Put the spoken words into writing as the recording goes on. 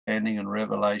understanding and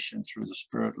revelation through the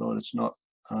Spirit, Lord. It's not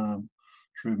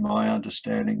through my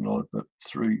understanding, Lord, but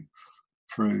through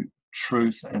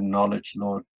truth and knowledge,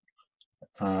 Lord,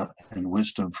 and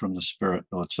wisdom from the Spirit,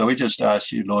 Lord. So we just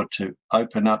ask you, Lord, to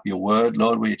open up your word,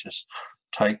 Lord. We just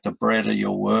take the bread of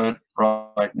your word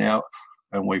right now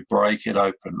and we break it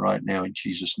open right now in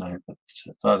Jesus' name. But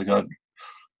Father God,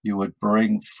 you would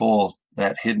bring forth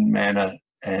that hidden manna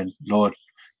and, Lord,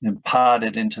 impart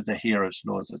it into the hearers,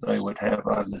 Lord, that they would have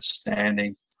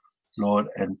understanding, Lord,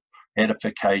 and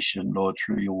edification, Lord,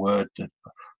 through your word, that,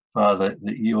 Father,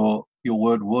 that your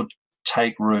word would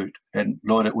take root, and,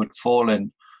 Lord, it would fall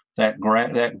in that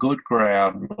good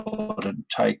ground, Lord, and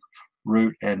take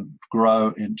root and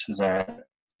grow into that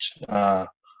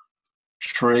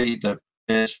tree that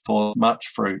bears forth much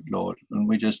fruit, Lord. And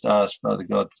we just ask, Father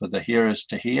God, for the hearers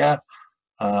to hear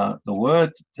the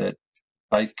word, that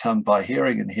faith come by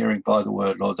hearing and hearing by the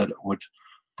word, Lord, that it would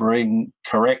bring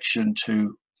correction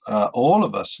to all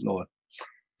of us, Lord,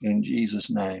 in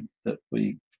Jesus' name, that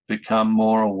we become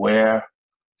more aware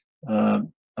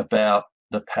about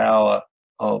the power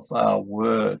of our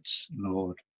words,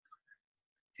 Lord,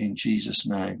 in Jesus'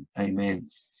 name. Amen.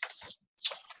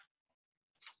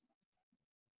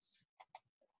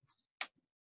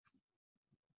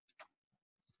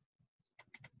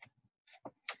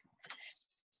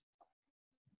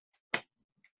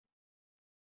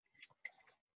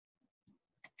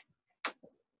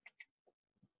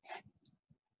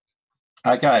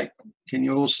 Okay, can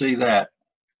you all see that?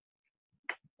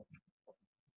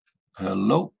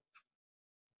 Hello?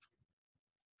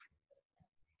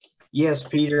 Yes,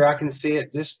 Peter, I can see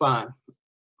it just fine.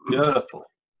 Beautiful.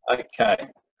 Okay.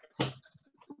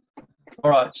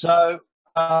 All right, so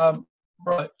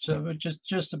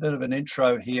just a bit of an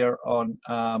intro here on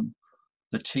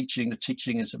the teaching. The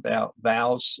teaching is about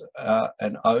vows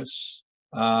and oaths,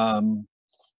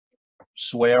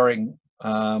 swearing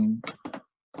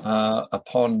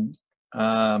upon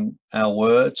our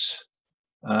words,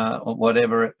 or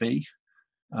whatever it be.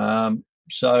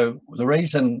 So the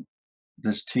reason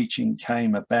this teaching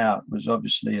came about was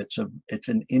obviously it's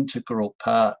an integral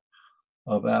part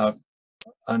of our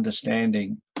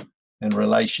understanding and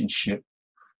relationship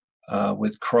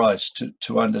with Christ,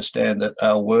 to understand that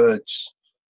our words,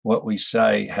 what we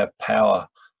say, have power,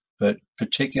 but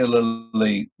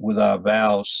particularly with our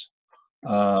vows,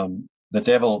 the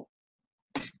devil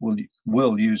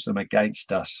will use them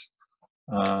against us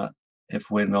if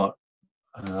we're not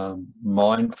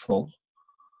mindful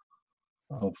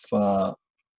of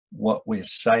what we're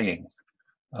saying,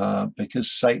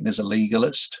 because Satan is a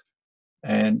legalist,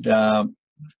 and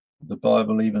the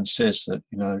Bible even says that,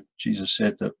 Jesus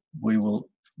said that we will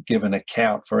give an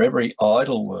account for every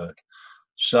idle word.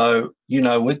 So,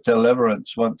 with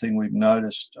deliverance, one thing we've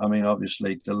noticed,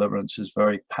 obviously deliverance is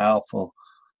very powerful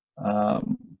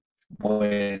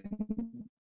when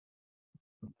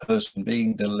the person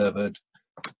being delivered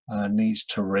needs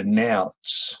to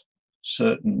renounce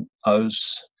certain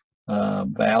oaths,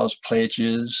 vows,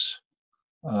 pledges,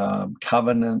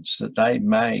 covenants that they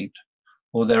made,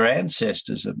 or their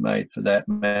ancestors have made, for that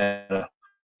matter.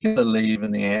 You believe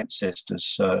in the ancestors.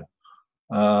 So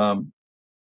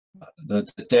the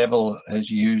devil has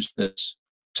used this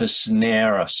to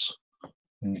snare us.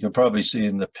 And you can probably see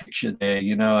in the picture there,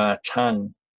 our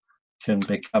tongue can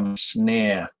become a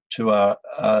snare to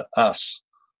us.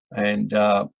 And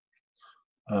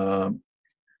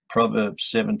Proverbs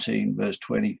 17 verse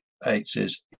 28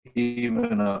 says,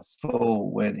 even a fool,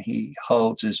 when he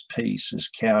holds his peace, is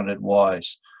counted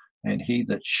wise, and he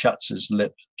that shuts his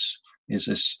lips is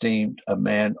esteemed a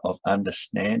man of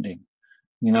understanding.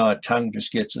 Our tongue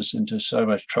just gets us into so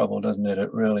much trouble, doesn't it?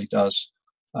 It really does.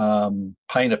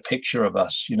 Paint a picture of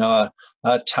us. Our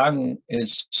tongue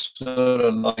is sort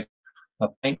of like a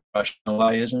paintbrush in a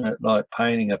way, isn't it? Like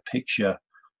painting a picture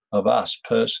of us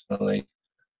personally,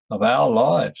 of our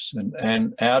lives,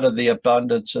 and out of the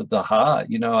abundance of the heart,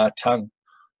 our tongue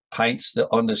paints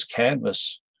on this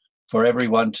canvas for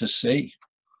everyone to see.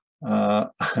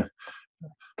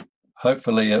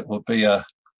 Hopefully it will be a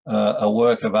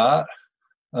work of art.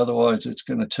 Otherwise it's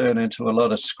going to turn into a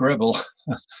lot of scribble.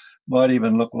 Might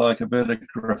even look like a bit of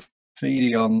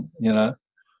graffiti on a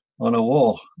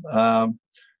wall.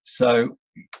 So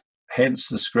hence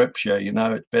the scripture,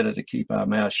 it's better to keep our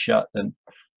mouth shut than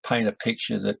paint a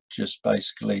picture that just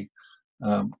basically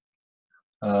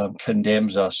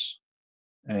condemns us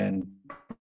and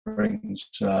brings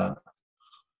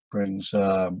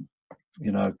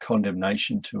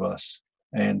condemnation to us,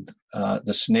 and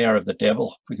the snare of the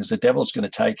devil, because the devil's going to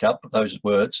take up those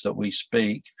words that we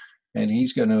speak, and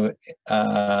he's going to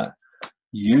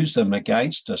use them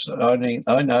against us. I mean,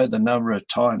 I know the number of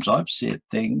times I've said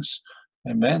things,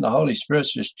 and man, the Holy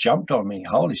Spirit's just jumped on me.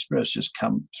 Holy Spirit's just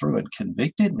come through and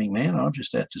convicted me, man. I've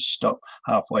just had to stop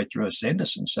halfway through a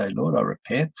sentence and say, Lord, I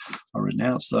repent. I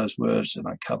renounce those words and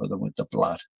I cover them with the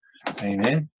blood.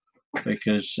 Amen.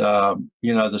 Because, the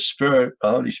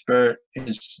Holy Spirit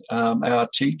is our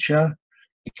teacher.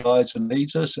 He guides and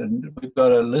leads us, and we've got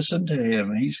to listen to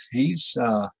him. He's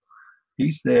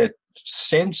there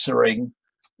censoring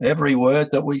every word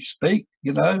that we speak,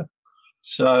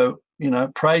 So,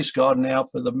 praise God now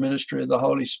for the ministry of the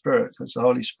Holy Spirit, because the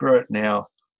Holy Spirit now,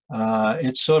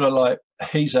 it's sort of like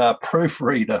he's our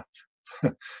proofreader,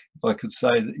 if I could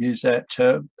use that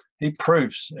term. He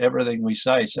proofs everything we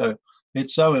say. So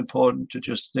it's so important to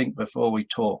just think before we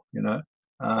talk,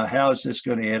 how is this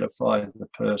going to edify the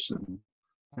person?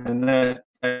 And that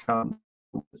comes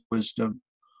with wisdom.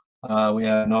 We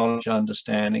have knowledge,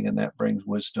 understanding, and that brings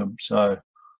wisdom. So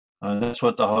that's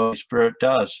what the Holy Spirit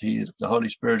does. The Holy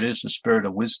Spirit is the spirit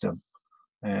of wisdom,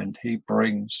 and he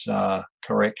brings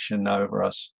correction over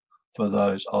us for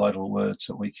those idle words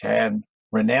that we can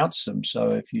renounce them.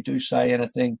 So if you do say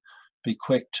anything, be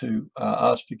quick to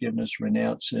ask forgiveness,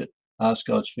 renounce it, ask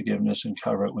God's forgiveness, and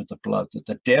cover it with the blood, that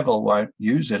the devil won't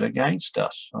use it against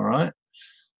us. All right.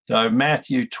 So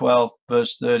Matthew 12,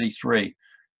 verse 33,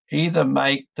 either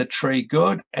make the tree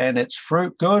good and its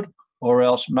fruit good, or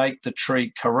else make the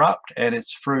tree corrupt and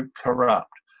its fruit corrupt.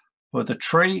 For the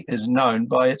tree is known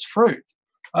by its fruit.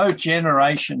 O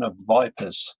generation of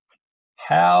vipers,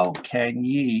 how can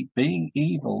ye, being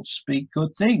evil, speak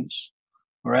good things?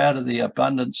 For out of the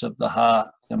abundance of the heart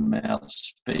the mouth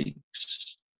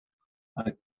speaks.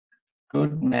 A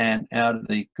good man out of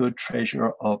the good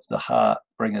treasure of the heart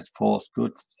bringeth forth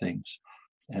good things,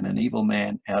 and an evil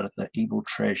man out of the evil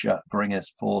treasure bringeth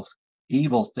forth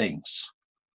evil things.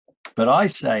 But I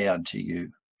say unto you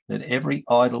that every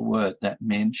idle word that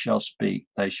men shall speak,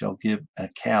 they shall give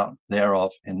account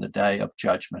thereof in the day of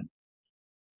judgment.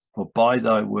 For by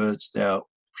thy words thou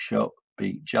shalt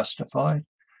be justified,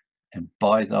 and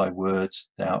by thy words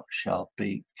thou shalt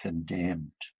be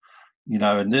condemned.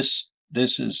 And this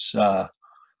is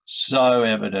so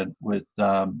evident with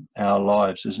our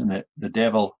lives, isn't it? The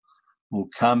devil will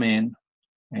come in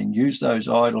and use those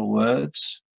idle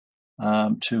words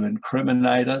to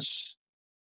incriminate us,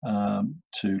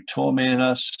 to torment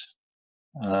us,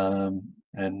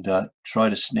 and try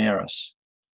to snare us.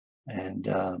 And,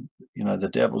 the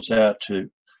devil's out to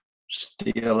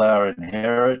steal our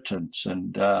inheritance.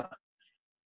 And, our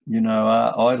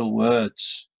idle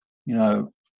words,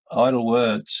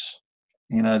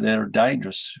 they're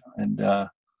dangerous. And,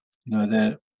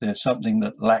 they're something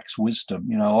that lacks wisdom.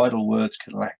 Idle words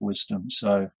can lack wisdom.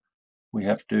 So we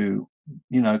have to,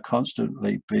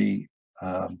 constantly be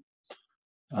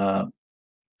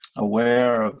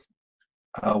aware of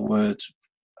our words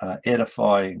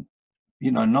edifying,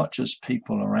 not just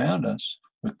people around us,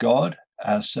 but God,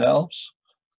 ourselves.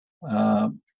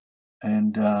 The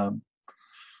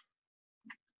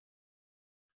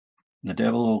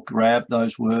devil will grab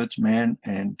those words, man,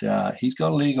 and he's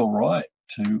got a legal right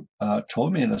to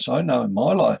torment us. I know in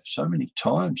my life so many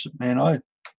times, man,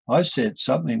 I said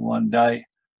something one day,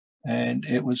 and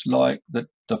it was like the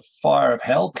fire of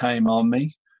hell came on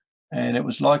me, and it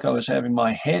was like I was having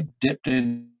my head dipped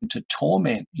into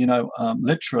torment,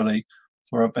 literally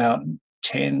for about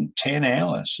 10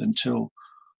 hours until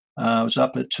I was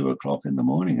up at 2:00 in the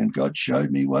morning, and God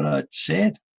showed me what I'd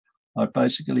said. I'd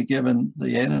basically given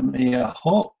the enemy a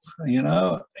hook,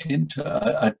 into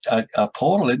a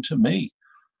portal into me,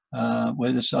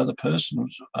 where this other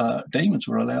person's demons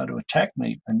were allowed to attack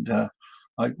me. And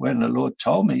when the Lord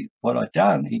told me what I'd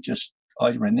done, I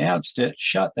renounced it,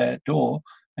 shut that door,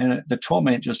 and the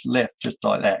torment just left just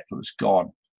like that. It was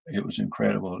gone. It was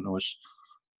incredible. And it was,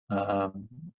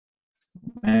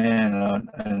 and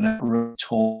that really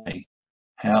taught me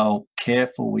how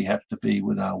careful we have to be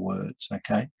with our words,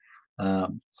 okay?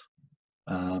 They'll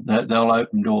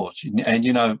open doors. And,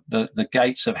 the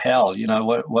gates of hell,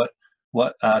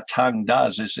 what our tongue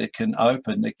does is it can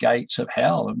open the gates of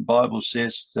hell. And the Bible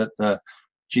says that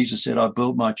Jesus said, I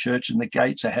build my church and the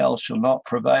gates of hell shall not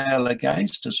prevail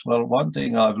against us. Well, one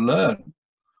thing I've learned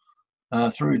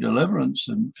through deliverance,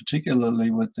 and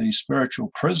particularly with the spiritual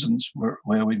prisons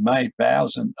where we made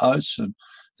vows and oaths and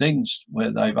things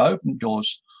where they've opened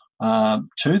doors to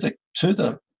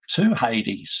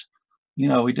Hades.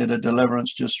 We did a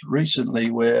deliverance just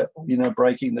recently where,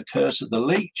 breaking the curse of the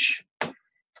leech.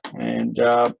 And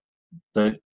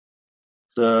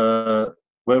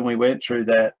when we went through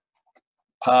that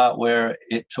part where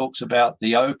it talks about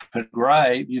the open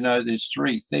grave, there's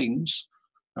three things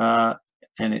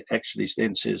and it actually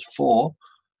then says 4,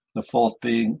 the fourth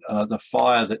being the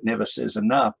fire that never says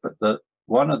enough. But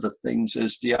one of the things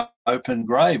is the open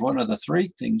grave. One of the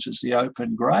 3 things is the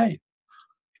open grave.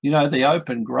 The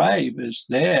open grave is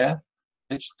there.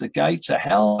 It's the gates of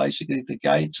hell. Basically, the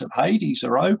gates of Hades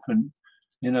are open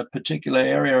in a particular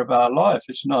area of our life.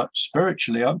 It's not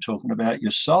spiritually. I'm talking about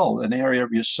your soul, an area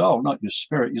of your soul, not your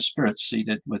spirit. Your spirit's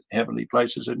seated with heavenly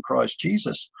places in Christ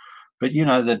Jesus. But,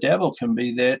 the devil can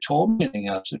be there tormenting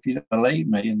us. If you don't believe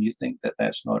me and you think that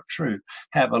that's not true,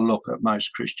 have a look at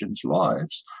most Christians'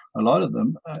 lives. A lot of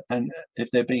them, and if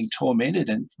they're being tormented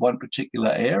in one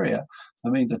particular area,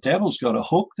 the devil's got a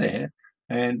hook there,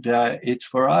 and it's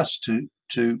for us to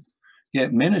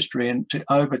get ministry and to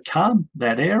overcome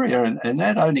that area. And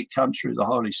that only comes through the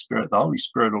Holy Spirit. The Holy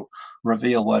Spirit will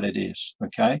reveal what it is,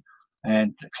 okay,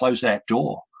 and close that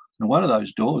door. And one of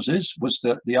those doors was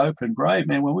the open grave.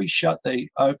 Man, when we shut the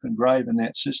open grave in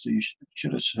that sister, you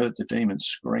should have heard the demons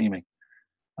screaming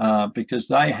because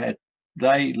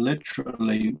they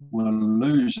literally were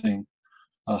losing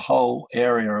a whole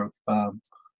area of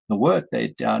the work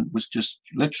they'd done was just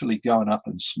literally going up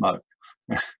in smoke.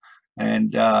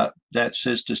 And that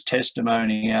sister's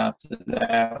testimony after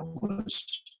that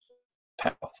was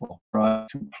powerful, right?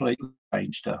 Completely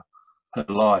changed her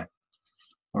life.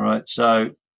 All right,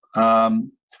 so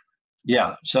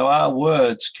so our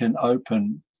words can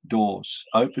open doors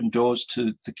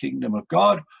to the kingdom of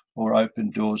God or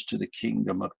open doors to the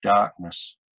kingdom of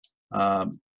darkness,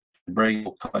 bring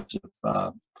all kinds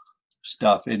of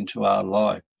stuff into our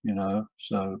life,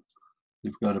 so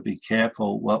we've got to be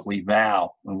careful what we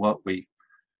vow and what we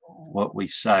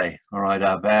say. All right,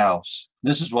 our vows.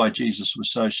 This is why Jesus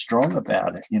was so strong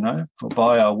about it, for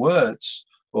by our words,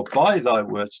 or by thy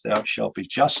words thou shalt be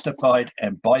justified,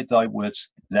 and by thy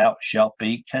words thou shalt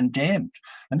be condemned.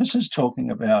 And this is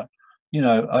talking about,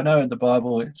 I know in the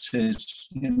Bible it says,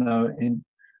 in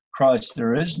Christ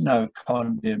there is no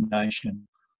condemnation.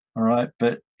 All right,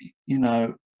 but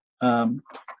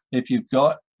if you've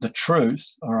got the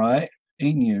truth, all right,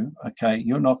 in you, okay,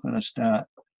 you're not going to start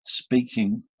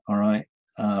speaking, all right,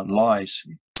 lies.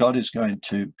 God is going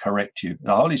to correct you.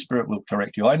 The Holy Spirit will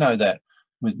correct you. I know that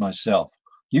with myself.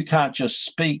 You can't just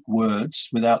speak words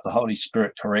without the Holy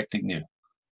Spirit correcting you.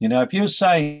 If you're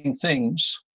saying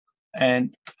things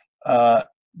and the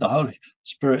Holy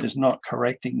Spirit is not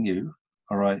correcting you,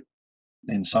 all right,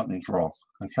 then something's wrong,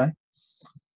 okay?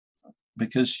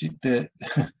 Because the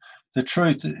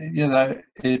truth,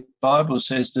 the Bible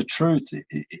says the truth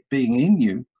being in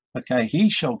you, okay, he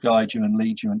shall guide you and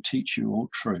lead you and teach you all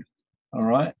truth, all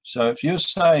right? So if you're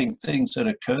saying things that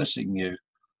are cursing you,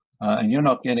 and you're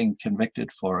not getting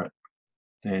convicted for it,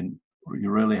 then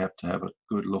you really have to have a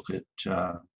good look at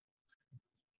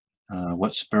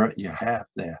what spirit you have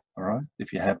there, all right?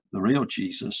 If you have the real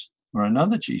Jesus or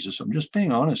another Jesus, I'm just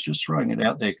being honest, just throwing it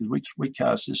out there, because we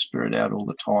cast this spirit out all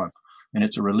the time, and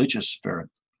it's a religious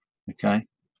spirit, okay?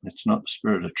 It's not the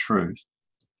spirit of truth.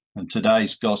 And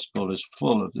today's gospel is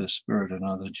full of the spirit and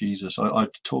other Jesus. I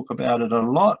talk about it a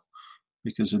lot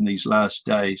because in these last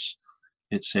days,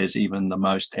 it says even the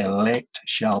most elect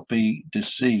shall be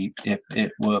deceived if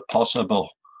it were possible.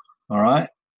 All right?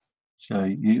 So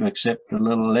you accept a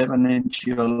little leaven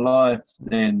into your life,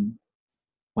 then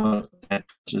what that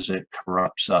does is it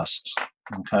corrupts us.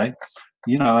 Okay?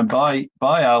 And by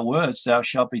our words thou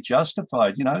shalt be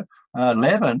justified.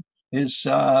 Leaven is,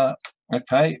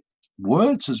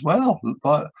 words as well.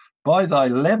 By thy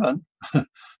leaven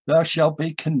thou shalt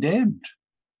be condemned.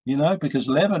 Because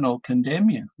leaven will condemn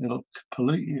you. It'll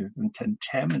pollute you and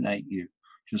contaminate you,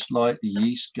 just like the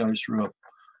yeast goes through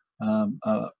a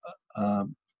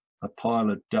pile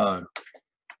of dough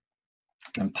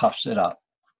and puffs it up.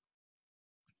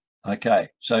 Okay,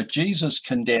 so Jesus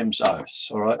condemns oaths.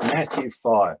 All right, Matthew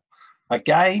 5.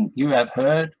 Again, you have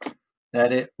heard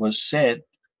that it was said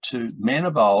to men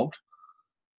of old,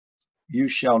 you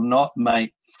shall not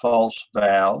make false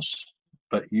vows,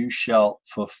 but you shall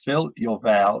fulfill your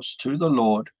vows to the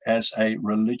Lord as a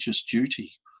religious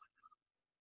duty.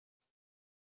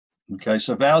 Okay,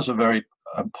 so vows are very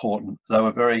important. They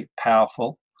were very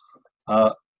powerful.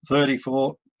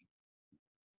 34,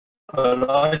 but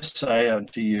I say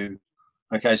unto you.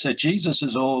 Okay, so Jesus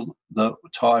is all the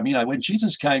time, when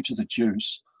Jesus came to the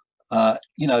Jews, the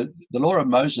law of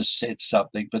Moses said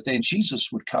something, but then Jesus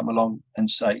would come along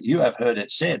and say, you have heard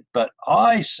it said, but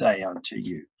I say unto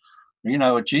you.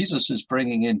 Jesus is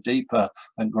bringing in deeper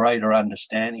and greater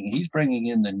understanding. He's bringing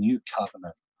in the new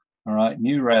covenant, all right,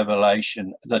 new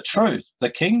revelation, the truth,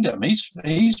 the kingdom. He's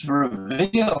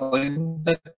revealing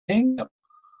the kingdom,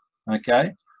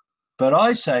 okay? But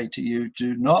I say to you,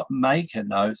 do not make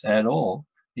an oath at all,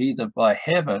 either by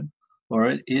heaven, for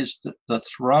it is the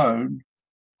throne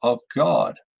of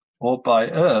God, or by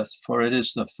earth, for it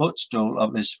is the footstool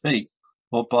of his feet,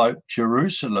 or by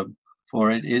Jerusalem,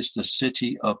 for it is the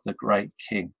city of the great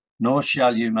king. Nor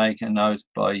shall you make an oath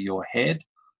by your head,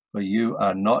 for you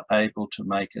are not able to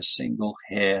make a single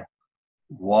hair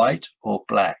white or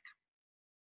black.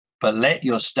 But let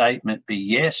your statement be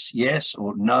yes, yes,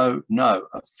 or no, no.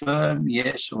 A firm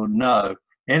yes or no.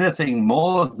 Anything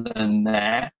more than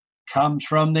that comes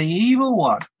from the evil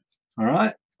one. All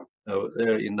right. So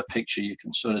there in the picture, you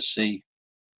can sort of see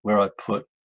where I put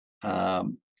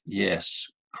yes,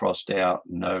 crossed out,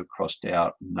 no, crossed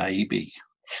out, maybe.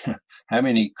 How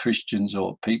many Christians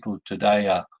or people today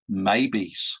are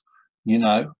maybes? You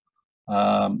know,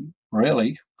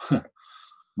 really,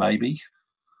 maybe.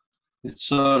 It's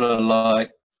sort of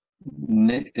like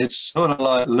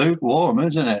lukewarm,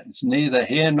 isn't it? It's neither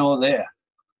here nor there.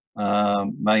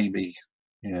 Maybe,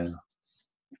 yeah.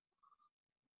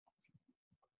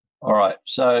 All right.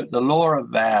 So the law of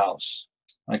vows.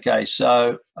 Okay.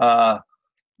 So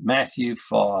Matthew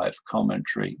 5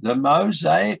 commentary. The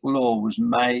Mosaic law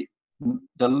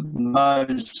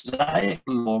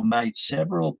made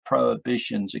several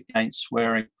prohibitions against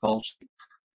swearing falsely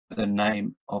in the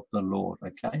name of the Lord.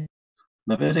 Okay.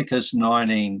 Leviticus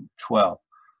 19:12.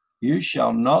 You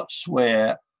shall not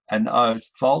swear an oath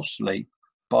falsely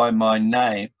by my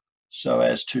name so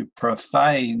as to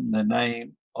profane the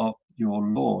name of your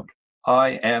Lord.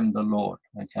 I am the Lord.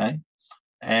 Okay.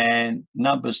 And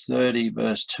Numbers 30,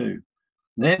 verse 2.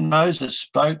 Then Moses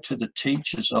spoke to the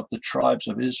teachers of the tribes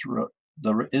of Israel,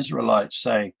 the Israelites,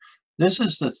 saying, this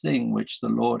is the thing which the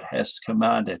Lord has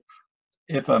commanded.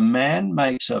 If a man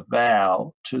makes a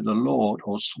vow to the Lord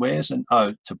or swears an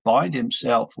oath to bind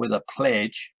himself with a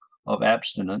pledge of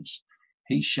abstinence,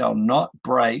 he shall not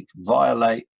break,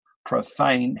 violate,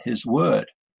 profane his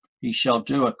word. He shall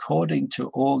do according to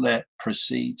all that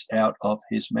proceeds out of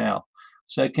his mouth.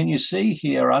 So can you see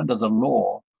here under the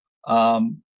law,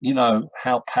 you know,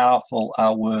 how powerful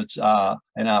our words are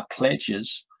and our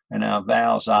pledges and our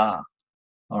vows are,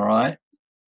 all right?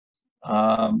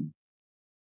 All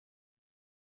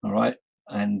right.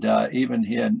 And even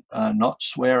here, not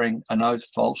swearing an oath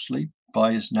falsely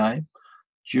by his name.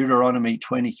 Deuteronomy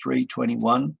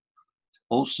 23:21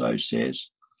 also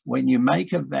says, when you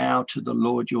make a vow to the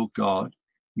Lord your God,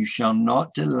 you shall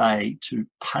not delay to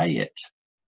pay it,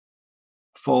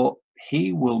 for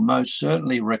he will most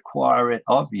certainly require it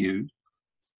of you,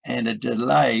 and a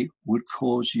delay would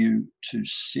cause you to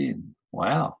sin.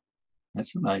 Wow,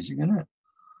 that's amazing, isn't it?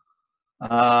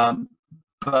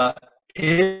 But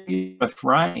if you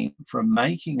refrain from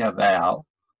making a vow,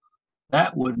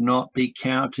 that would not be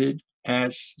counted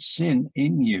as sin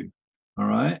in you. All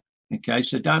right. Okay.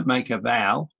 So don't make a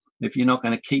vow if you're not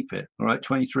going to keep it. All right.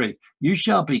 23. You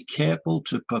shall be careful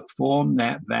to perform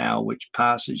that vow which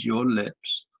passes your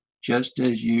lips, just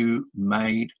as you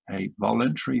made a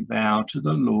voluntary vow to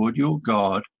the Lord your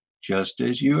God, just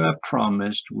as you have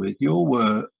promised with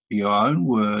your own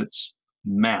words,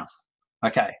 mouth.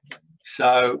 Okay.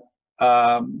 So,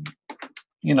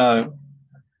 you know,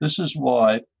 this is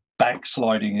why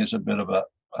backsliding is a bit of a,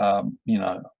 you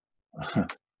know,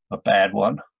 a bad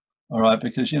one. All right.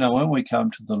 Because, you know, when we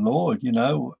come to the Lord, you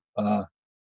know,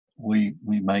 we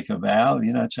make a vow,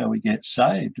 you know, it's how we get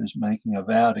saved, is making a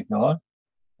vow to God.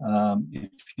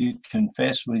 If you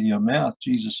confess with your mouth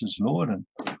Jesus is Lord, and,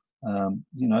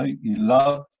 you know,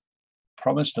 you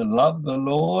promise to love the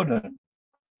Lord and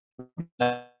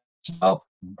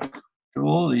do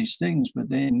all these things, but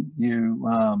then you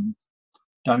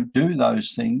don't do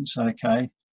those things, okay,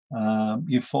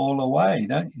 you fall away,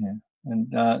 don't you?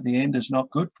 And the end is not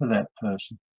good for that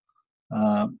person.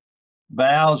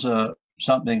 Vows are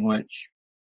something which,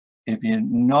 if you're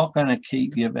not going to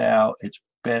keep your vow, it's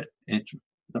better.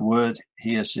 The word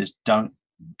here says don't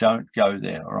go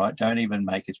there. All right, don't even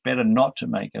make. It's better not to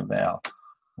make a vow,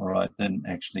 all right, than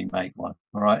actually make one.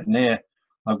 All right, and there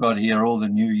I've got here all the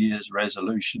New Year's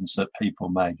resolutions that people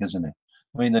make, isn't it?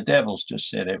 I mean, the devil's just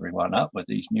set everyone up with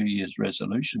these New Year's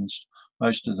resolutions.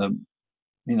 Most of them,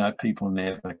 you know, people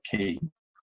never keep.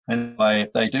 Anyway,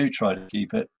 if they do try to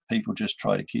keep it, people just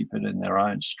try to keep it in their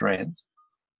own strength.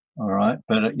 All right,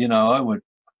 but you know,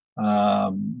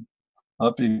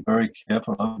 I'd be very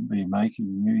careful. I wouldn't be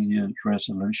making New Year's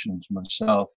resolutions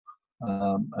myself,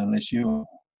 unless you're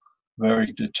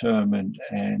very determined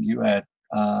and you had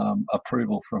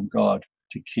approval from God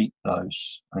to keep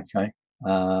those. Okay.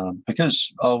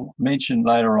 Because I'll mention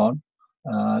later on,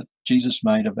 Jesus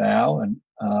made a vow, and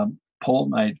Paul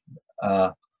made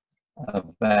a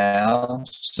vow.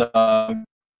 So,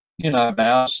 you know,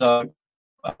 vow. So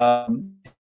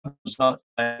It's not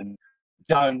saying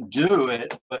don't do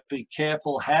it, but be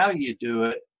careful how you do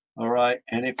it. All right.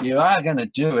 And if you are going to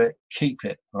do it, keep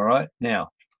it. All right.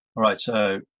 Now, all right.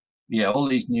 So, yeah, all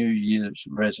these New Year's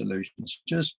resolutions,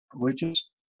 we're just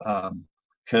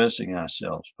cursing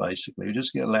ourselves, basically. We're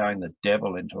just allowing the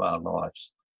devil into our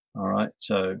lives. All right.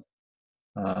 So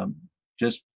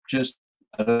just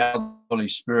allow the Holy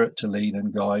Spirit to lead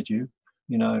and guide you.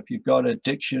 You know, if you've got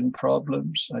addiction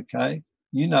problems, okay,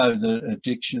 you know that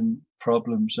addiction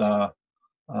problems are,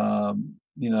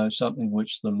 you know, something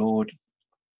which the Lord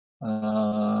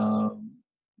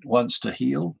wants to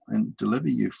heal and deliver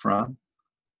you from.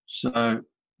 So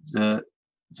the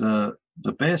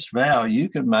best vow you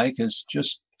can make is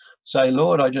just say,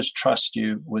 Lord, I just trust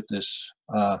you with this.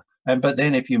 But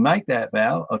then if you make that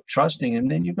vow of trusting him,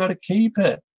 then you've got to keep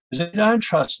it. Because if you don't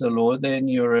trust the Lord, then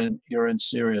you're in a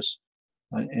serious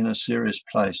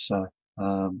place. So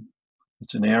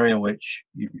it's an area which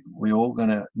we're all going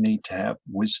to need to have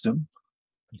wisdom,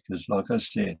 because, like I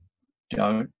said,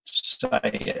 don't say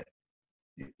it.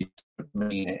 You don't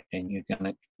mean it, and you're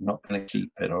not going to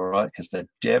keep it. All right, because the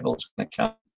devil's going to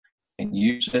come and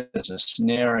use it as a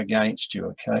snare against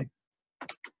you. Okay,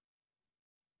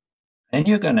 and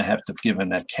you're going to have to give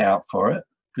an account for it.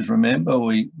 Because remember,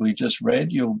 we just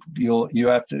read we're all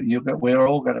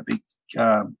going to be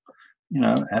have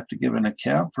to give an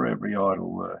account for every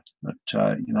idle word. But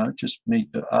just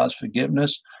need to ask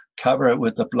forgiveness, cover it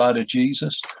with the blood of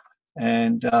Jesus,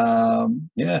 and God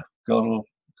will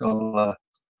the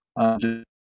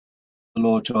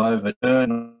Lord to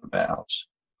overturn vows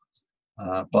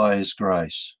by His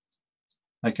grace.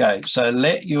 Okay, so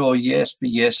let your yes be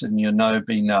yes and your no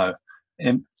be no.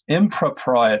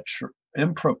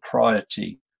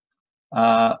 Impropriety,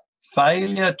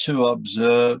 failure to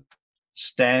observe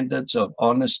standards of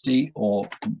honesty or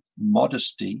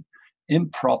modesty,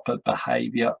 improper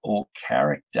behavior or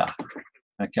character.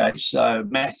 Okay, so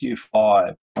Matthew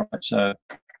 5. All right, so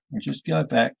we just go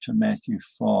back to Matthew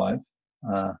 5.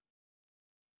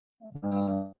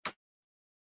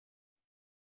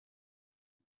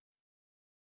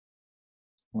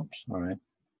 Oops, sorry.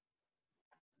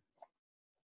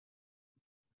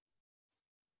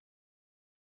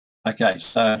 Okay,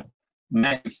 so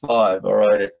Matthew 5, all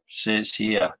right, it says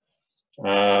here,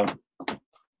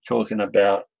 talking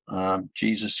about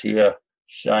Jesus here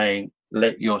saying,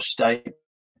 let your statement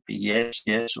be yes,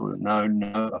 yes, or no,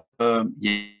 no, affirm,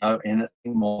 yes, no, anything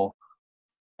more.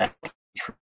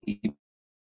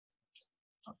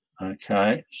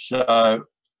 Okay, so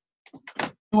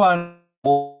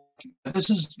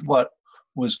this is what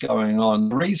was going on.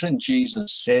 The reason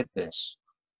Jesus said this,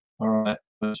 all right,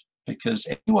 was because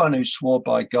anyone who swore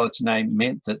by God's name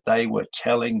meant that they were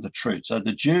telling the truth. So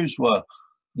the Jews were,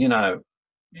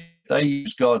 they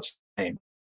used God's name.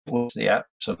 It was the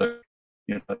absolute,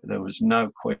 there was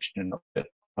no question of it.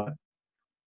 Right?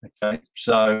 Okay,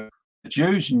 so the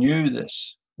Jews knew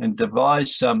this and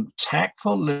devised some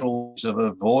tactful little ways of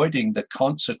avoiding the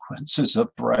consequences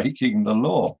of breaking the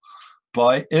law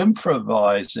by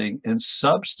improvising and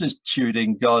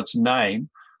substituting God's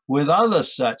name with other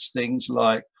such things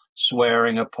like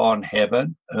swearing upon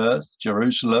heaven, earth,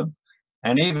 Jerusalem,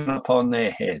 and even upon their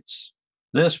heads.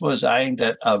 This was aimed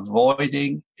at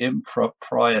avoiding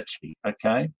impropriety,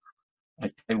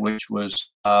 which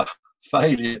was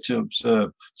failure to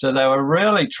observe. So they were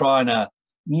really trying to,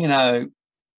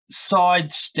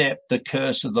 sidestep the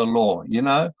curse of the law,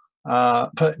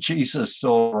 but Jesus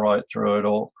saw right through it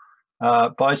all.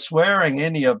 By swearing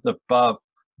any of the above,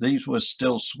 these were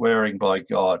still swearing by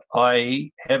God,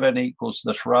 i.e. heaven equals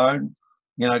the throne,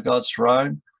 God's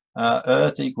throne,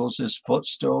 earth equals his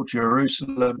footstool,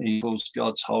 Jerusalem equals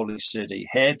God's holy city,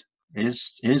 head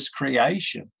is his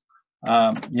creation,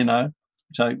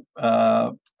 So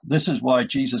this is why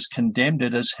Jesus condemned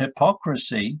it as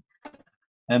hypocrisy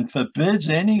and forbids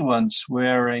anyone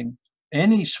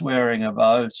any swearing of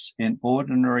oaths in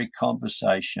ordinary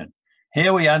conversation.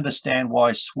 Here we understand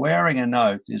why swearing an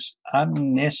oath is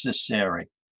unnecessary.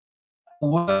 The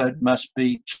word must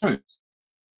be truth.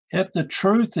 If the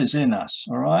truth is in us,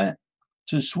 all right,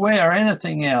 to swear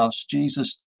anything else,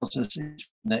 Jesus tells us, is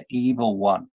the evil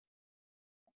one.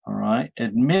 All right,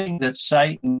 admitting that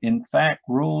Satan, in fact,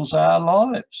 rules our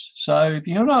lives. So if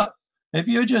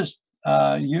you're just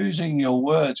using your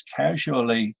words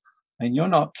casually and you're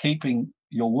not keeping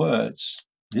your words,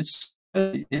 it's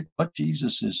what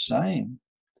Jesus is saying.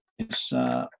 It's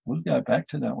we'll go back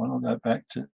to that one. I'll go back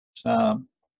to hang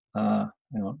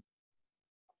on.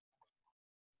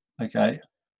 Okay.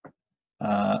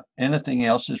 Anything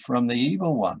else is from the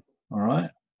evil one. All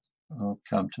right. I'll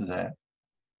come to that.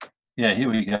 Yeah,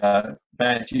 here we go.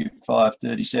 Matthew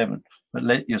 5:37. But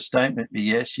let your statement be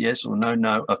yes, yes, or no,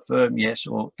 no. Affirm yes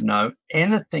or no.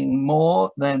 Anything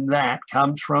more than that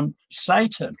comes from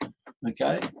Satan.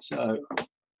 Okay, so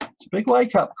it's a big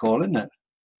wake-up call, isn't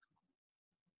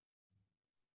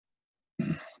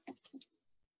it?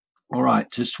 All right,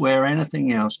 to swear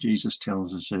anything else, Jesus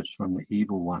tells us it's from the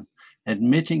evil one,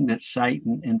 admitting that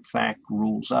Satan, in fact,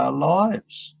 rules our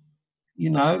lives. You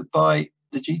know,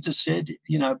 Jesus said,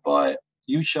 by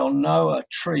you shall know a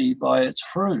tree by its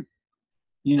fruit.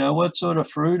 You know, what sort of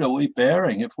fruit are we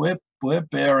bearing? If we're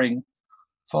bearing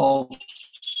false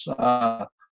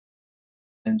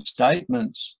and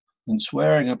statements and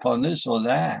swearing upon this or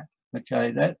that,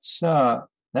 okay, that's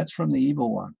from the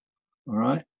evil one. All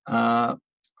right.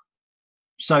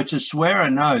 So to swear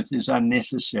an oath is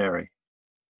unnecessary.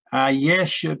 Yes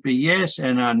should be yes,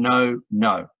 and no,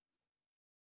 no.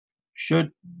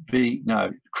 Should be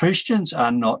no. Christians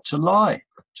are not to lie.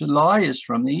 To lie is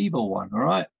from the evil one. All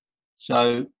right.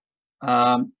 So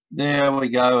there we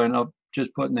go. And I've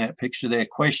just put in that picture there.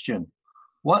 Question: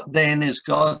 what then is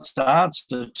God's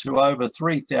answer to over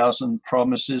 3,000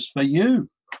 promises for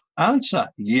you? Answer: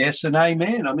 yes and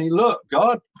amen. I mean, look,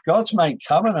 God's made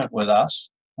covenant with us.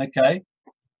 Okay.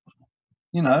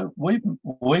 You know,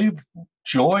 we've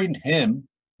joined him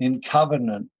in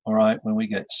covenant, all right, when we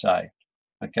get saved.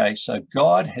 Okay, so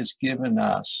God has given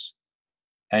us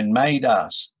and made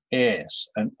us heirs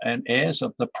and heirs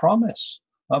of the promise,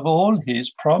 of all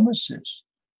his promises.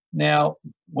 Now,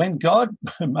 when God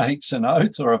makes an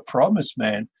oath or a promise,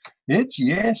 man, it's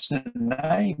yes and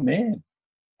amen.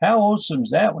 How awesome is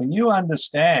that when you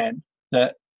understand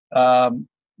that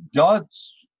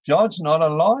God's not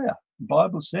a liar? The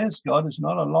Bible says God is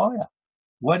not a liar.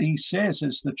 What he says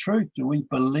is the truth. Do we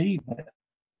believe it?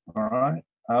 All right.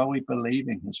 Are we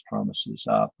believing his promises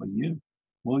are for you?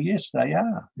 Well, yes, they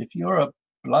are. If you're a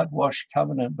blood-washed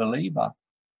covenant believer,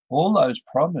 all those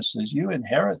promises, you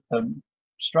inherit them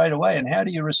straight away. And how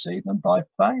do you receive them? By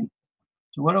faith.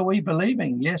 So what are we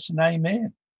believing? Yes and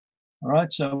amen. All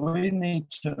right. So we need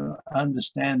to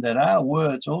understand that our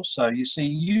words also, you see,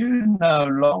 you no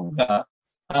longer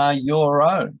are your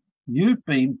own. You've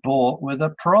been bought with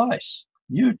a price.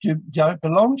 You don't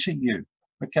belong to you.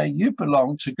 Okay, you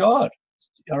belong to God.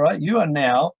 All right, you are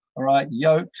now, all right,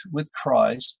 yoked with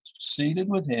Christ, seated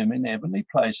with him in heavenly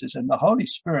places, and the Holy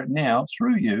Spirit now,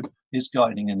 through you, is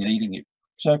guiding and leading you.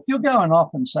 So if you're going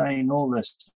off and saying all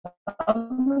this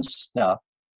other stuff,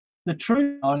 the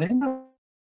truth is not in us.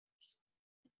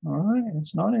 All right,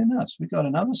 it's not in us. We've got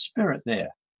another spirit there.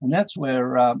 And that's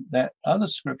where that other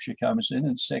scripture comes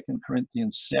in 2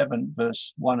 Corinthians 7,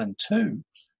 verse 1 and 2,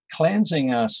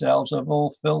 cleansing ourselves of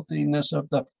all filthiness of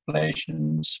the flesh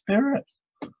and spirit.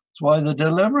 That's why the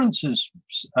deliverance is,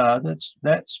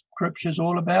 that scripture's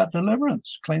all about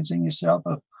deliverance, cleansing yourself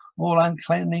of all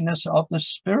uncleanliness of the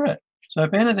spirit. So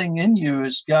if anything in you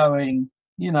is going,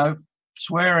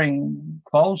 swearing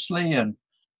falsely and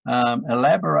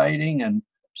elaborating and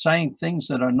saying things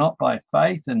that are not by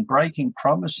faith and breaking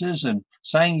promises and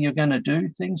saying you're going to do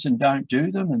things and don't do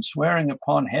them and swearing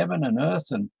upon heaven and earth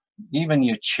and even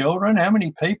your children. How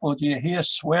many people do you hear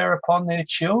swear upon their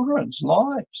children's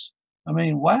lives? I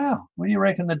mean, wow, what do you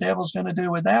reckon the devil's going to do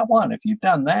with that one? If you've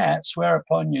done that, swear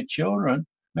upon your children,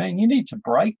 man, you need to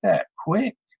break that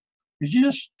quick. You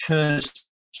just curse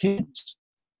kids,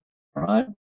 right?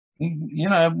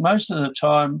 Most of the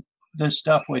time, this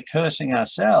stuff we're cursing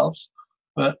ourselves,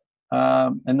 but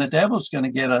and the devil's going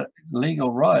to get a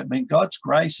legal right. I mean, God's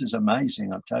grace is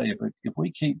amazing, I'll tell you, but if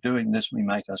we keep doing this, we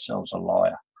make ourselves a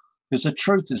liar because the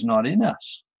truth is not in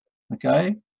us,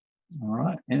 okay? All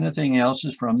right, anything else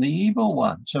is from the evil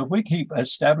one. So if we keep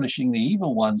establishing the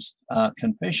evil one's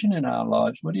confession in our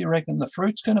lives, what do you reckon the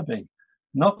fruit's going to be?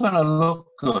 Not going to look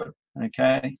good,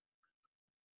 okay?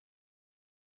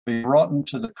 Be rotten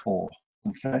to the core,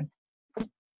 okay?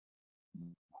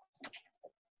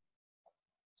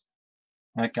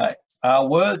 Okay, our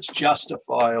words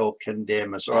justify or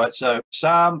condemn us. All right, so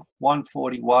Psalm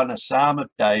 141, a psalm of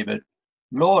David.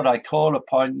 Lord, I call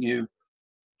upon you.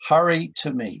 Hurry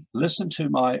to me. Listen to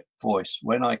my voice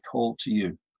when I call to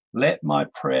you. Let my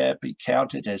prayer be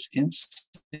counted as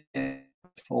instant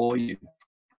for you.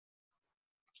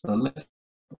 The lift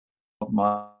of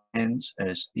my hands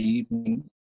as the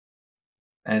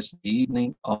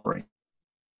evening offering.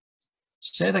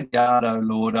 Set a guard, O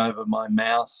Lord, over my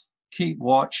mouth. Keep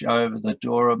watch over the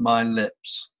door of my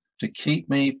lips to keep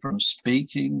me from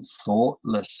speaking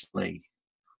thoughtlessly.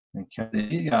 Okay, there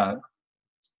you go.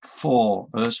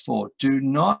 Verse 4, do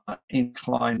not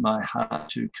incline my heart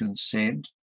to consent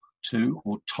to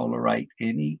or tolerate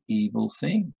any evil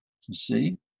thing. You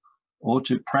see, or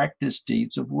to practice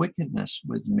deeds of wickedness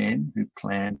with men who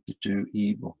plan to do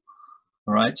evil.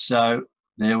 All right, so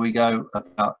there we go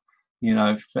about,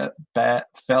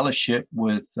 fellowship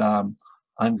with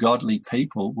ungodly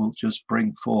people will just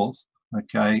bring forth,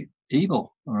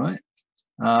 evil, all right?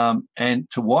 And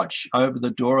to watch over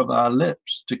the door of our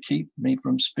lips to keep me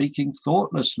from speaking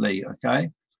thoughtlessly,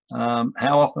 okay?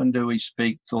 How often do we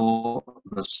speak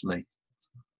thoughtlessly?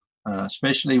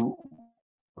 Especially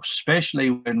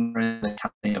when we're in the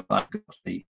company of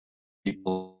ungodly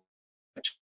people.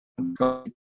 And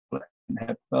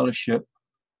have fellowship.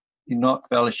 You're not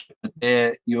fellowship, but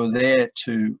you're there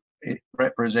to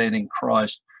representing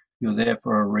Christ. You're there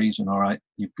for a reason, all right?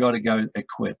 You've got to go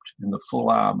equipped in the full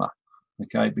armor,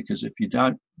 okay? Because if you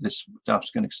don't, this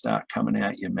stuff's going to start coming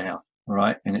out your mouth, all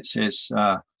right? And it says,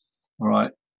 all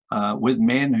right, with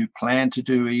men who plan to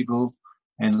do evil,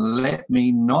 and let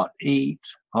me not eat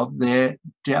of their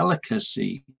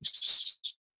delicacies,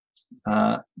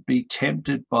 be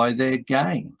tempted by their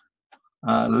gain.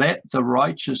 Let the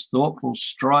righteous, thoughtful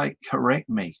strike correct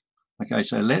me. Okay,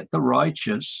 so let the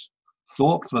righteous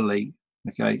thoughtfully,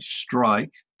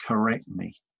 strike correct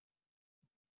me.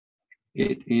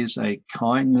 It is a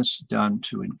kindness done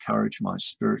to encourage my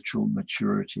spiritual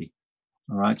maturity.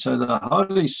 All right, so the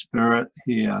Holy Spirit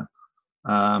here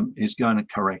is going to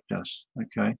correct us.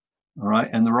 Okay, all right,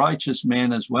 and the righteous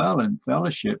man as well in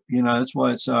fellowship. That's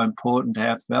why it's so important to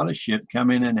have fellowship.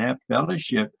 Come in and have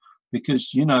fellowship, because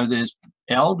there's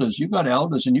elders. You've got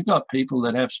elders, and you've got people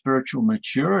that have spiritual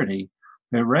maturity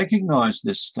who recognize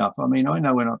this stuff. I mean, I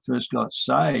know when I first got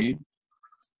saved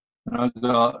and I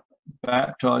got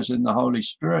baptized in the Holy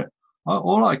Spirit,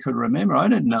 all I could remember, I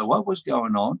didn't know what was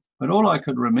going on, but all I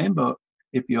could remember,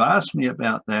 if you asked me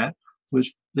about that,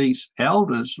 was these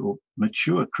elders or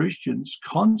mature Christians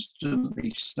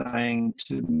constantly saying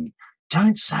to me,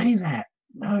 don't say that.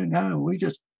 No, we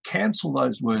just cancel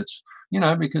those words,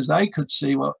 because they could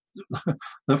see what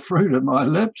the fruit of my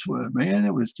lips were, man.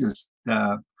 It was just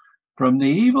from the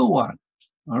evil one.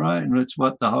 All right. And it's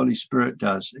what the Holy Spirit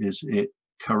does, is it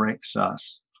corrects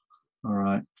us. All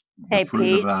right. The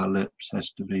fruit of our lips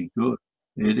has to be good.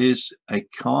 It is a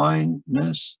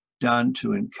kindness done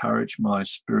to encourage my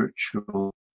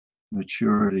spiritual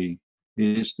maturity.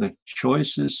 It is the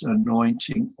choicest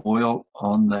anointing oil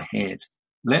on the head.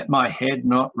 Let my head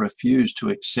not refuse to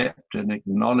accept and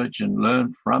acknowledge and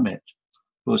learn from it.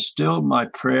 For still my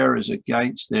prayer is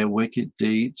against their wicked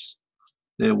deeds,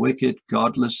 their wicked,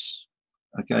 godless.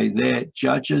 Their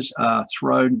judges are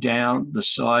thrown down the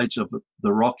sides of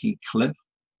the rocky cliff,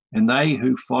 and they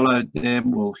who followed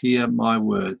them will hear my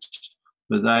words,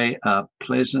 for they are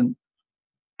pleasant,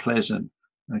 as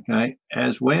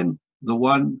when the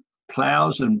one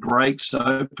plows and breaks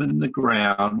open the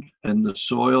ground and the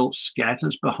soil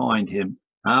scatters behind him.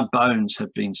 Our bones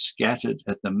have been scattered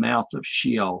at the mouth of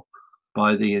Sheol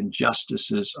by the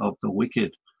injustices of the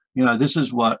wicked. This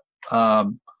is what,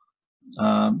 the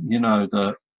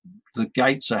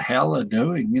gates of hell are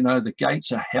doing. The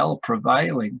gates of hell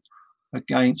prevailing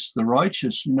against the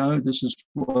righteous. This is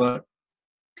what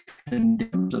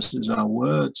condemns us, is our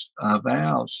words, our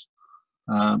vows.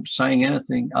 Saying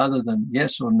anything other than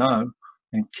yes or no,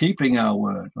 and keeping our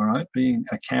word, all right, being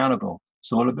accountable.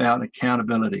 It's all about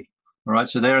accountability, all right?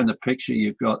 So there in the picture,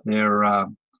 you've got there,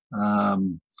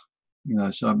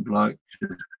 some bloke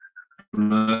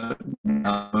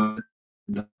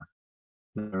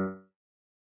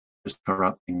just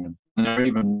corrupting them. And they're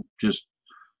even just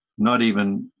not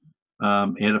even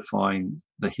edifying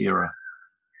the hearer,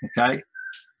 okay?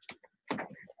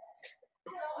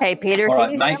 Hey, Peter, all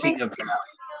can right, you hear me?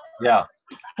 Yeah.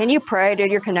 Can you pray?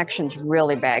 Dude, your connection's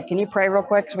really bad. Can you pray real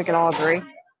quick so we can all agree?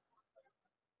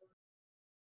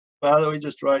 Father, we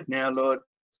just right now, Lord,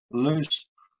 loose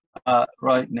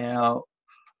right now,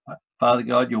 Father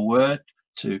God, your word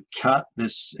to cut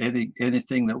this,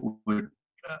 anything that would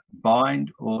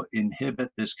bind or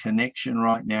inhibit this connection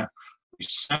right now. We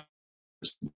say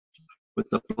with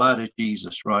the blood of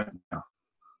Jesus right now.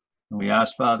 And we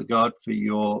ask, Father God, for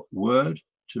your word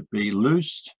to be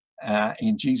loosed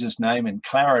in Jesus' name, and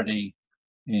clarity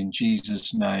in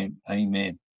Jesus' name.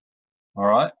 Amen. All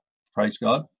right. Praise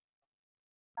God.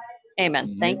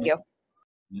 Amen. Thank you.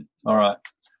 All right.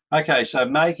 Okay, so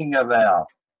making a vow.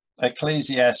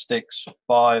 Ecclesiastes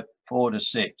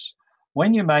 5:4-6.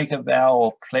 When you make a vow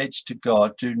or pledge to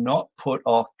God, do not put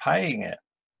off paying it.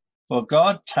 For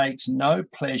God takes no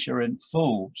pleasure in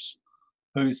fools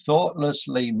who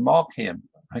thoughtlessly mock him.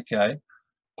 Okay.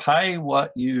 Pay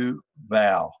what you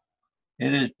vow.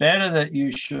 It is better that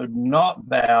you should not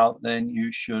vow than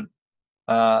you should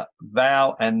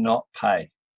vow and not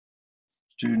pay.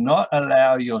 Do not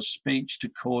allow your speech to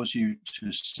cause you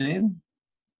to sin,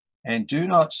 and do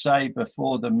not say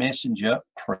before the messenger,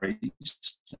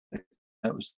 priest,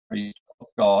 that was the priest of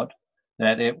God,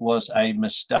 that it was a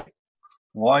mistake.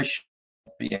 Why should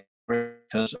it be angry?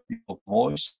 Because of your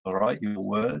voice, all right, your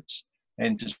words,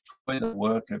 and destroy the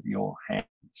work of your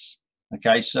hands.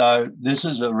 Okay, so this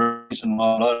is a reason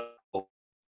why a lot of people,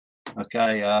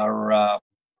 okay, are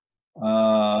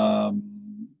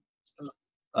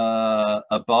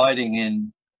abiding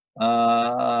in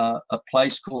a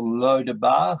place called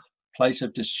Lodabar, place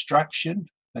of destruction,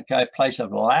 okay, place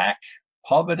of lack,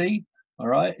 poverty, all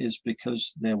right, is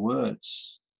because their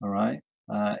words, all right.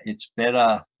 It's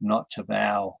better not to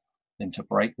vow than to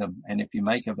break them. And if you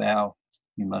make a vow,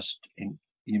 you must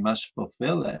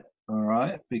fulfill it, all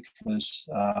right, because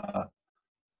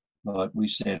like we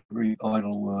said, every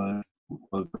idle word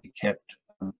will be kept,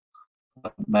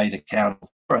 made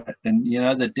accountable for it. And you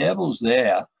know, the devil's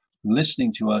there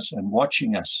listening to us and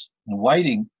watching us and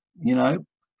waiting, you know,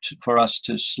 for us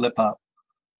to slip up.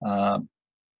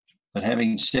 But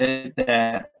having said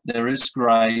that, there is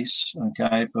grace,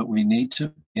 okay, but we need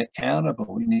to be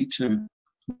accountable. We need to,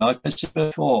 like I said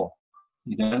before,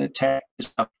 you don't attack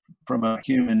this up from a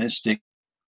humanistic,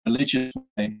 religious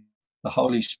way. The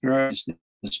Holy Spirit is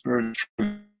the Spirit of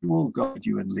truth. He will guide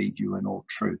you and lead you in all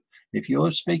truth. If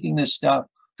you're speaking this stuff,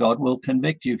 God will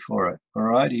convict you for it, all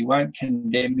right? He won't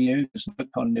condemn you. There's no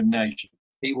condemnation.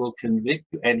 He will convict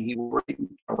you and he will bring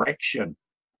correction,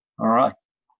 all right?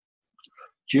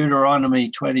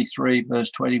 Deuteronomy 23, verse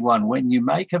 21, when you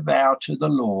make a vow to the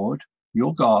Lord,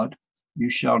 your God, you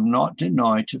shall not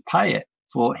deny to pay it,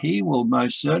 for he will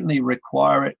most certainly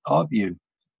require it of you,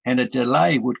 and a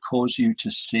delay would cause you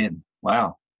to sin.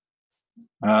 Wow.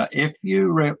 If you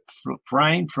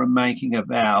refrain from making a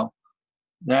vow,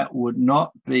 that would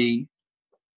not be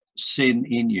sin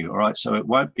in you, all right? So it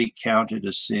won't be counted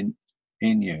as sin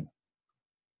in you.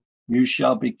 You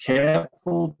shall be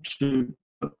careful to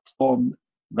perform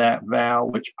that vow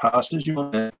which passes your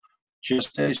lips,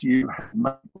 just as you have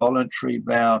made a voluntary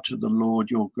vow to the Lord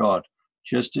your God,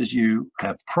 just as you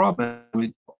have promised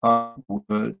with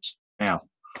words now.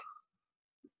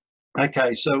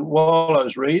 Okay, so while I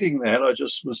was reading that, I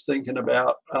just was thinking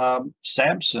about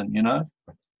Samson, you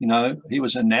know, he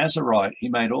was a Nazarite. He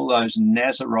made all those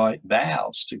Nazarite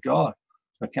vows to God.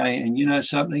 Okay, and you know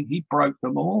something? He broke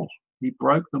them all. He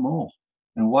broke them all.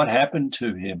 And what happened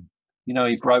to him? You know,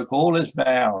 he broke all his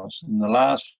vows, and the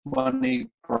last one he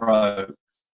broke,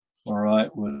 all right,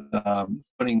 was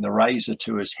putting the razor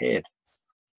to his head,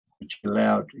 which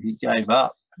he gave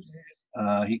up.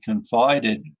 He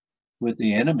confided with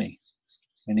the enemy,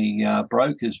 and he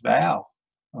broke his vow,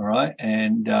 all right,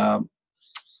 and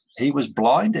he was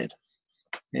blinded.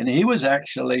 And he was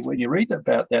actually, when you read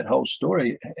about that whole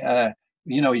story,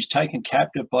 you know, he's taken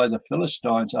captive by the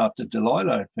Philistines after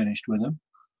Delilah had finished with him.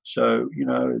 So, you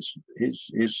know,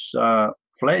 his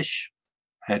flesh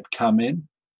had come in,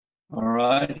 all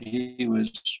right. He'd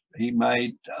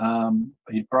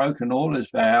broken all his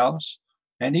vows,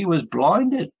 and he was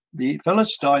blinded. The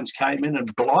Philistines came in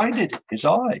and blinded his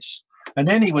eyes, and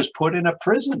then he was put in a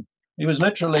prison. He was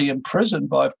literally imprisoned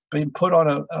by being put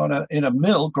in a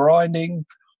mill grinding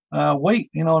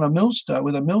wheat, you know, on a millstone,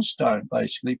 with a millstone,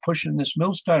 basically pushing this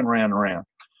millstone round and round.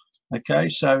 Okay,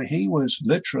 so he was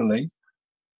literally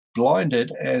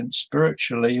blinded, and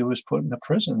spiritually he was put in a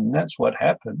prison. And that's what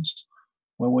happens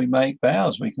when we make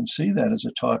vows. We can see that as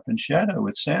a type and shadow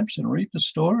with Samson. Read the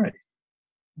story.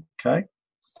 Okay,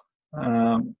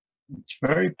 it's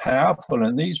very powerful,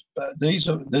 and this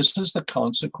is the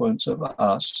consequence of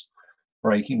us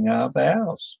breaking our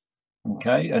vows.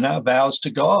 Okay, and our vows to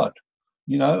God.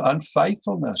 You know,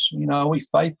 unfaithfulness. You know, are we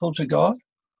faithful to God?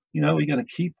 You know, we're going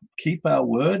to keep our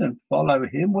word and follow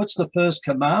Him. What's the first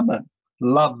commandment?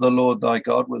 Love the Lord thy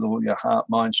God with all your heart,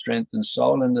 mind, strength, and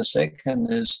soul. And the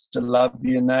second is to love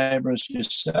your neighbor as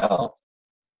yourself.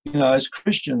 You know, as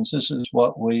Christians, this is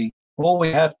what all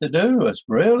we have to do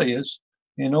is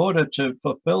in order to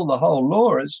fulfill the whole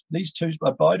law is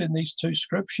abide in these two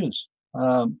scriptures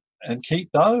and keep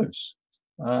those.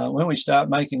 When we start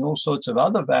making all sorts of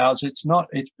other vows,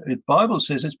 the Bible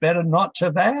says it's better not to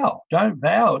vow. Don't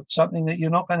vow something that you're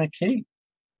not going to keep.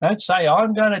 Don't say,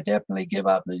 I'm going to definitely give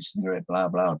up this cigarette, blah,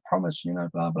 blah, and promise, you know,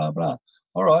 blah, blah, blah.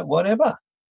 All right, whatever.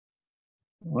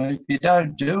 Well, if you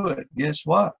don't do it, guess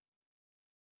what?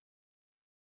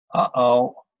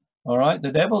 Uh-oh. All right,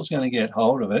 the devil's going to get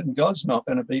hold of it, and God's not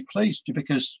going to be pleased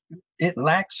because it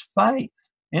lacks faith.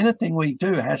 Anything we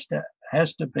do has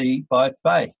to be by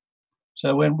faith.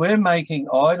 So when we're making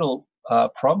idle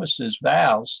promises,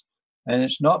 vows, and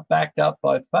it's not backed up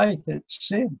by faith, it's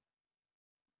sin.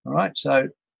 All right, so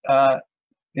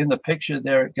in the picture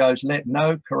there it goes, let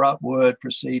no corrupt word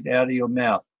proceed out of your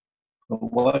mouth, but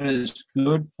what is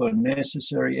good for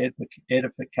necessary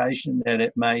edification, that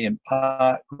it may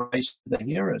impart grace to the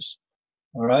hearers.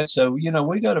 All right, so we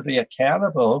got to be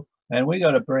accountable, and we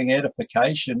got to bring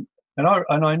edification. And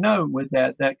I know with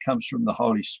that comes from the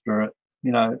Holy Spirit.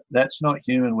 That's not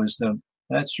human wisdom.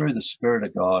 That's through the Spirit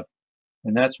of God,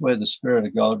 and that's where the Spirit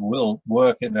of God will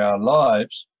work in our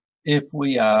lives if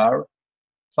we are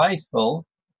faithful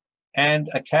and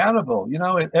accountable.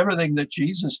 Everything that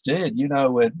Jesus did,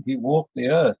 when he walked the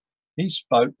earth, he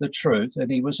spoke the truth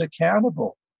and he was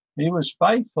accountable. He was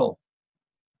faithful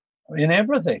in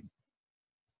everything.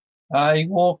 He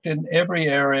walked in every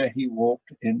area, he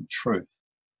walked in truth.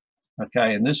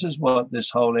 Okay, and this is what this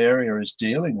whole area is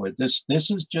dealing with. This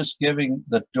is just giving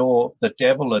the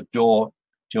devil a door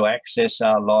to access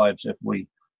our lives if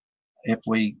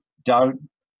we don't,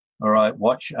 all right,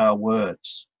 watch our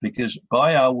words, because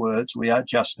by our words we are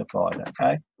justified.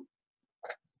 Okay.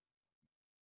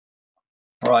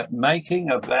 All right, making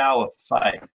a vow of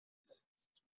faith.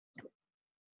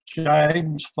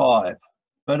 James 5.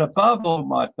 But above all,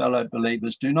 my fellow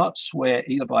believers, do not swear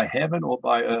either by heaven or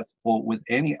by earth or with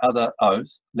any other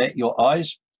oath. Let your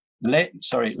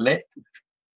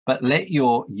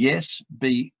yes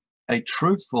be a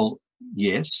truthful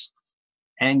yes,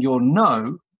 and your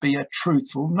no be a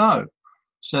truthful no,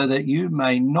 so that you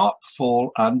may not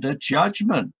fall under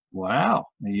judgment. Wow,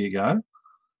 there you go.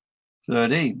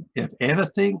 13. If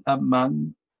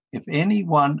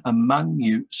anyone among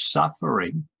you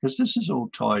suffering, because this is all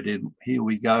tied in, here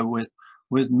we go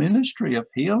with ministry of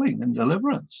healing and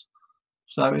deliverance.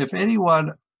 So if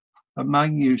anyone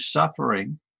among you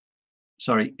suffering,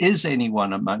 is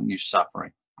anyone among you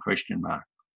suffering, ?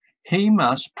 He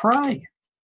must pray.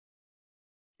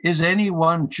 Is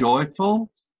anyone joyful?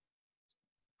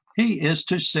 He is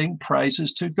to sing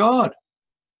praises to God.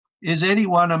 Is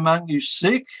anyone among you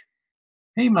sick?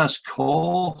 He must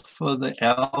call for the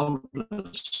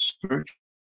elders spiritual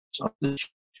of the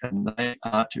church, and they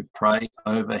are to pray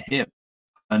over him,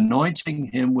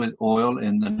 anointing him with oil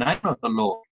in the name of the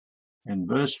Lord. In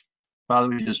verse, Father,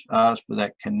 we just ask for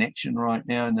that connection right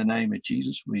now in the name of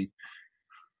Jesus. We,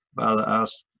 Father,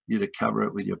 ask you to cover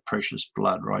it with your precious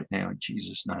blood right now in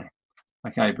Jesus' name.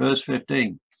 Okay, verse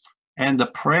 15. And the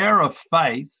prayer of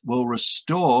faith will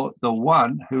restore the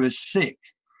one who is sick,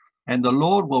 and the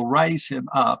Lord will raise him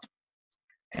up.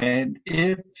 And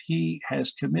if he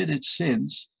has committed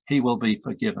sins, he will be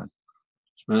forgiven.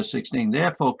 Verse 16,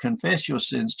 therefore confess your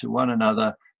sins to one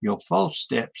another, your false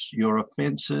steps, your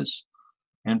offenses,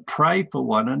 and pray for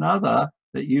one another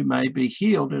that you may be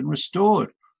healed and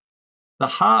restored. The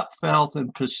heartfelt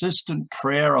and persistent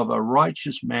prayer of a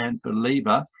righteous man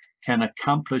believer can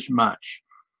accomplish much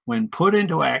when put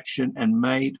into action and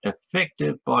made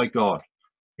effective by God.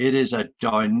 It is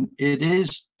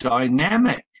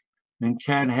dynamic and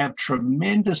can have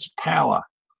tremendous power.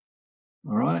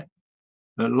 All right.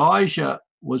 Elijah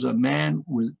was a man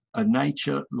with a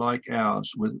nature like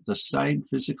ours, with the same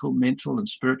physical, mental, and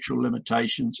spiritual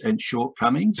limitations and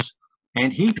shortcomings.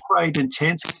 And he prayed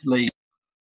intensely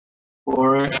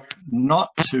for it not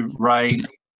to rain,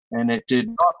 and it did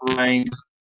not rain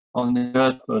on the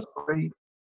earth for 3.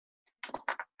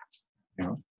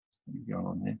 Go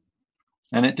on there.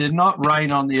 And it did not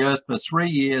rain on the earth for 3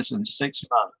 years and 6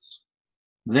 months.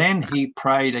 Then he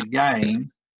prayed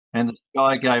again, and the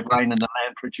sky gave rain, and the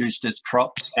land produced its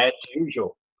crops as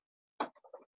usual.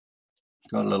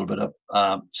 Got a little bit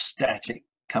of static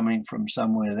coming from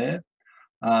somewhere there.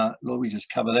 Lord, we just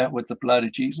cover that with the blood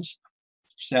of Jesus.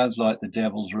 Sounds like the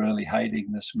devil's really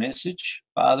hating this message.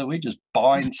 Father, we just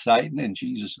bind Satan in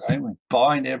Jesus' name. We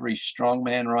bind every strong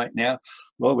man right now.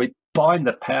 Lord, we bind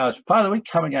the powers. Father, we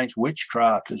come against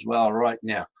witchcraft as well right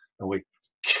now. And we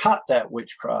cut that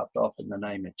witchcraft off in the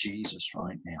name of Jesus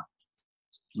right now.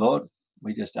 Lord,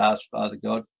 we just ask, Father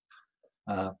God,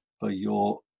 for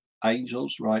your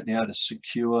angels right now to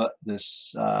secure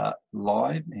this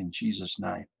live in Jesus'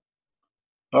 name.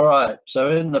 All right,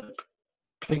 so in the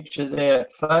picture there,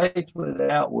 faith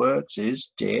without works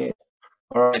is dead.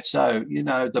 All right, so,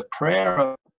 the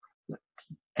prayer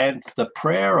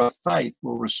of faith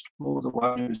will restore the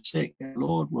one who is sick, and the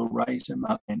Lord will raise him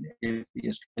up, and if he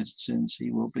has committed sins,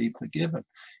 he will be forgiven.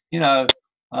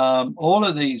 All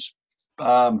of these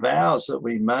vows that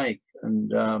we make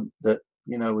and that,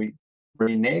 we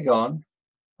renege on,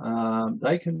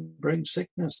 they can bring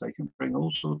sickness, they can bring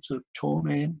all sorts of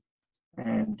torment,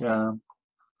 and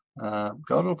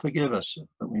God will forgive us,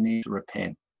 but we need to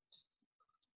repent.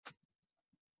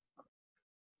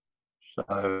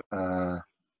 So,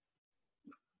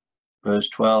 Verse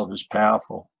 12 is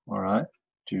powerful, all right?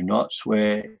 Do not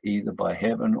swear either by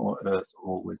heaven or earth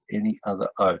or with any other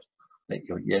oath. Let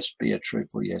your yes be a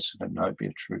truthful yes and a no be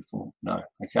a truthful no,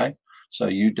 okay? So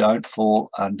you don't fall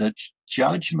under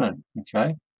judgment,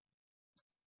 okay?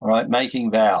 All right,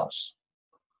 making vows.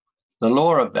 The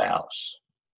law of vows,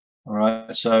 all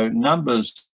right? So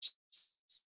Numbers,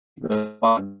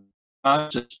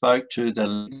 Moses spoke to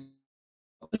the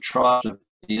tribes of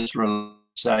Israel,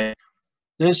 saying,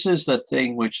 this is the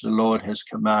thing which the Lord has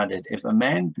commanded. If a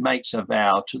man makes a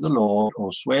vow to the Lord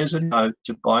or swears an oath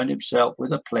to bind himself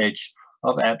with a pledge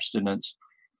of abstinence,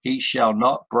 he shall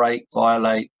not break,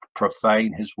 violate,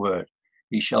 profane his word.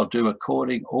 He shall do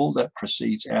according all that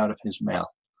proceeds out of his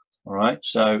mouth. All right.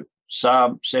 So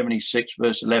Psalm 76,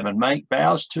 verse 11, make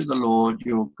vows to the Lord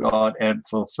your God and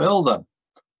fulfill them.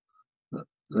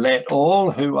 Let all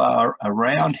who are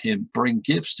around him bring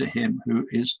gifts to him who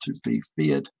is to be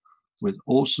feared with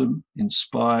awesome,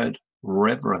 inspired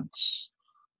reverence.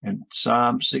 And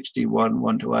Psalm 61,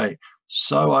 1-8,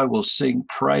 so I will sing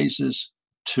praises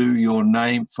to your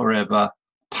name forever,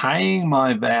 paying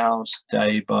my vows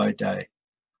day by day.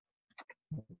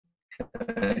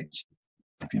 Okay.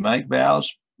 If you make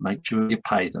vows, make sure you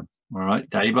pay them, all right,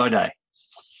 day by day.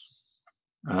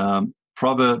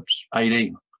 Proverbs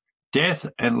 18, death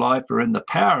and life are in the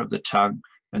power of the tongue,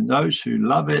 and those who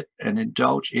love it and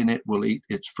indulge in it will eat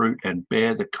its fruit and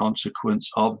bear the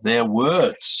consequence of their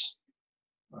words.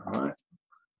 All right.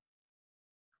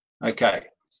 Okay.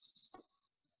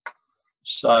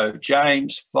 So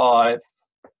James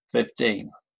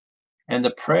 5:15. And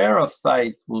the prayer of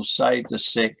faith will save the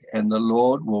sick, and the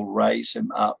Lord will raise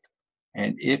him up.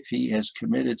 And if he has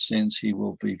committed sins, he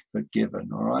will be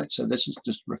forgiven. All right. So this is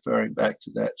just referring back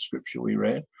to that scripture we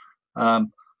read.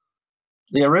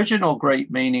 The original Greek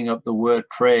meaning of the word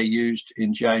prayer used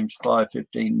in James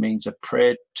 5:15 means a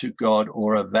prayer to God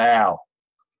or a vow.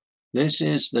 This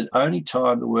is the only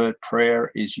time the word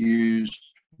prayer is used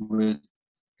with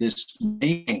this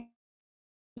meaning.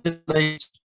 It leads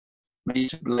me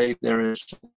to believe there's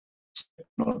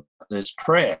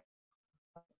prayer.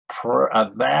 A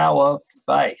vow of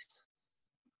faith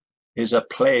is a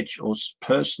pledge or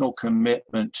personal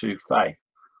commitment to faith.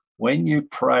 When you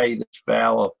pray this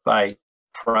vow of faith,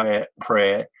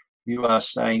 prayer, you are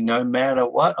saying, no matter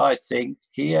what I think,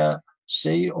 hear,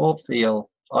 see, or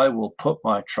feel, I will put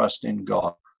my trust in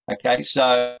God. Okay,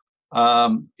 so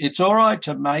it's all right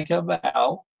to make a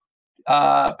vow,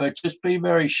 but just be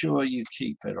very sure you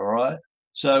keep it, all right?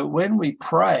 So when we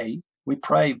pray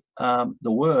the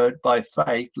word by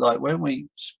faith. Like when we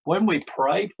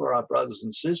pray for our brothers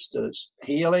and sisters,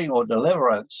 healing or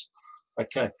deliverance,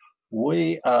 okay,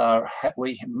 we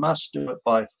must do it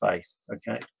by faith.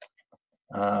 Okay,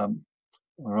 all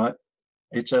right.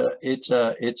 It's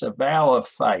a vow of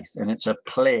faith, and it's a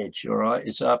pledge. All right,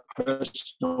 it's our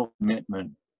personal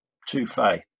commitment to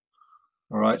faith.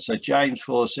 All right. So James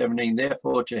 4:17.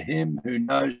 Therefore, to him who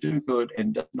knows do good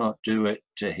and does not do it,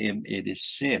 to him it is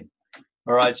sin.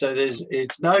 All right. So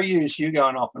it's no use you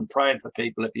going off and praying for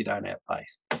people if you don't have faith.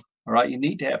 All right. You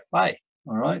need to have faith.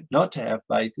 All right. Not to have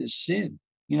faith is sin.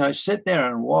 You know, sit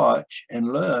there and watch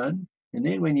and learn. And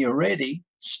then when you're ready,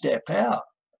 step out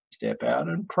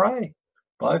and pray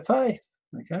by faith.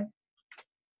 Okay.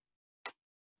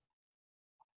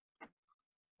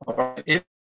 All right. If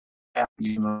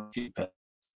you must keep it.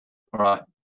 All right.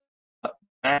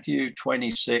 Matthew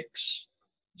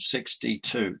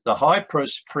 26:62. The high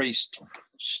priest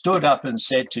stood up and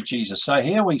said to Jesus. So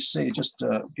here we see, just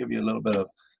to give you a little bit of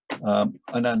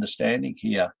an understanding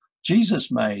here.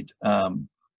 Jesus made a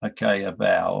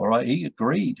vow. All right. He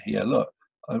agreed here. Look,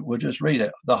 we'll just read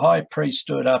it. The high priest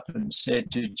stood up and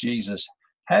said to Jesus,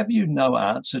 have you no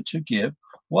answer to give?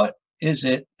 What is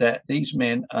it that these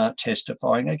men are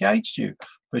testifying against you?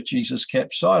 But Jesus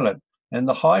kept silent. And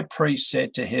the high priest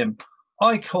said to him,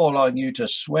 I call on you to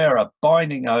swear a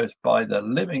binding oath by the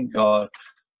living God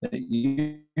that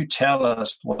you tell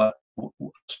us whether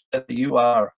you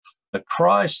are the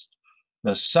Christ,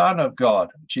 the Son of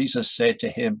God. Jesus said to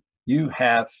him, you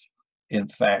have in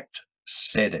fact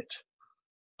said it.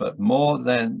 But more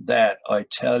than that, I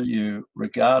tell you,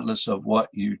 regardless of what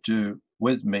you do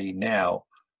with me now,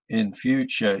 in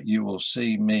future you will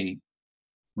see me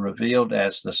revealed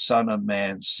as the Son of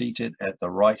Man, seated at the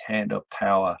right hand of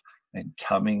power and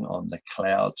coming on the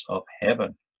clouds of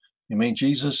heaven. I mean,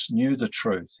 Jesus knew the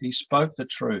truth. He spoke the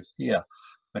truth here.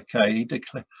 Okay, he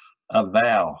declared a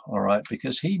vow, all right,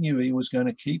 because he knew he was going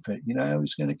to keep it. You know, he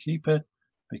was going to keep it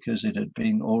because it had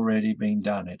already been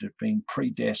done. It had been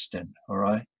predestined, all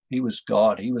right. He was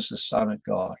God. He was the Son of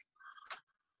God.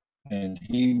 And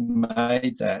he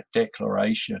made that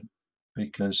declaration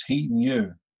because he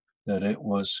knew that it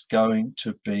was going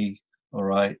to be, all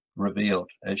right, revealed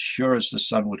as sure as the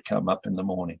sun would come up in the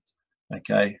morning.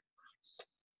 Okay.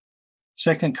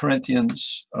 2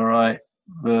 Corinthians, all right,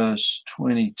 verse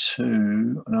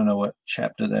 22. I don't know what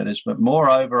chapter that is, but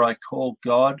moreover, I call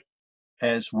God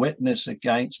as witness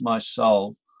against my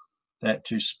soul that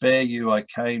to spare you I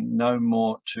came no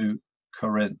more to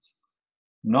Corinth.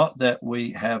 Not that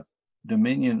we have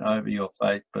dominion over your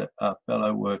faith, but are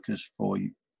fellow workers for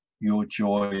you, your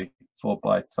joy, for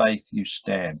by faith you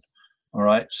stand. All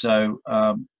right. So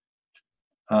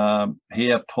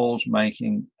here Paul's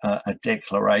making a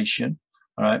declaration.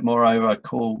 All right. Moreover, I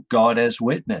call God as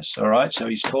witness. All right. So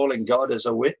he's calling God as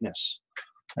a witness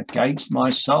against my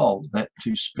soul that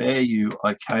to spare you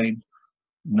I came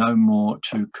no more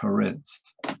to Corinth.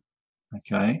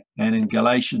 Okay. And in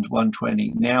Galatians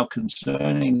 1:20, now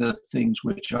concerning the things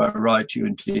which I write to you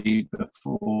indeed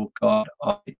before God,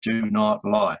 I do not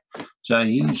lie. So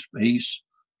he's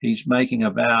making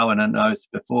a vow and an oath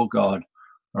before God.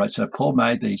 All right. So Paul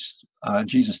made these,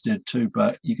 Jesus did too,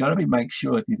 but you got to make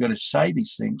sure if you're going to say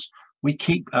these things, we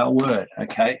keep our word.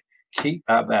 Okay. Keep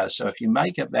our vow. So if you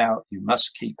make a vow, you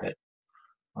must keep it.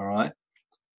 All right.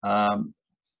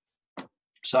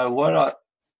 So what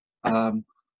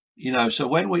so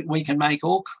when we can make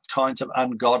all kinds of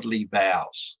ungodly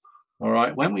vows. All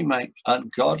right. When we make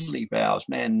ungodly vows,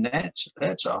 man,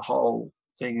 that's a whole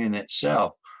thing in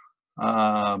itself.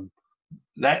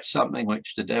 That's something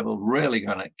which the devil really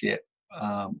going to get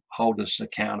hold us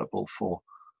accountable for.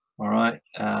 All right.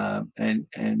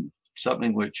 And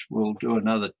something which we'll do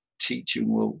another teaching.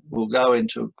 We'll go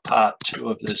into part 2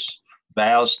 of this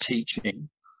vows teaching,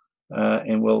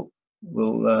 and we'll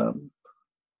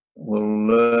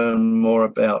learn more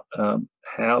about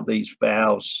how these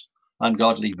vows,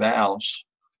 ungodly vows,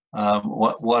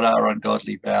 what are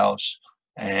ungodly vows,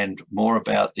 and more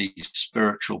about these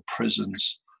spiritual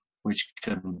prisons which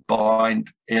can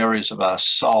bind areas of our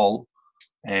soul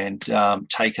and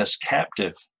take us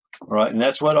captive. Right, and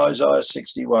that's what Isaiah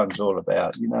 61 is all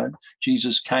about.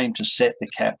 Jesus came to set the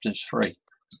captives free.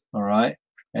 All right,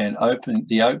 and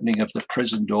opening of the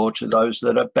prison door to those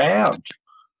that are bound.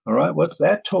 All right, what's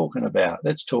that talking about?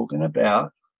 That's talking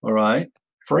about, all right,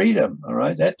 freedom. All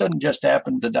right, that doesn't just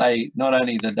happen today, not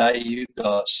only the day you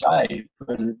got saved,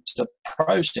 but it's a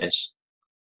process.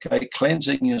 Okay,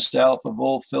 cleansing yourself of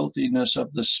all filthiness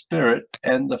of the spirit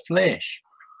and the flesh.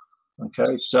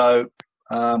 Okay, so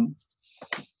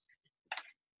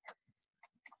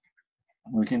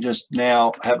we can just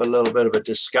now have a little bit of a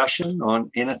discussion on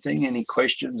anything, any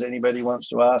questions anybody wants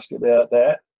to ask about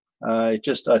that. I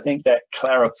think that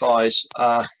clarifies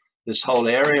this whole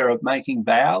area of making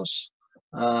vows,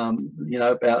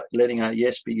 about letting our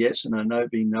yes be yes and our no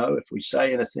be no. If we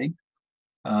say anything,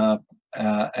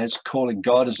 as calling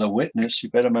God as a witness, you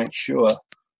better make sure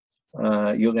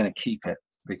you're going to keep it,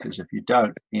 because if you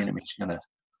don't, the enemy's going to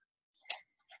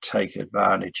take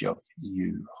advantage of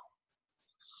you.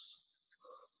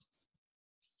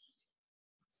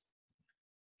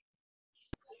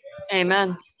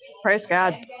 Amen. Praise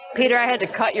God. Peter, I had to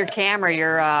cut your camera.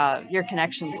 Your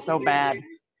connection's so bad.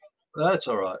 That's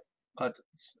all right.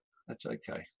 That's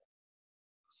okay.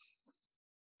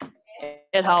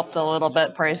 It helped a little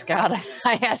bit, praise God.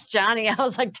 I asked Johnny, I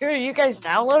was like, dude, are you guys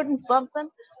downloading something?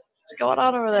 What's going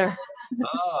on over there?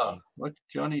 What's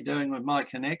Johnny doing with my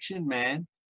connection, man?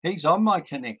 He's on my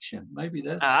connection. Maybe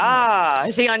that's...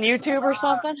 is he on YouTube or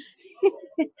something?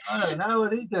 I don't know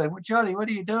what he's doing. Well, Johnny, what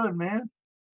are you doing, man?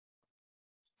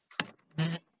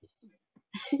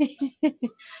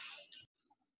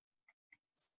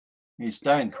 He's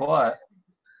staying quiet.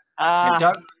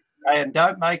 And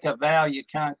don't make a vow you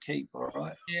can't keep, all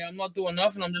right? Yeah, I'm not doing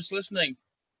nothing. I'm just listening.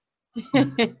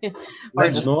 We're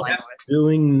just not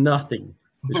doing nothing.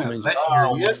 Which means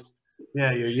your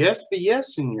yes be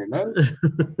yes and your no.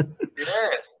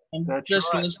 Yes, I'm that's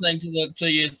just right. listening to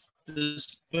the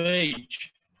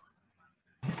speech.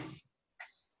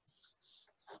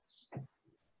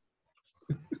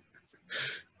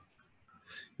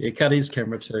 Yeah, cut his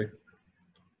camera too.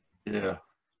 Yeah.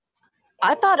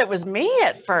 I thought it was me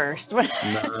at first.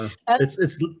 No,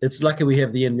 it's lucky we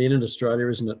have the NBN in Australia,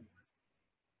 isn't it?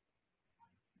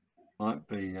 Might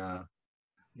be. Yeah,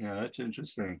 that's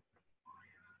interesting.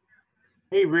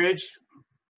 Hey, Reg.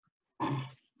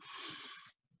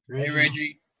 Hey,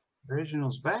 Reggie.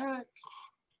 Reginald's back.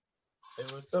 Hey,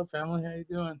 what's up, family? How you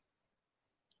doing?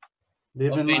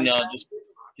 Living I've been like just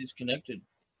disconnected.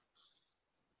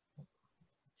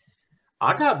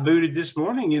 I got booted this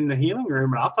morning in the healing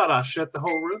room, and I thought I shut the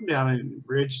whole room down. And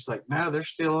Reg's like, "No, they're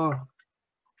still on."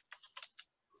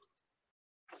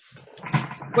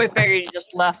 We figured you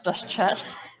just left us, Chet.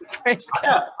 Praise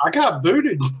God. I got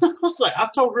booted. I was like, I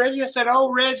told Reggie, I said,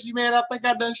 "Oh, Reggie, man, I think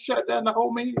I done shut down the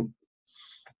whole meeting."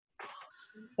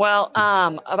 Well,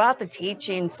 about the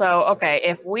teaching. So,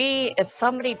 okay, if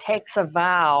somebody takes a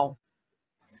vow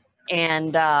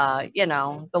and, you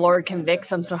know, the Lord convicts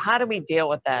them, so how do we deal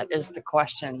with that is the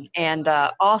question. And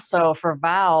also for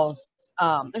vows,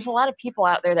 there's a lot of people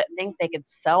out there that think they could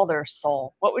sell their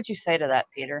soul. What would you say to that,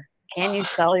 Peter? Can you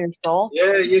sell your soul?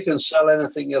 Yeah, you can sell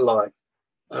anything you like.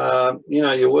 You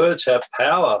know, your words have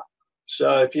power.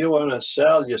 So if you want to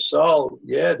sell your soul,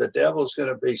 yeah, the devil's going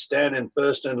to be standing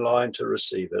first in line to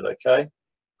receive it, okay?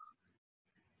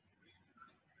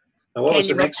 And what was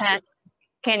the next?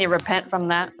 Can you repent from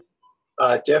that?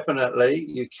 Definitely,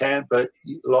 you can. But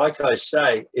like I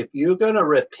say, if you're going to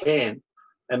repent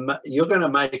and you're going to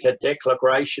make a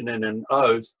declaration and an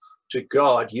oath to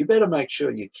God, you better make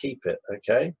sure you keep it,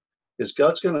 okay? Because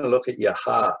God's going to look at your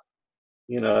heart.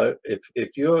 You know,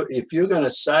 if you're going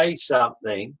to say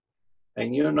something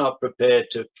and you're not prepared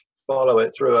to follow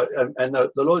it through, and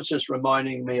the Lord's just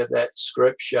reminding me of that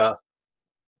scripture,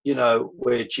 you know,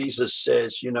 where Jesus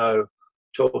says, you know,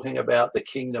 talking about the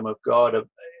kingdom of God,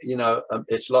 you know,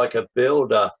 it's like a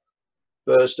builder.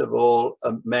 First of all,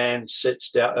 a man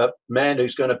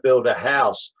who's going to build a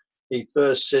house, he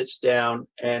first sits down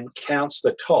and counts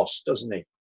the cost, doesn't he?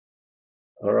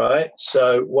 All right.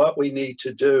 So what we need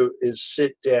to do is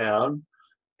sit down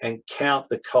and count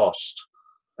the cost,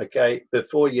 okay,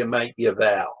 before you make your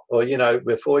vow, or, you know,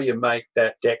 before you make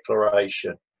that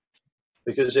declaration.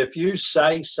 Because if you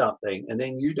say something and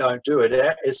then you don't do it,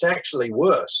 it's actually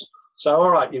worse. So, all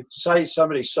right, you say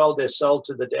somebody sold their soul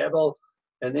to the devil,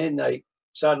 and then they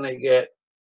suddenly get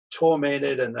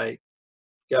tormented and they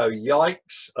go,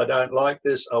 yikes, I don't like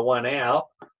this, I want out.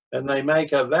 And they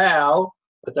make a vow,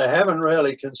 but they haven't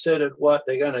really considered what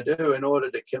they're going to do in order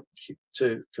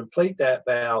to complete that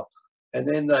vow. And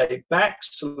then they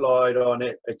backslide on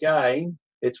it again,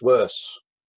 it's worse.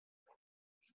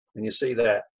 And you see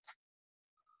that.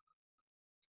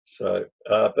 So,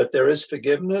 but there is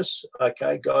forgiveness.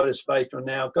 Okay, God is faithful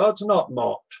now. God's not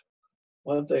mocked.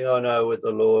 One thing I know with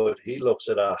the Lord, he looks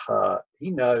at our heart.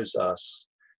 He knows us.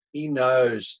 He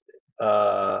knows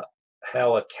how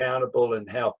accountable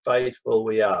and how faithful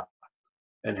we are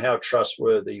and how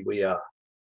trustworthy we are.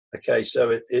 Okay,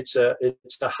 so it's a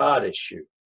heart issue.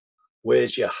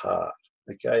 Where's your heart?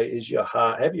 Okay, is your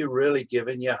heart, have you really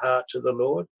given your heart to the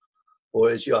Lord? Or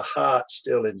is your heart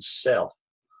still in self?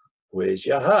 Where's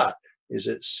your heart? Is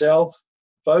it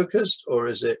self-focused or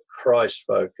is it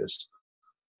Christ-focused?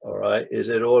 All right. Is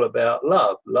it all about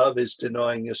love? Love is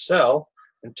denying yourself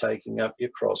and taking up your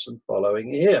cross and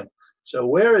following him. So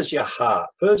where is your heart?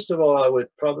 First of all, I would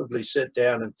probably sit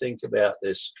down and think about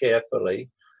this carefully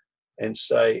and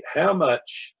say, how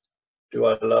much do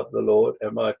I love the Lord?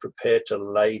 Am I prepared to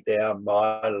lay down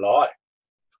my life?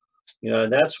 You know,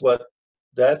 and that's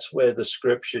where the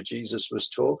scripture Jesus was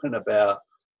talking about.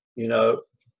 You know,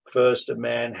 first a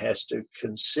man has to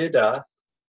consider,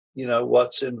 you know,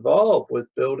 what's involved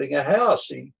with building a house.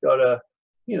 You've got to,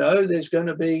 you know, there's going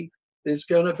to be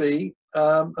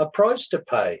a price to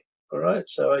pay. All right.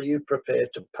 So are you prepared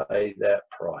to pay that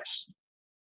price?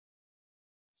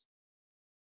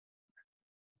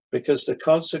 Because the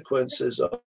consequences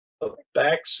of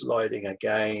backsliding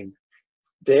again,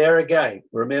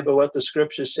 remember what the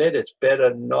scripture said, it's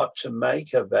better not to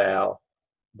make a vow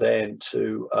than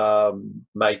to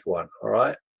make one. All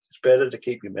right. It's better to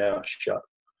keep your mouth shut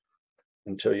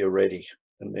until you're ready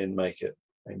and then make it.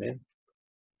 Amen.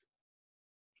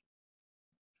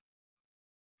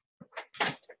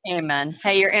 Amen.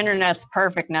 Hey, your internet's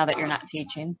perfect now that you're not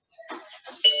teaching.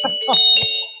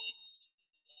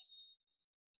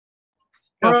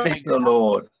 Praise the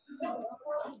Lord.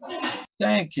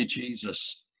 Thank you,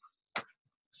 Jesus.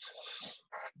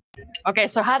 Okay,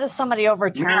 so how does somebody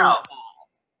overturn? Now,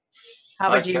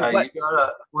 how would you?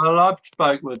 Well, I've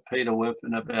spoken with Peter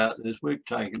Whiffen about this. We've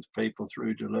taken people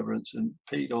through deliverance, and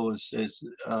Pete always says,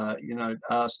 you know,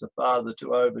 ask the Father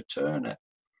to overturn it.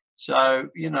 So,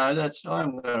 you know,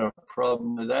 I'm not a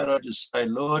problem with that. I just say,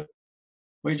 Lord,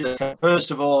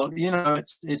 first of all, you know,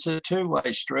 it's a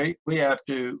two-way street. We have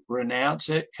to renounce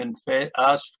it, confess,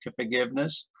 ask for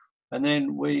forgiveness, and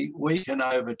then we can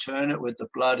overturn it with the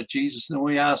blood of Jesus. And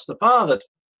we ask the Father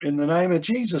in the name of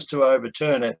Jesus to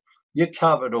overturn it. You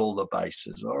covered all the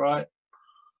bases, all right?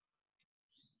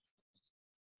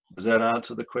 Does that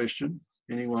answer the question?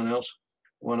 Anyone else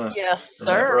want to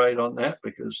elaborate on that?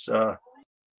 Because,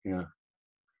 yeah.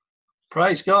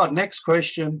 Praise God. Next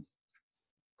question.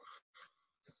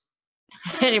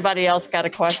 Anybody else got a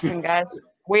question, guys?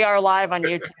 We are live on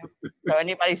YouTube. So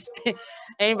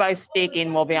anybody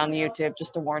speaking will be on YouTube.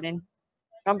 Just a warning.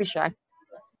 Don't be shy.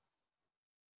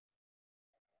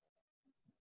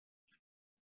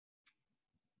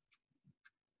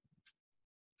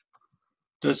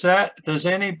 Has that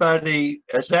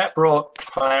brought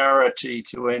clarity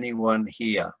to anyone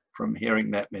here from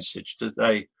hearing that message? Do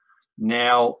they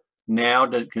now,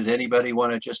 does anybody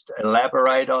want to just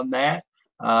elaborate on that?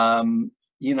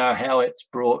 You know, how it's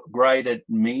brought greater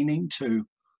meaning to,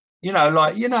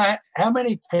 how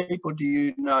many people do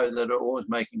you know that are always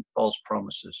making false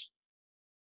promises?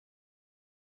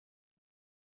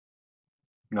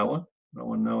 No one? No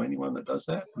one know anyone that does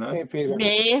that? No? Hey, Peter.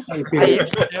 Me? Hey, I Peter.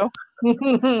 used to.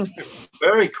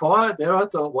 Very quiet there. I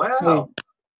thought, wow,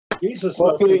 Jesus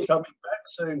Well, must be Peter- coming back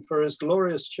soon for his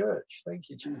glorious church. Thank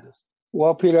you, Jesus.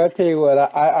 Well, Peter, I tell you what,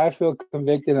 I feel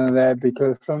convicted on that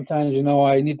because sometimes,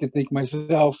 I need to think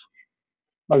myself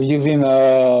of using,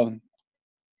 how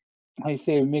you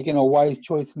say, making a wise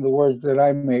choice in the words that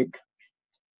I make,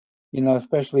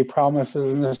 especially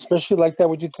promises, and especially like that,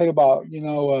 what you say about,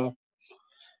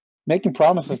 making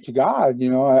promises to God,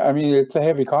 I mean, it's a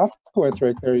heavy consequence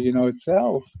right there,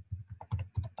 itself.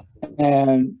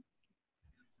 And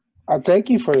I thank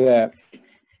you for that.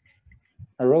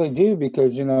 I really do,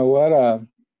 because you know what,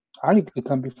 I need to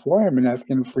come before him and ask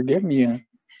him to forgive me. And,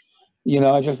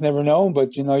 I just never know.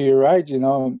 But, you're right,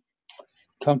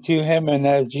 come to him and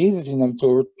ask Jesus, to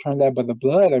return that by the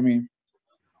blood. I mean,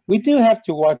 we do have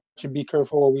to watch and be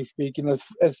careful what we speak. And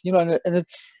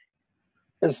it's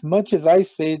as much as I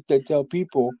say it to tell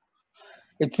people,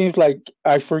 it seems like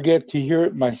I forget to hear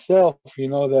it myself,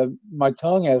 that my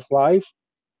tongue has life,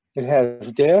 it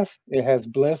has death, it has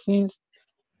blessings,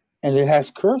 and it has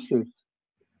curses.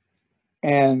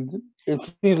 And it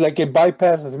seems like it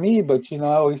bypasses me, but I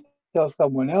always tell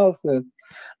someone else that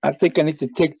I think I need to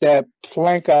take that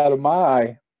plank out of my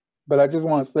eye. But I just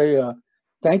want to say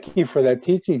thank you for that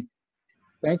teaching.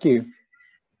 Thank you.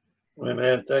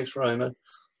 Amen. Thanks, Raymond.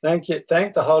 Thank you.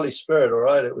 Thank the Holy Spirit. All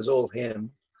right, it was all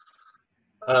him.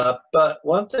 But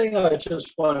one thing I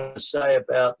just wanted to say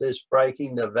about this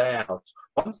breaking the vows,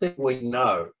 one thing we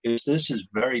know is this is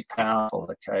very powerful,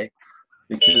 okay?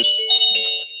 Because,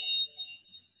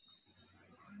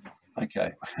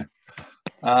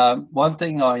 one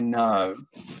thing I know,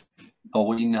 or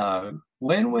we know,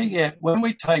 when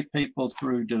we take people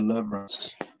through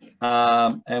deliverance,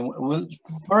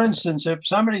 for instance, if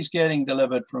somebody's getting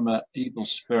delivered from an evil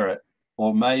spirit,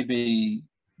 or maybe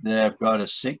they've got a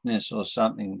sickness or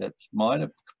something that might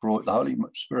have brought, the Holy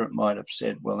Spirit might have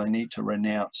said, well, they need to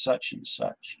renounce such and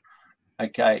such.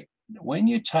 Okay, when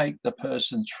you take the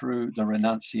person through the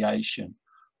renunciation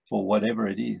for whatever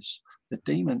it is, the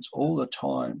demons all the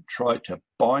time try to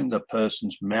bind the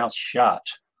person's mouth shut,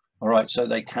 all right, so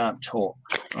they can't talk,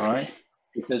 all right,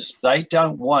 because they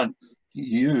don't want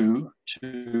you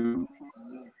to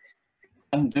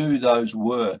undo those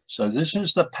words. So this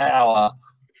is the power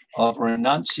of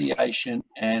renunciation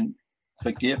and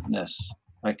forgiveness,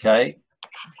 okay?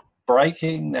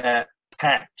 Breaking that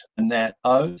pact and that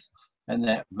oath and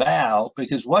that vow,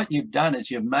 because what you've done is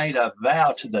you've made a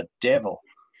vow to the devil,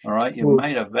 all right? You've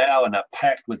made a vow and a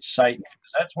pact with Satan.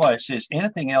 That's why it says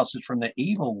anything else is from the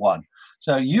evil one.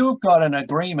 So you've got an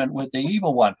agreement with the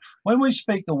evil one. When we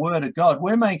speak the word of God,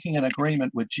 we're making an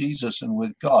agreement with Jesus and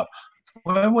with God.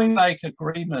 When we make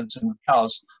agreements and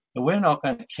vows that we're not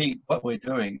going to keep, what we're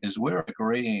doing is we're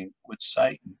agreeing with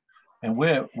Satan. And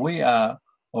we are,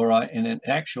 all right, in an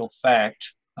actual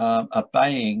fact,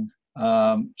 obeying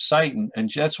Satan. And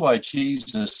that's why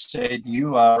Jesus said,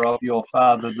 you are of your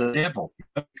father, the devil.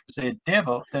 Because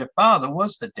their father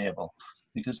was the devil,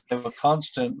 because they were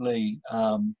constantly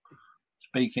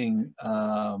speaking,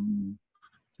 in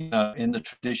the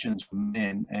traditions of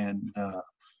men and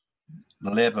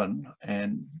leaven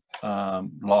and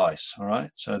lies, all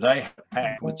right? So they had a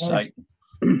pact with Satan.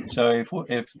 So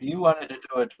if you wanted to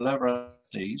do a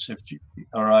deliverance,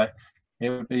 all right, it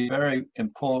would be very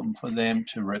important for them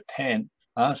to repent,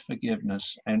 ask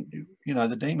forgiveness, and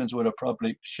the demons would have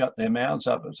probably shut their mouths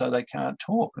up so they can't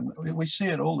talk. And we see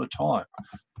it all the time.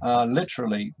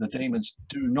 Literally, the demons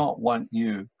do not want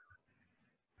you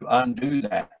to undo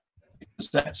that, because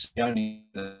that's the only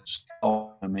that's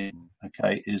holding them in,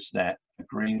 okay, is that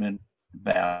agreement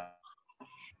about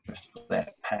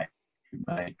that pact you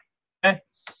made. Okay?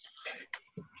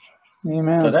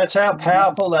 Amen. So that's how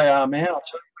powerful they are, man.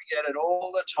 We get it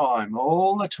all the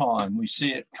time. We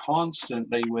see it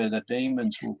constantly where the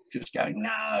demons will just go,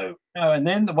 no. And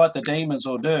then what the demons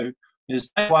will do is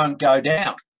they won't go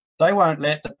down. They won't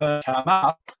let the person come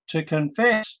up to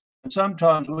confess. And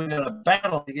sometimes we've got a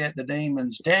battle to get the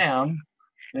demons down,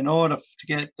 in order to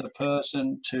get the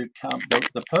person to come,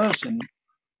 the person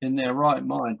in their right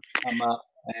mind come up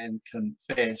and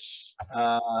confess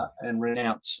and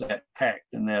renounce that pact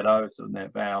and that oath and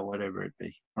that vow, whatever it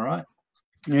be. All right?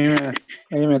 Amen.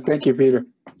 Amen. Thank you, Peter.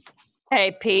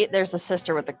 Hey, Pete, there's a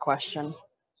sister with a question.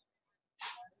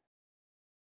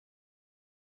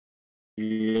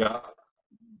 Yeah.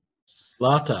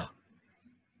 Slaughter.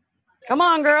 Come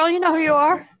on, girl. You know who you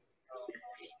are.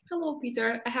 Hello,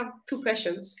 Peter. I have 2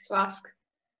 questions to ask.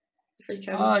 If I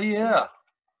can. Oh, yeah.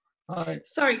 Hi.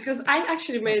 Sorry, because I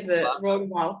actually made the wrong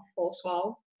vow, false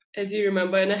vow, as you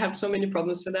remember, and I have so many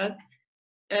problems with that.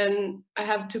 And I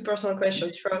have 2 personal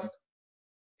questions. First,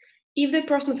 if the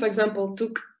person, for example,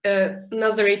 took a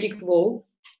Nazaritic vow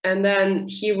and then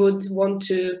he would want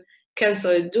to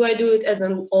cancel it, do I do it as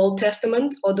an Old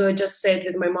Testament, or do I just say it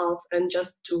with my mouth and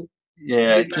just to?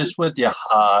 Yeah, just with your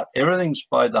heart. Everything's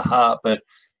by the heart, but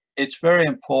it's very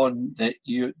important that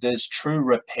there's true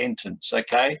repentance,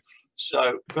 okay?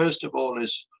 So first of all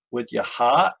is with your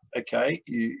heart, okay?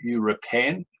 You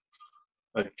repent,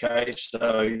 okay?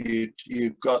 So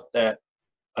you've got that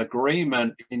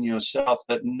agreement in yourself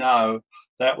that no,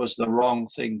 that was the wrong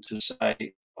thing to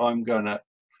say. I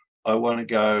want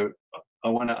to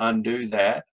undo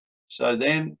that. So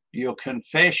then your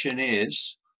confession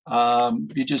is,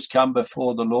 you just come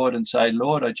before the Lord and say,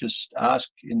 Lord, I just ask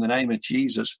in the name of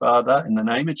Jesus, Father, in the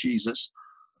name of Jesus,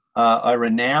 I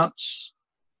renounce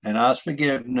and ask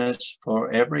forgiveness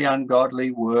for every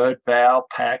ungodly word, vow,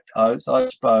 pact, oath I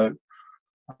spoke.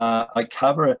 I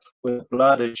cover it with the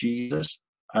blood of Jesus.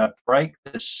 Break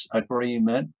this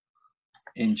agreement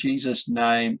in Jesus'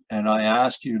 name, and I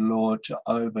ask you, Lord, to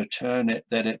overturn it,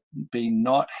 that it be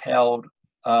not held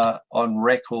on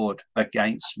record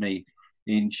against me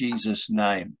in Jesus'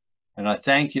 name. And I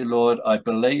thank you, Lord. I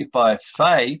believe by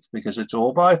faith, because it's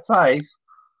all by faith,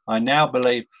 I now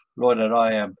believe, Lord, that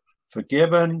I am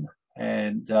forgiven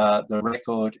and the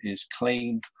record is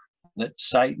clean, that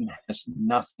Satan has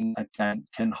nothing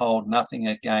against, can hold nothing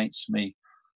against me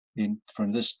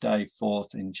from this day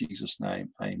forth in Jesus' name.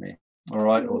 Amen. All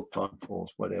right, or time forth,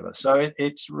 whatever. So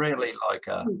it's really like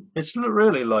a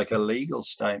legal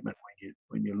statement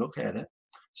when you look at it.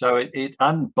 So it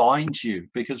unbinds you,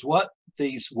 because what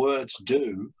these words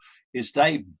do is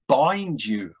they bind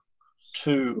you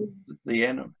to the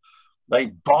enemy. They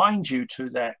bind you to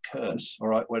that curse, all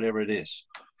right, whatever it is.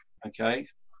 Okay.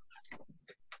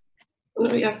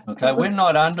 Okay, we're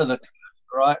not under the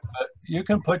right, but you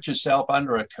can put yourself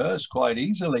under a curse quite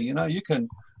easily. You know, you can.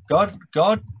 God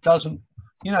doesn't.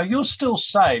 You know, you're still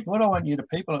saved. What I want you to,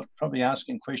 people are probably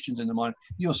asking questions in the mind.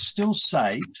 You're still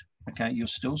saved. Okay, you're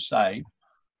still saved.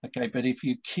 Okay, but if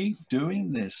you keep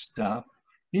doing this stuff,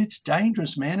 it's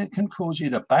dangerous, man. It can cause you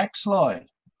to backslide.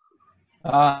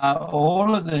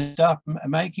 All of the stuff,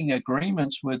 making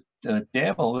agreements with the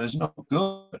devil is not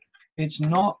good. It's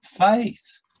not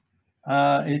faith.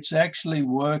 It's actually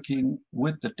working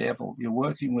with the devil. You're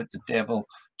working with the devil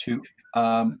to,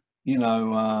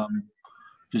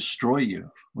 destroy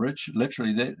you.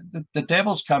 Literally, the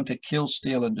devil's come to kill,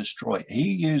 steal, and destroy. He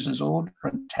uses all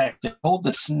different tactics, called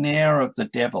the snare of the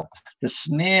devil. The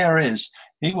snare is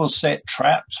he will set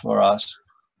traps for us,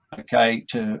 okay,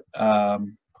 to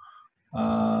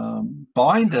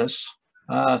bind us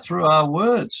through our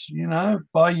words. You know,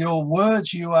 by your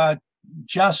words you are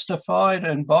justified,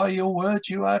 and by your words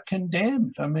you are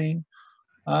condemned. I mean,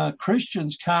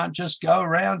 Christians can't just go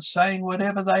around saying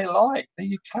whatever they like.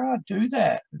 You can't do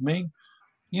that. I mean,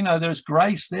 you know, there's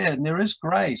grace there, and there is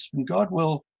grace, and God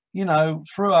will, you know,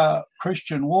 through our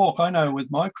Christian walk. I know with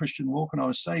my Christian walk, and I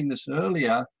was saying this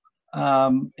earlier,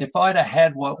 if I'd have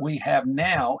had what we have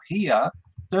now here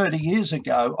 30 years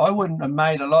ago, I wouldn't have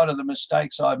made a lot of the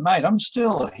mistakes I've made. I'm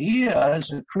still here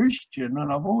as a Christian,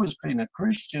 and I've always been a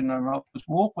Christian, and I've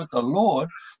walked with the Lord,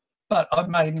 but I've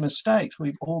made mistakes.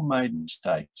 We've all made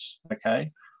mistakes,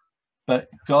 okay? But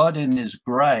God in his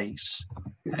grace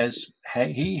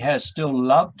he has still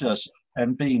loved us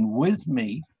and been with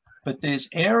me, but there's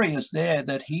areas there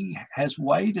that he has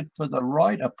waited for the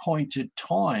right appointed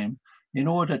time in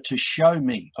order to show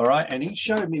me, all right? And he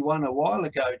showed me one a while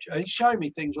ago. He showed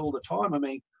me things all the time. I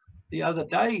mean, the other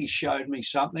day he showed me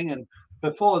something, and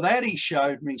before that he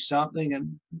showed me something,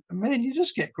 and man, you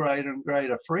just get greater and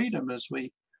greater freedom as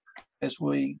we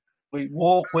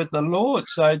walk with the Lord.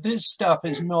 So this stuff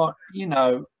is not, you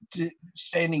know,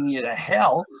 sending you to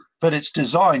hell, but it's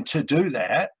designed to do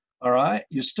that, all right?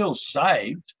 You're still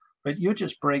saved, but you're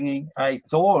just bringing a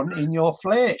thorn in your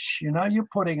flesh. You know, you're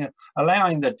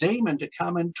allowing the demon to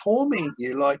come and torment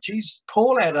you. Like Jesus,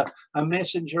 Paul had a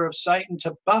messenger of Satan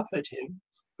to buffet him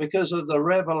because of the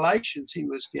revelations he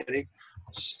was getting.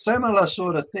 similar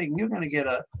sort of thing. You're going to get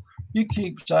you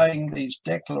keep saying these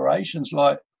declarations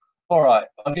like, all right,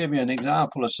 I'll give you an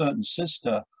example. A certain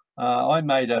sister, I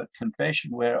made a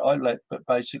confession where I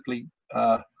basically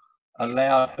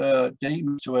allowed her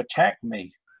demons to attack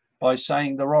me by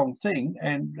saying the wrong thing.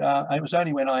 And it was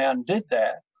only when I undid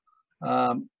that,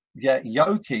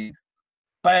 yoking,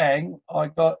 bang, I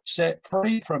got set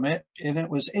free from it, and it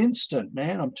was instant,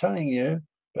 man, I'm telling you.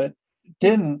 But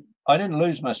I didn't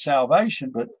lose my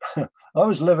salvation, but I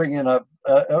was living in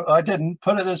I didn't,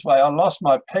 put it this way, I lost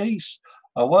my peace.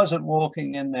 I wasn't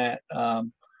walking in that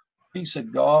peace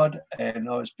of God, and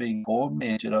I was being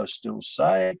tormented. I was still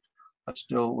saved. I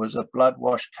still was a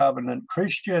blood-washed covenant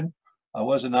Christian. I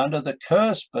wasn't under the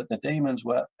curse, but the demons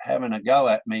were having a go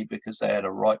at me because they had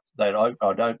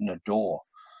I'd open a door.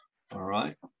 All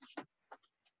right.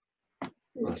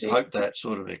 Okay. I hope that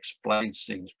sort of explains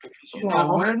things, because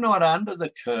we're not under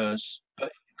the curse,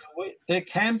 but there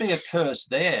can be a curse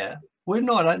there. We're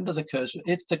not under the curse.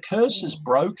 If the curse is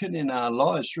broken in our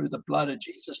lives through the blood of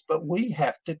Jesus, but we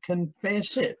have to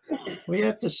confess it. We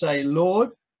have to say, Lord,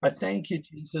 I thank you,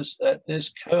 Jesus, that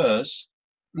this curse,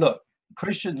 look,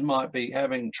 Christians might be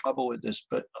having trouble with this,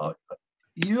 but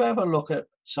you have a look at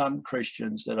some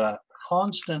Christians that are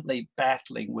constantly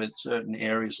battling with certain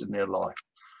areas in their life.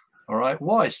 All right.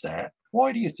 Why is that?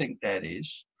 Why do you think that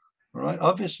is? All right.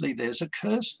 Obviously, there's a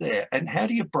curse there. And how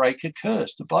do you break a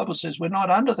curse? The Bible says we're not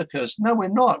under the curse. No, we're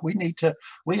not. We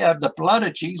have the blood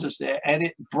of Jesus there, and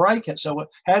it break it. So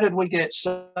how did we get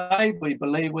saved? We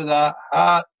believe with our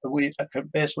heart, we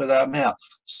confess with our mouth.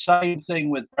 Same thing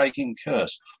with breaking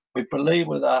curse. We believe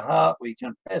with our heart, we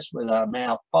confess with our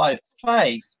mouth. By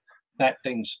faith, that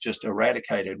thing's just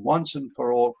eradicated once and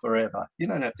for all, forever. You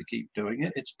don't have to keep doing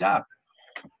it. It's done.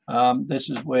 This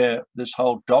is where this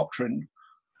whole doctrine,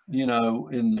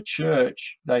 in the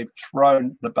church, they've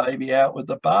thrown the baby out with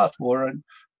the bathwater and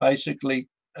basically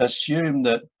assume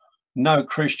that no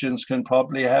Christians can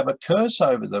probably have a curse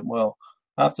over them. Well,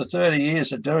 after 30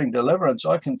 years of doing deliverance,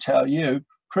 I can tell you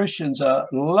Christians are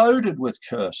loaded with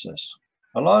curses.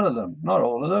 A lot of them, not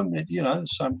all of them.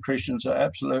 Some Christians are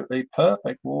absolutely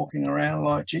perfect, walking around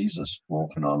like Jesus,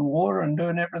 walking on water and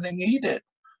doing everything he did.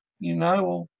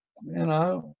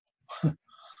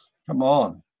 Come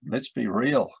on, let's be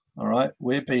real. All right.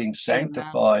 We're being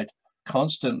sanctified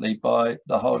constantly by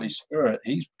the Holy Spirit.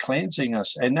 He's cleansing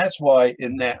us. And that's why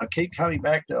in that, I keep coming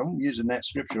back to, I'm using that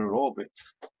scripture at all, but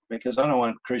because I don't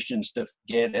want Christians to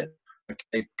forget it.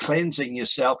 Okay, cleansing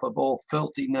yourself of all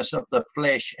filthiness of the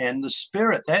flesh and the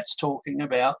spirit. That's talking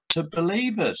about to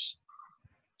believers.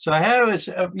 So how is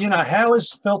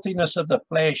filthiness of the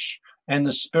flesh and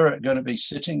the spirit going to be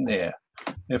sitting there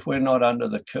if we're not under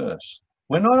the curse?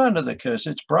 We're not under the curse.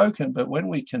 It's broken, but when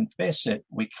we confess it,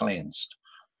 we're cleansed.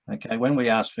 Okay, when we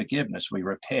ask forgiveness, we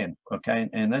repent. Okay,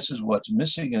 and this is what's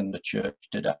missing in the church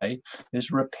today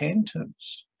is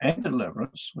repentance and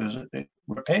deliverance.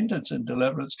 Repentance and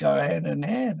deliverance go hand in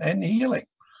hand, and healing.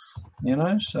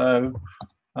 So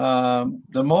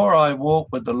the more I walk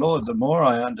with the Lord, the more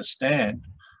I understand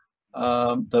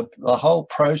the whole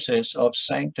process of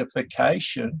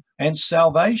sanctification and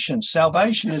salvation.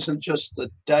 Salvation isn't just the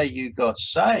day you got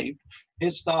saved.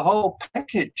 It's the whole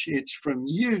package. It's from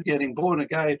you getting born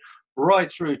again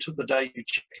right through to the day you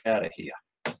check out of here.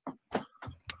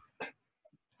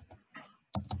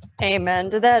 Amen.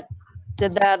 Did that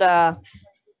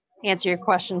answer your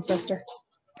question, sister?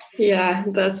 Yeah,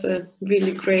 that's a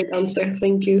really great answer.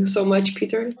 Thank you so much,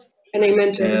 Peter. And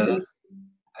amen to everything.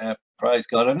 Praise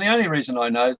God. And the only reason I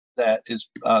know that is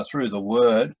through the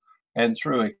word and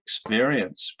through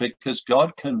experience, because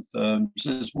God confirms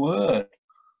his word.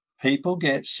 People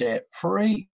get set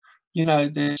free.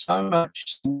 There's so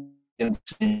much in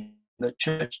the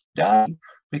church today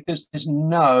because there's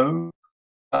no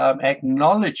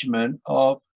acknowledgement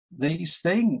of these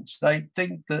things. They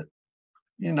think that,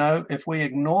 if we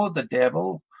ignore the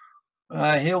devil,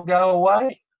 he'll go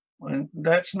away. And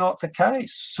that's not the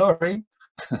case. Sorry.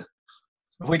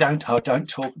 Don't talk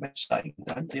about Satan.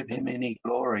 Don't give him any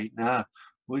glory. No,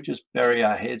 we'll just bury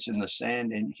our heads in the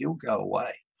sand and he'll go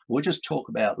away. We'll just talk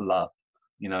about love,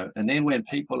 and then when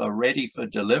people are ready for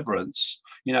deliverance,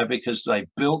 because they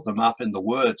built them up in the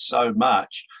word so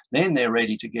much, then they're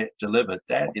ready to get delivered.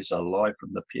 That is a lie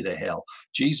from the pit of hell.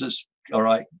 Jesus, all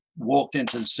right, walked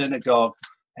into the synagogue,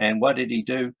 and what did he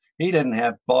do? He didn't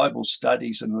have Bible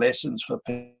studies and lessons for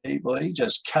people. He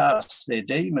just cast their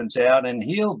demons out and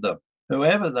healed them,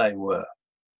 whoever they were.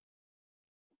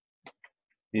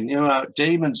 And what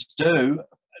demons do,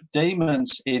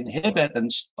 demons inhibit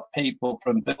and stop people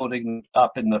from building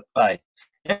up in the faith.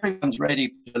 Everyone's ready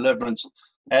for deliverance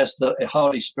as the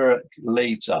Holy Spirit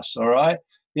leads us, all right?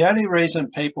 The only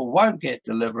reason people won't get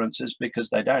deliverance is because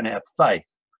they don't have faith,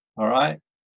 all right?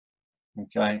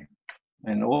 Okay,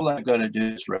 and all they've got to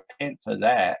do is repent for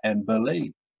that and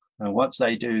believe. And once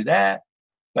they do that,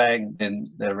 bang,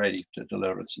 then they're ready to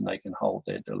deliverance and they can hold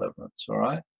their deliverance, all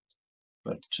right?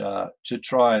 But to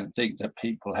try and think that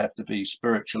people have to be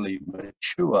spiritually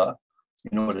mature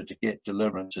in order to get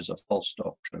deliverance is a false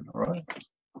doctrine, all right?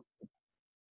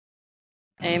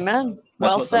 Amen. That's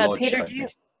Well what the said. Lord Peter, showed do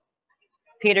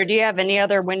me. you have any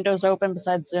other windows open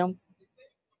besides Zoom?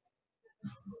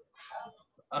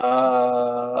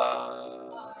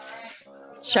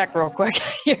 Check real quick.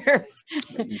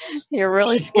 You're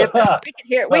really skipping. We can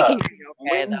hear you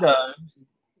okay though. Windows.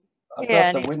 I've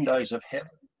Yeah, got the windows of heaven.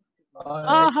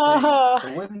 Uh-huh.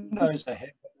 The windows of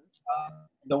heaven.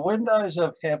 The windows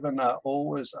of heaven are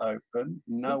always open.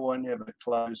 No one ever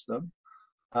closed them.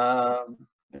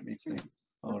 Let me think.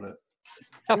 Hold it.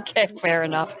 Okay, fair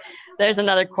enough. There's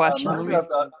another question. Maybe I've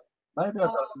got.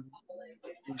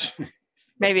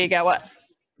 Maybe you got what?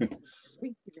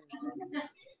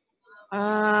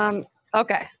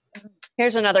 Okay.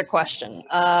 Here's another question.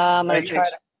 I'm gonna try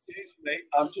to. Excuse me.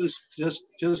 I'm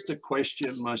just a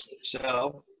question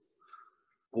myself.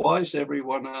 Why is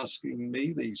everyone asking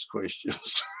me these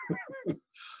questions?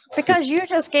 Because you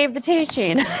just gave the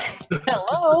teaching.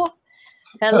 Hello.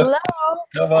 Hello.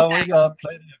 Come on, we got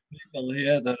plenty of people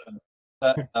here that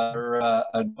are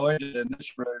anointed in this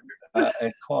room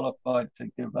and qualified to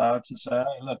give answers. So,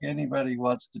 hey, look, anybody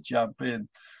wants to jump in.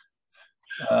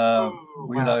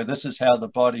 We know this is how the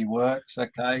body works,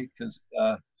 okay? Because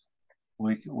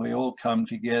we all come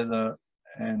together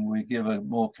and we give a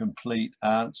more complete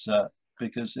answer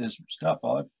because there's stuff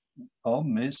I'll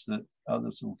miss that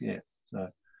others will get. So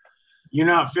You're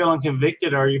not feeling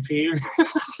convicted, are you, Peter?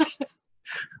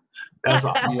 That's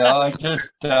all. yeah, I just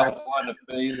don't want to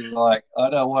be like, I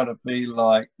don't want to be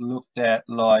like looked at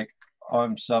like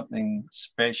I'm something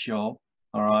special.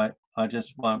 All right. I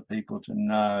just want people to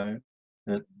know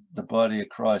that the body of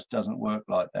Christ doesn't work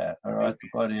like that. All right. The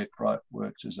body of Christ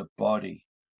works as a body.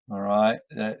 All right.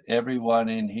 That everyone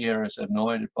in here is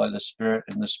anointed by the Spirit,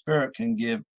 and the Spirit can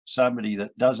give somebody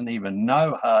that doesn't even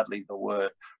know hardly the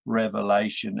word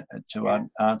revelation to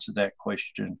answer that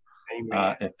question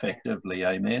effectively.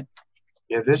 Amen.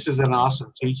 Yeah, this is an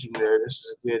awesome teaching there. This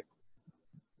is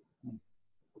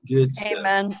good stuff.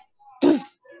 Amen.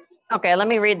 Okay, let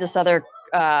me read this other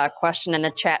question in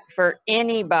the chat for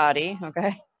anybody.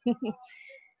 Okay.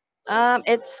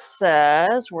 It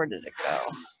says, where did it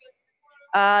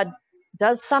go?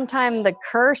 Does sometime the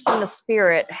curse and the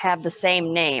spirit have the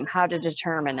same name? How to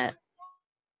determine it?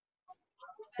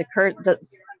 The curse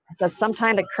does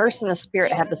sometime the curse and the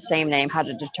spirit have the same name? How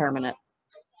to determine it?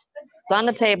 It's on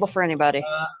the table for anybody.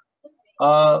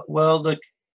 Well,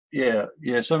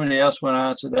 somebody else want to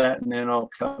answer that, and then I'll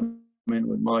come in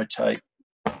with my take.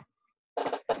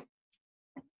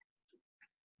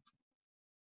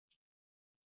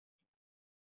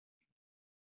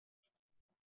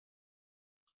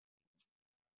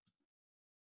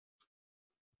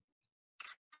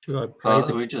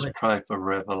 Father, we just pray for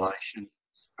revelation,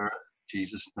 Spirit, in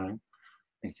Jesus' name.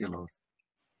 Thank you, Lord.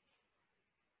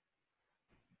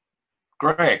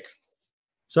 Greg.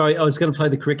 Sorry, I was going to play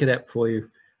the cricket app for you.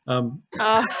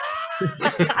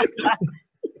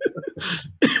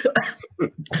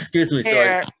 Excuse me,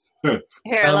 sorry.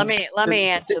 Here, let me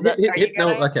answer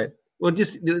that. Okay. Well,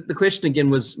 just the question again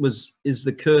was is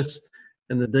the curse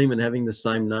and the demon having the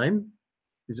same name?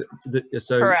 Is it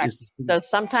so? Correct. Does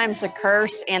sometimes the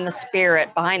curse and the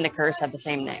spirit behind the curse have the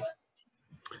same name?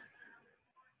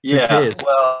 Yeah.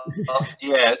 Well,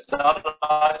 yeah.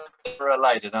 They're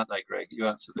related, aren't they, Greg? You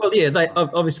answered. Well, yeah, they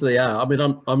obviously are. I mean,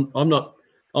 I'm not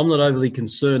overly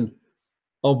concerned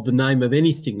of the name of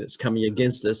anything that's coming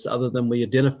against us, other than we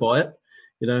identify it.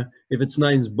 You know, if its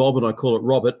name's Bob and I call it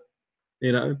Robert,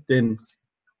 you know, then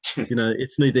you know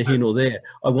it's neither here nor there.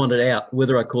 I want it out,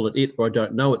 whether I call it or I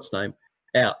don't know its name,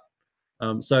 out.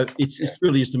 So it's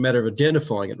really just a matter of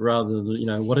identifying it, rather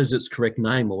than what is its correct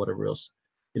name or whatever else.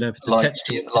 You know, if it's attached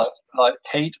to like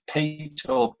Pete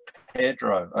or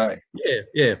Pedro, eh?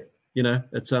 Yeah. You know,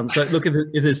 it's so look,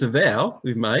 if there's a vow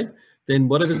we've made, then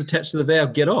whatever's attached to the vow,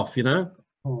 get off. You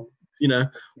know,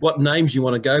 what names you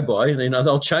want to go by, and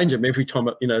they'll change them every time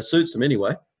it suits them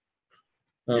anyway.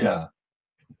 Yeah.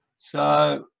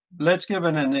 So let's give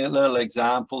a little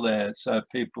example there, so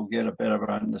people get a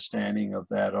better understanding of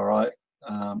that. All right.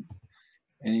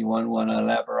 Anyone want to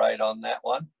elaborate on that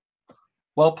one?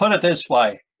 Well, put it this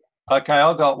way. Okay,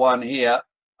 I got one here.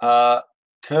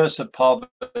 Curse of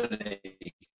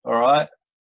poverty. All right.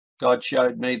 God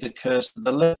showed me the curse of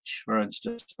the leech, for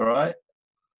instance. All right.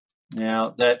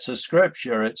 Now, that's a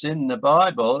scripture. It's in the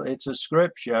Bible. It's a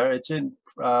scripture. It's in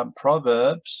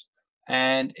Proverbs,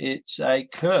 and it's a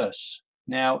curse.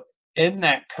 Now, in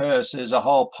that curse, there's a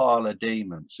whole pile of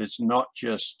demons. It's not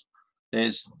just,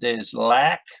 there's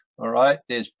lack, all right?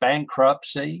 There's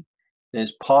bankruptcy.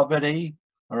 There's poverty,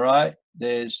 all right?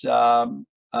 There's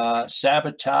sabotage.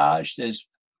 There's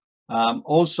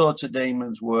all sorts of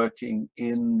demons working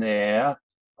in there,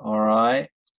 all right?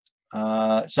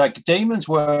 So demons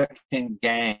work in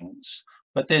gangs,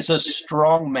 but there's a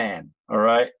strong man, all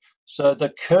right? So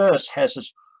the curse has a,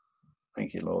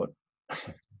 thank you, Lord.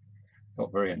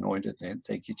 Got very anointed then.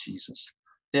 Thank you, Jesus.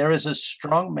 There is a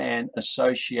strong man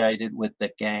associated with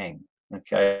the gang,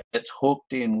 okay? It's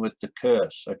hooked in with the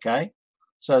curse, okay?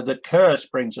 So the curse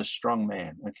brings a strong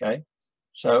man, okay?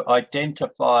 So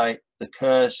identify the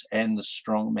curse and the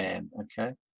strong man,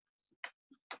 okay?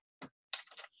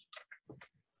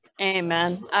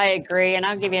 Amen. I agree. And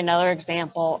I'll give you another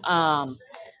example.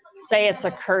 Say it's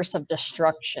a curse of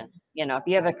destruction. You know, if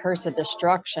you have a curse of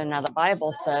destruction, now the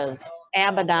Bible says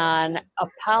Abaddon,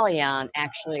 Apollyon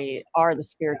actually are the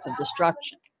spirits of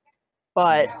destruction.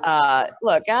 But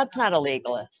look, God's not a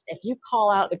legalist. If you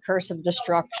call out the curse of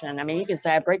destruction, I mean, you can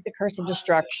say, I break the curse of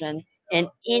destruction, and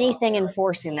anything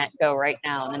enforcing that go right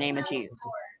now in the name of Jesus.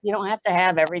 You don't have to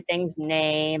have everything's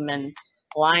name and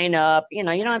line up. You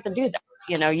know, you don't have to do that.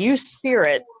 You know, you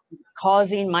spirit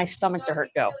causing my stomach to hurt,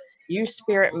 go. You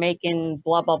spirit making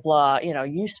blah, blah, blah. You know,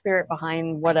 you spirit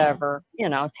behind whatever, you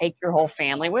know, take your whole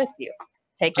family with you.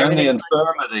 Take and the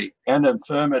everything.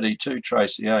 infirmity too,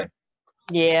 Tracy, eh?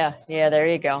 Yeah, there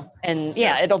you go. And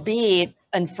yeah, it'll be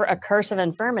a curse of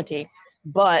infirmity,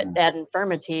 but that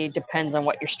infirmity depends on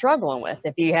what you're struggling with.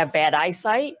 If you have bad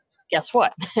eyesight, guess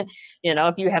what? You know,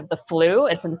 if you have the flu,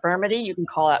 it's infirmity. You can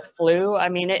call it flu. I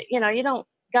mean, you know, you don't,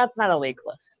 God's not a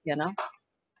legalist, you know?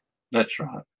 That's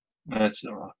right. That's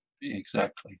right.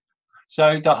 Exactly.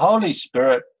 So the Holy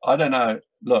Spirit, I don't know.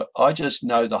 Look, I just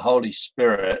know the Holy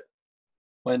Spirit.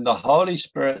 When the Holy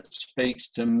Spirit speaks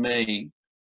to me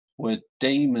with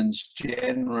demons,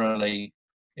 generally,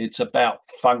 it's about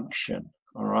function.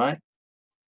 All right.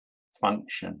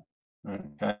 Function.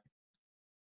 Okay.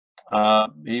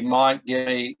 He might give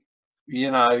me,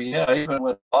 you know, yeah, even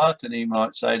with Leviathan, he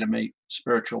might say to me,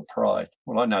 spiritual pride.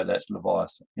 Well, I know that's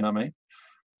Leviathan, you know what I mean?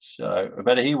 So,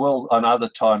 but he will another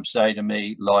time say to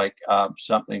me, like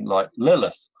something like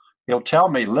Lilith. He'll tell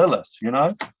me Lilith, you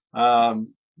know,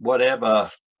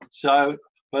 whatever. So,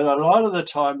 but a lot of the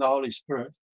time, the Holy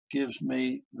Spirit gives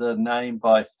me the name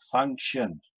by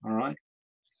function, all right?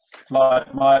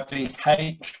 Like might be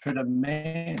hatred of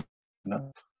men, you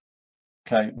know?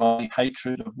 Okay, my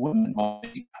hatred of women,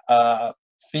 my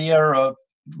fear of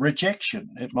rejection.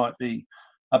 It might be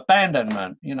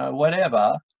abandonment, you know,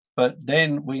 whatever. But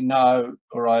then we know,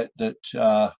 all right, that,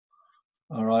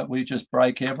 all right, we just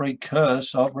break every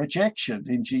curse of rejection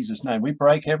in Jesus' name. We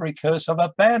break every curse of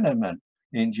abandonment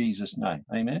in Jesus' name.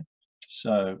 Amen.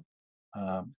 So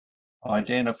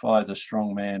identify the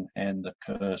strong man and the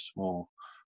curse will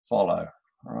follow.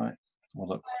 All right.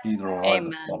 Well, either or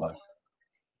either follow.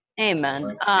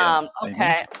 Amen. Yeah.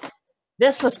 Okay.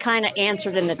 This was kind of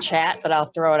answered in the chat, but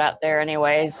I'll throw it out there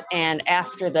anyways. And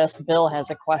after this, Bill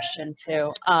has a question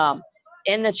too.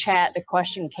 In the chat, the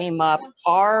question came up,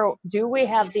 do we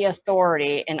have the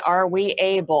authority and are we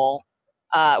able,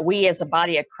 we as a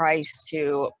body of Christ,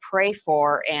 to pray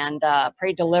for and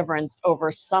pray deliverance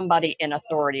over somebody in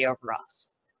authority over us?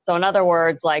 So in other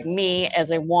words, like me as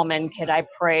a woman, could I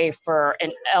pray for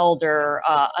an elder,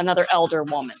 another elder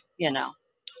woman, you know?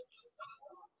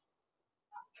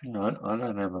 No, I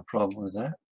don't have a problem with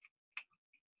that.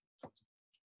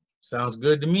 Sounds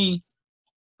good to me.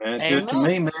 Good to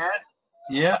me, man.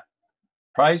 Yeah.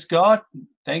 Praise God.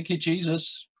 Thank you,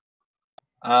 Jesus.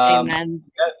 Amen.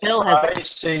 Bill has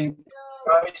Tracy,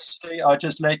 I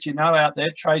just let you know out there,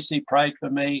 Tracy prayed for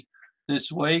me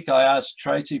this week. I asked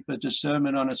Tracy for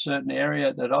discernment on a certain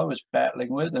area that I was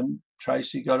battling with, and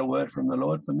Tracy got a word from the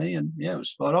Lord for me, and yeah, it was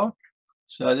spot on.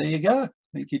 So there you go.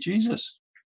 Thank you, Jesus.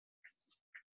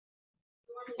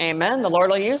 Amen. The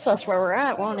Lord will use us where we're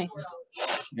at, won't he?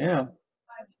 Yeah.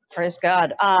 Praise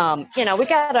God. You know, we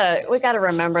gotta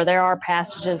remember there are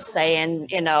passages saying,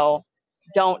 you know,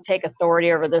 don't take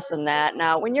authority over this and that.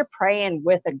 Now, when you're praying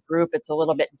with a group, it's a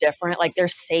little bit different. Like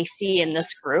there's safety in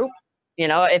this group. You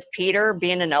know, if Peter,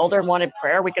 being an elder, wanted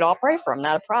prayer, we could all pray for him,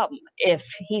 not a problem. If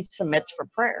he submits for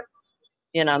prayer,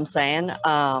 you know what I'm saying?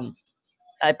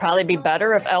 It'd probably be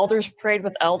better if elders prayed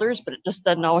with elders, but it just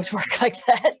doesn't always work like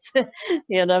that.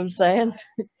 You know what I'm saying?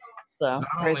 So Not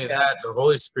praise only God. that, the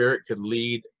Holy Spirit could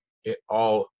lead it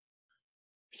all.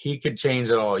 He could change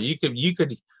it all. You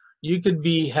could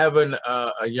be having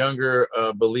a younger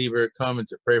believer come and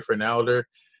to pray for an elder,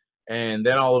 and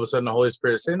then all of a sudden the Holy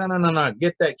Spirit say, no,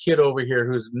 get that kid over here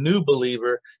who's a new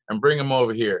believer and bring him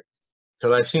over here.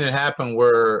 Because I've seen it happen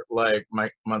where like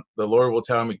the Lord will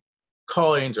tell me,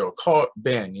 call Angel, call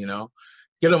Ben, you know,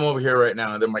 get him over here right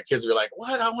now. And then my kids will be like,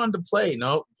 what? I wanted to play.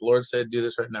 No, the Lord said do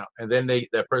this right now. And then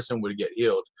that person would get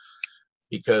healed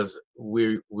because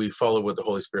we followed what the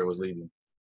Holy Spirit was leading.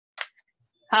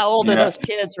 How old are those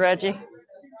kids, Reggie?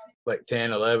 Like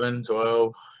 10, 11,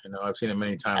 12. You know, I've seen it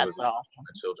many times with awesome. my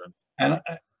children.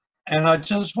 And I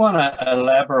just want to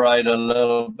elaborate a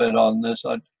little bit on this.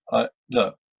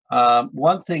 Look,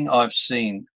 one thing I've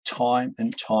seen time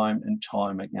and time and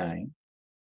time again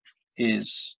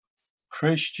is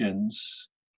Christians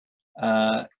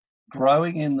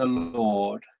growing in the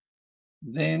Lord,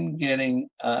 then getting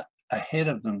ahead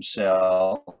of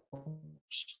themselves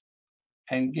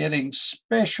and getting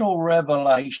special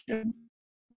revelation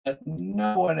that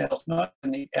no one else, not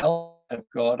in the elders, have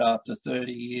got after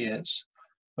 30 years.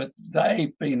 But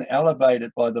they've been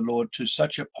elevated by the Lord to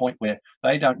such a point where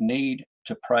they don't need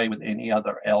to pray with any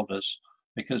other elders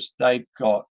because they've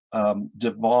got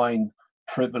divine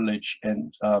privilege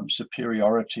and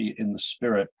superiority in the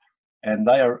spirit, and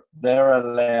they're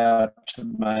allowed to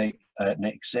make an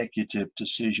executive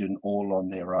decision all on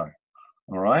their own.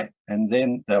 All right, and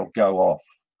then they'll go off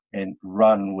and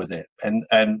run with it,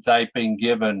 and they've been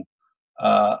given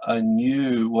a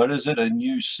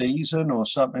new season or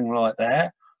something like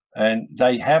that, and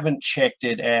they haven't checked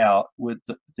it out with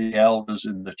the elders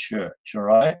in the church. All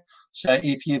right, so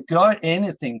if you've got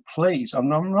anything, please,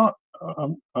 I'm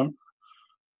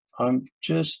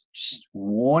just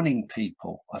warning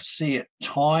people. I see it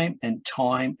time and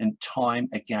time and time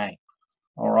again.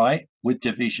 All right, with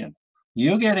division,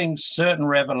 you're getting certain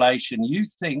revelation, you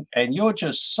think, and you're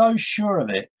just so sure of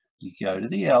it, you go to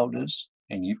the elders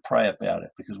and you pray about it.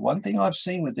 Because one thing I've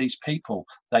seen with these people,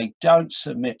 they don't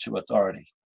submit to authority.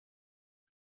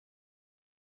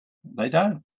 They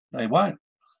won't,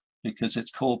 because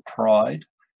it's called pride,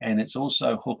 and it's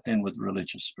also hooked in with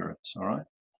religious spirits. All right,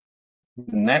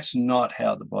 and that's not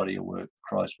how the body of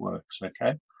Christ works.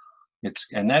 Okay,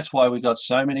 and that's why we've got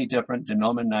so many different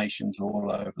denominations all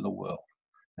over the world,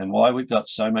 and why we've got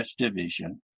so much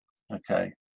division.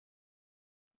 Okay,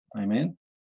 amen.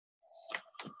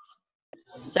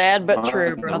 Sad but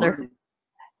true, brother.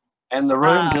 And the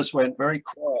room just went very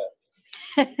quiet.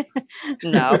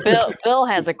 No, Bill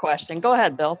has a question. Go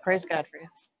ahead, Bill. Praise God for you.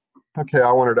 Okay,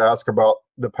 I wanted to ask about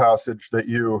the passage that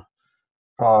you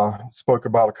spoke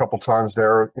about a couple times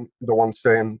there. The one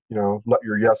saying, you know, let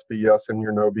your yes be yes and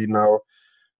your no be no.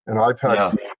 And I've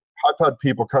had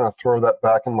people kind of throw that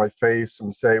back in my face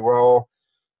and say, well,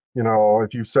 you know,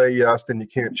 if you say yes, then you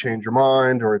can't change your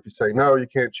mind, or if you say no, you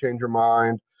can't change your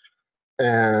mind.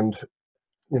 And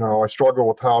you know, I struggle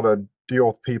with how to deal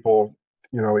with people.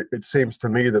 You know, it seems to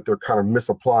me that they're kind of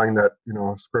misapplying that, you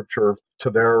know, scripture to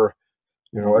their,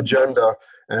 you know, agenda.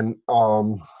 And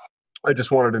I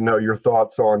just wanted to know your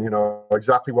thoughts on, you know,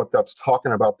 exactly what that's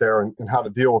talking about there, and how to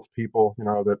deal with people, you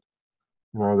know, that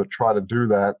try to do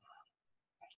that.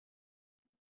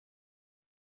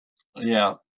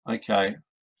 Yeah. Okay.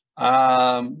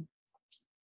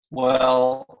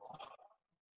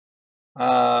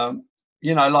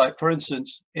 You know, like for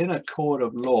instance, in a court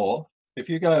of law, if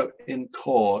you go in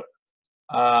court,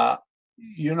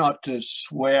 you're not to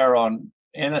swear on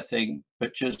anything,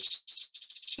 but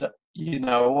just, you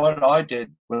know, what I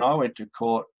did when I went to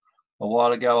court a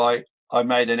while ago, I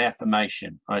made an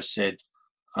affirmation. I said,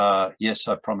 yes,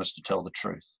 I promise to tell the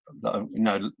truth. You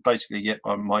know, basically,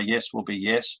 my yes will be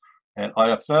yes. And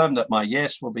I affirm that my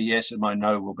yes will be yes and my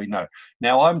no will be no.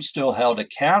 Now, I'm still held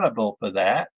accountable for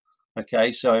that.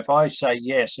 Okay, so if I say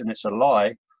yes and it's a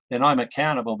lie, then I'm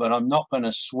accountable, but I'm not going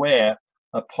to swear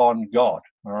upon God.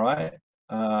 All right.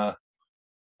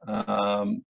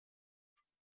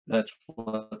 That's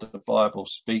what the Bible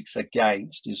speaks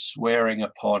against, is swearing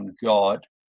upon God.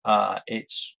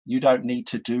 You don't need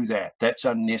to do that. That's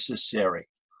unnecessary.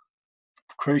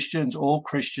 All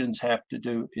Christians have to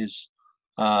do is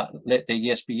let their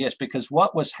yes be yes, because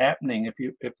what was happening, if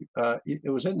it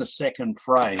was in the second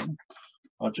frame,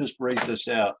 I'll just read this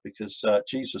out because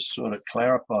Jesus sort of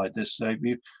clarified this. So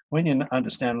when you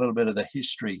understand a little bit of the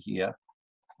history here,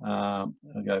 I'll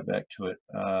go back to it.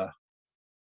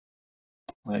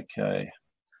 Okay.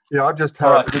 Yeah, I've just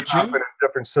had it happen in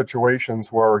different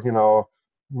situations where, you know,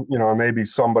 you know, maybe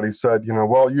somebody said, you know,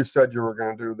 well, you said you were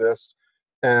going to do this,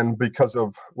 and because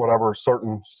of whatever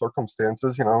certain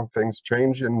circumstances, you know, things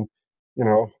change, and you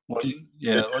know. Well,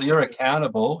 well, you're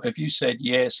accountable. If you said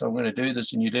yes, I'm going to do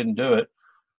this, and you didn't do it,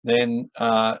 then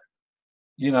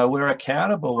you know, we're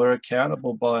accountable. We're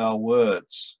accountable by our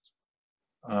words.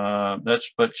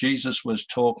 But Jesus was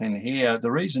talking here.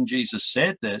 The reason Jesus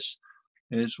said this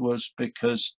was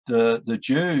because the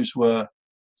Jews were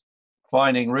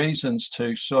finding reasons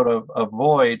to sort of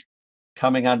avoid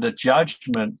coming under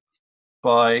judgment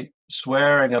by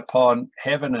swearing upon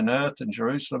heaven and earth and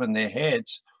Jerusalem in their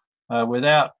heads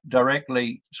without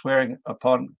directly swearing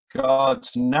upon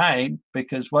God's name,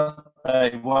 because what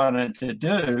they wanted to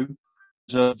do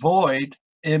is avoid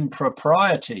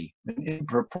impropriety. And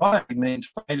impropriety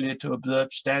means failure to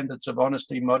observe standards of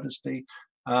honesty, modesty,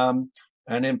 and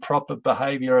improper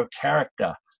behavior of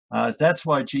character. That's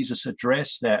why Jesus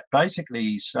addressed that. Basically,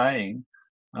 he's saying,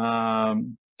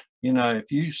 you know, if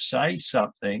you say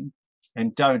something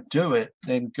and don't do it,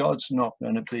 then God's not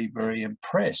going to be very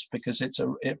impressed, because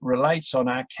it relates on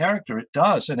our character. It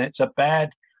does, and it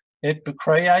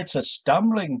creates a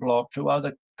stumbling block to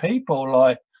other people.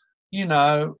 Like, you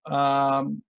know,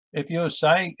 if you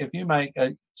say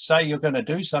you're going to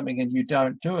do something and you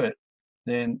don't do it,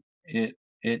 then it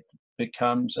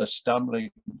becomes a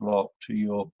stumbling block to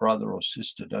your brother or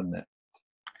sister, doesn't it?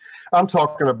 I'm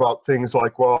talking about things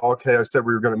like, well, okay, I said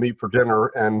we were going to meet for dinner,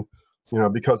 and you know,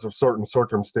 because of certain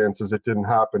circumstances, it didn't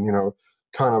happen. You know,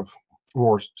 kind of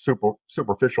more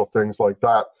superficial things like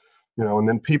that. You know, and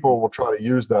then people will try to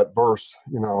use that verse,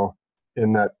 you know,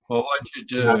 in that. Well, what you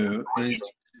do is,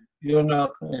 if you're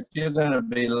going to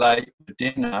be late for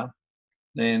dinner,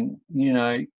 then, you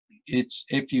know,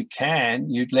 if you can,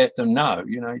 you'd let them know.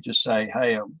 You know, just say,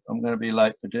 hey, I'm going to be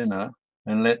late for dinner,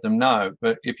 and let them know.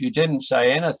 But if you didn't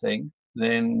say anything,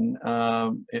 then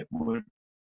it would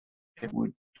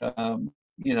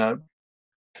you know,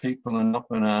 people are not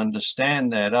going to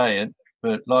understand that,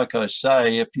 But like I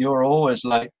say, if you're always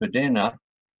late for dinner,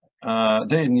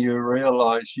 then you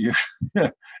realize you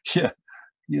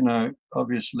know,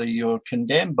 obviously you're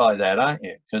condemned by that, aren't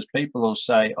you? Because people will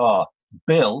say, oh,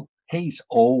 Bill, he's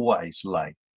always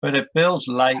late. But if Bill's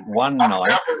late one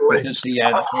night because he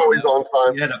had always on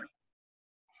time.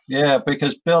 Yeah,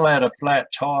 because Bill had a flat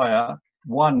tire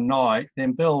one night,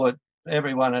 then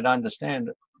everyone would understand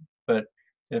it. But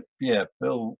if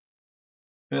Bill,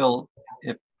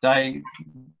 if they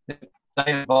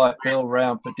invite Bill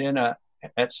round for dinner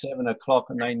at 7 o'clock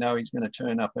and they know he's going to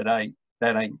turn up at 8,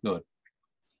 that ain't good.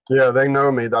 Yeah, they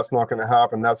know me. That's not going to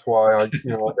happen. That's why I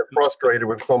get frustrated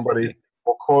when somebody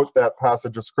will quote that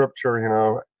passage of scripture. You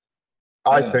know,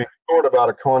 I think sort of out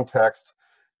of context.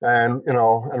 And you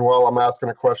know, and while I'm asking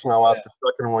a question, I'll ask a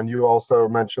second one. You also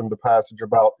mentioned the passage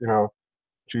about, you know,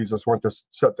 Jesus went to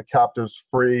set the captives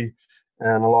free,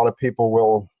 and a lot of people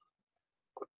will,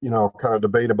 you know, kind of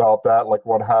debate about that, like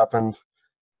what happened,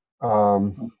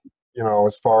 you know,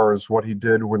 as far as what he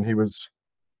did when he was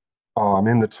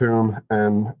in the tomb,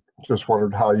 and just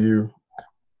wondered how you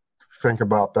think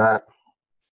about that.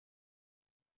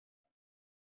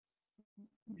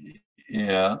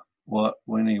 Yeah, at what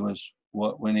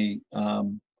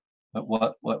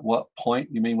point?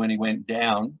 You mean when he went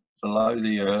down below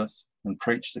the earth and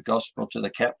preached the gospel to the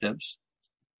captives?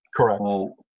 Correct.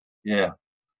 Well, yeah,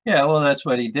 well, that's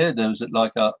what he did. There was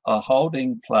like a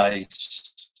holding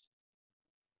place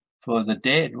for the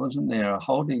dead, wasn't there? A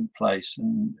holding place,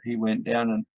 and he went down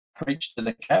and preached to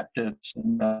the captives,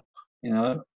 and you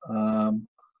know,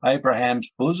 Abraham's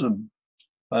bosom,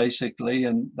 basically,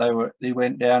 and he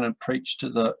went down and preached to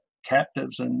the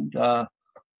captives, and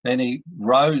then he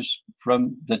rose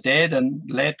from the dead and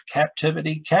led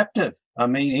captivity captive. I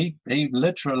mean, he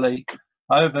literally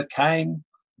overcame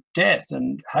death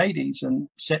and Hades and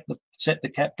set the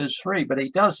captives free. But he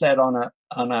does that on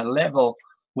a level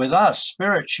with us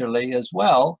spiritually as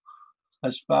well,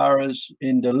 as far as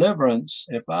in deliverance.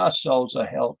 If our souls are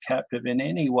held captive in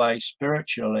any way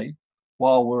spiritually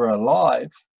while we're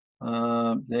alive,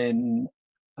 then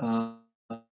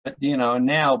you know,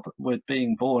 now with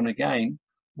being born again,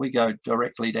 we go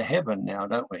directly to heaven now,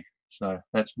 don't we? So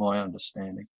that's my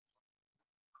understanding.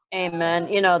 Amen.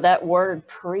 You know, that word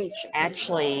preach,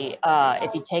 actually,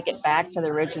 if you take it back to the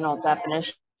original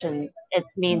definition, it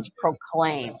means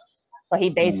proclaim. So he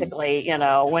basically, you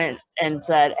know, went and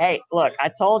said, hey, look,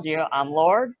 I told you I'm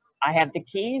Lord. I have the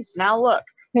keys. Now look.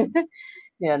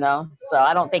 You know, so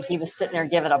I don't think he was sitting there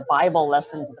giving a Bible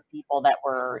lesson to the people that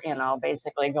were, you know,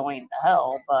 basically going to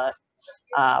hell, but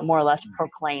more or less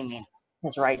proclaiming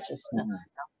his righteousness.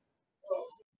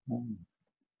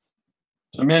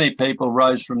 So many people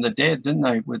rose from the dead, didn't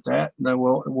they, with that? They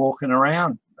were walking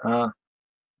around.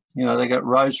 You know, they got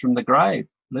rose from the grave.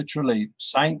 Literally,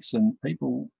 saints and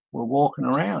people were walking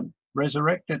around,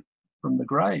 resurrected from the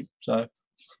grave. So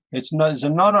there's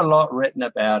not a lot written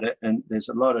about it, and there's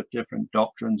a lot of different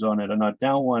doctrines on it. And I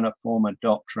don't want to form a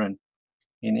doctrine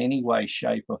in any way,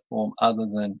 shape, or form other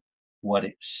than what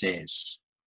it says.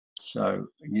 So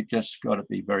you just got to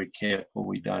be very careful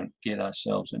we don't get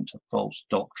ourselves into false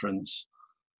doctrines.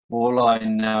 All I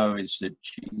know is that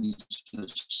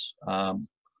Jesus,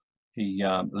 he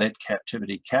led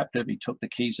captivity captive. He took the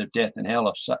keys of death and hell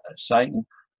of Satan.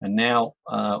 And now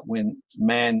when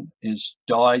man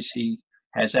dies, he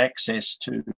has access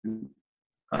to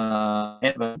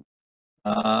heaven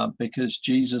because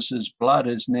Jesus's blood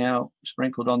is now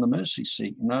sprinkled on the mercy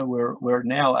seat. You know, we're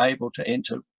now able to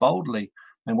enter boldly.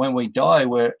 And when we die,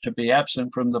 we're to be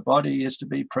absent from the body is to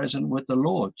be present with the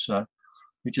Lord. So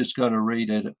we just got to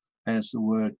read it as the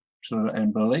word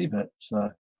and believe it. So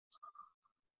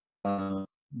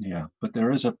yeah, but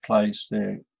there is a place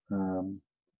there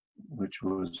which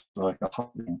was like a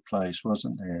holding place,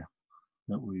 wasn't there,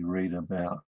 that we read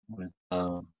about with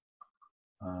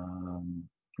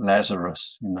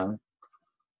Lazarus, you know.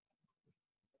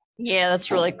 Yeah,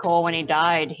 that's really cool. When he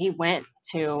died, he went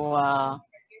to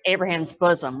Abraham's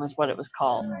bosom, was what it was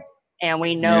called. And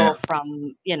we know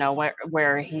from, you know,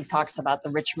 where he talks about the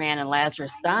rich man and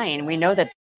Lazarus dying, we know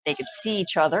that they could see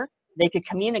each other, they could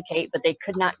communicate, but they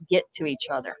could not get to each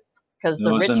other because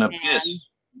the rich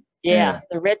man,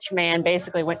 the rich man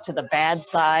basically went to the bad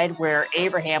side where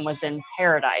Abraham was in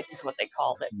paradise, is what they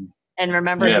called it. And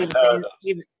remember,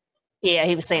 he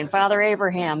was saying, Father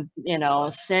Abraham, you know,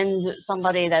 send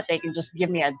somebody that they can just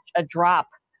give me a drop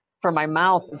for my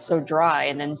mouth is so dry,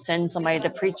 and then send somebody to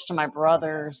preach to my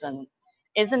brothers. And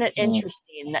isn't it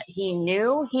interesting that he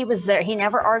knew he was there? He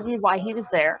never argued why he was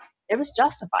there. It was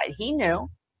justified. He knew,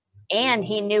 and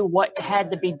he knew what had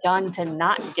to be done to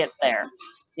not get there.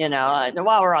 You know,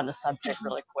 while we're on the subject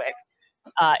really quick,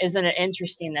 isn't it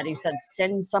interesting that he said,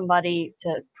 send somebody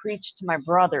to preach to my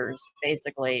brothers,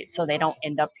 basically, so they don't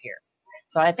end up here.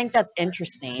 So I think that's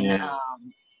interesting. Yeah.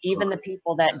 Even the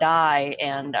people that die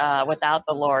and without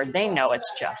the Lord, they know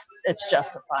it's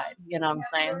justified. You know what I'm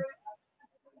saying?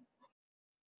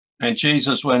 And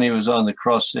Jesus, when he was on the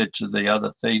cross, said to the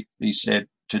other thief, he said,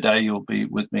 today you'll be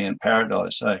with me in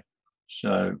paradise. Eh?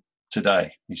 So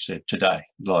today, he said, today,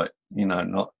 like, you know,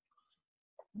 not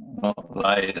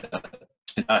later,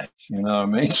 today, you know what I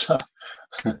mean? So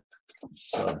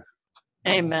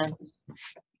Amen.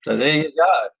 So there you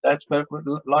go. That's, but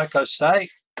like I say,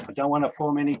 I don't want to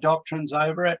form any doctrines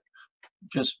over it.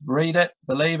 Just read it,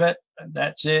 believe it.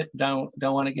 That's it. Don't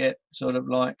want to get sort of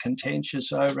like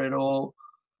contentious over it all.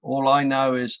 All I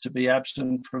know is to be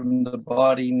absent from the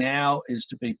body now is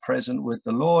to be present with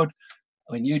the Lord.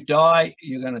 When you die,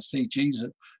 you're going to see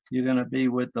Jesus. You're going to be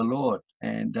with the Lord.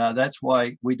 And that's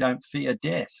why we don't fear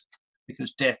death,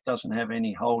 because death doesn't have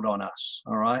any hold on us.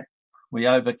 All right. We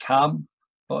overcome,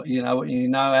 but you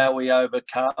know how we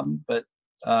overcome, but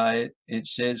it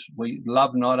says we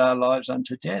love not our lives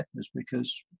unto death. Is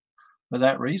because for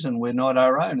that reason, we're not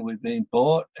our own. We've been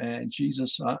bought, and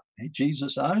Jesus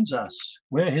owns us.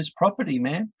 We're his property,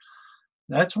 man.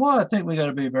 That's why I think we got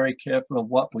to be very careful of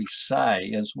what we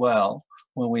say as well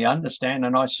when we understand.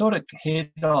 And I sort of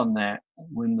hit on that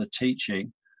when the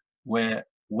teaching, where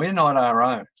we're not our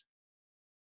own.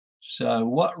 So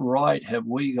what right have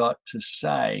we got to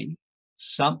say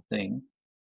something,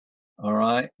 all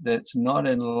right, that's not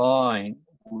in line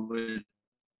with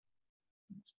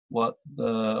what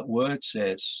the word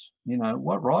says? You know,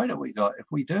 what right have we got? If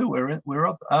we do, we're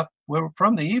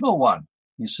from the evil one,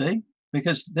 you see,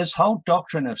 because this whole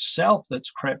doctrine of self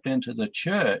that's crept into the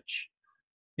church,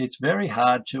 it's very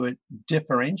hard to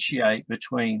differentiate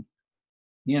between,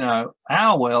 you know,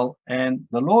 our will and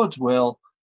the Lord's will,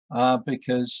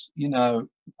 because, you know,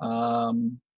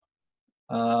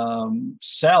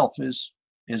 self is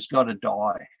got to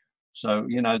die. So,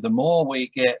 you know, the more we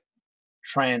get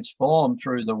transformed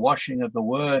through the washing of the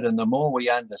word, and the more we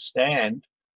understand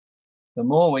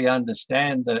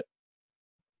that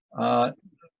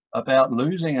about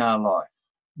losing our life,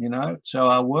 you know. So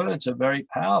our words are very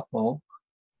powerful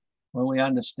when we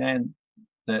understand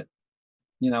that,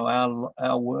 you know,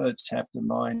 our words have to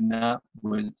line up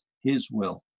with his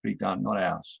will be done, not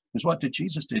ours. Because what did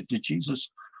Jesus do? Jesus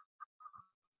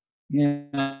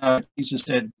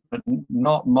said, but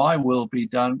not my will be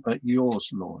done, but yours,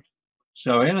 Lord.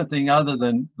 So anything other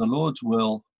than the Lord's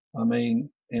will, I mean,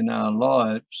 in our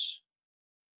lives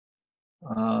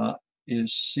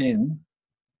is sin.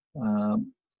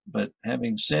 But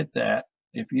having said that,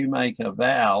 if you make a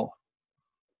vow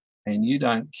and you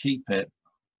don't keep it,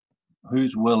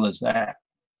 whose will is that?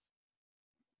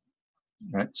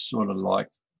 That's sort of like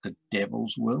the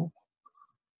devil's will.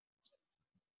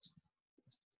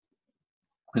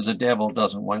 Because the devil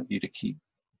doesn't want you to keep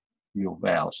your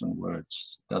vows and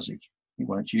words, does he? He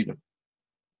wants you to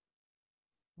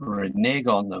renege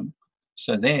on them.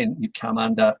 So then you come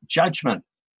under judgment.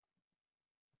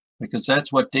 Because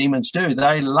that's what demons do.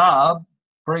 They love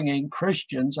bringing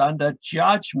Christians under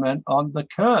judgment on the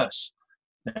curse.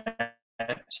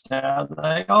 That's how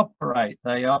they operate.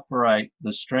 They operate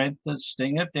the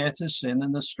sting of death is sin,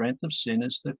 and the strength of sin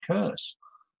is the curse.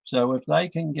 So if they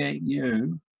can get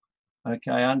you,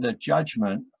 okay, under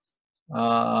judgment,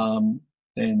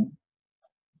 then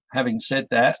having said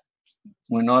that,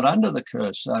 we're not under the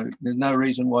curse. So there's no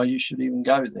reason why you should even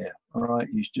go there. All right.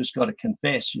 You just got to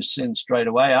confess your sins straight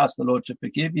away. Ask the Lord to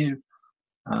forgive you,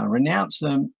 renounce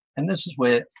them. And this is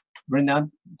where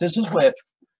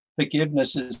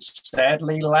forgiveness is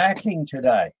sadly lacking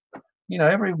today. You know,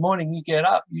 every morning you get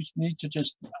up, you need to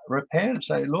just repent and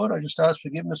say, Lord, I just ask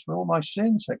forgiveness for all my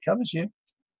sins. That covers you.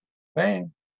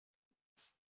 Bang.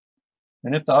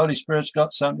 And if the Holy Spirit's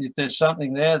got something, if there's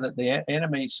something there that the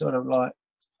enemy sort of like,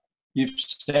 you've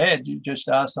said, you just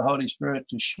ask the Holy Spirit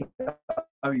to show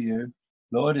you,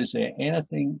 Lord, is there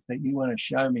anything that you want to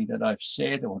show me that I've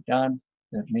said or done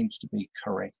that needs to be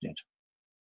corrected?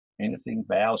 Anything,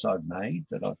 vows I've made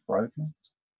that I've broken?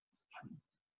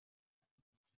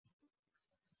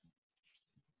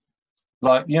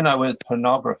 Like, you know, with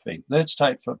pornography. Let's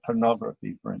take for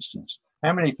pornography, for instance.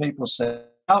 How many people say,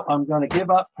 oh, I'm going to give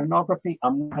up pornography.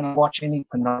 I'm not going to watch any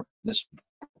pornography this week.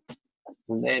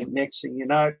 And then next thing you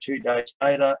know, 2 days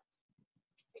later,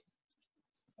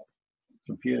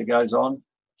 computer goes on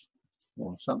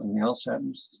or something else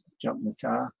happens, jump in the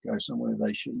car, go somewhere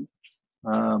they shouldn't.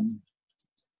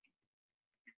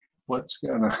 What's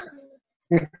gonna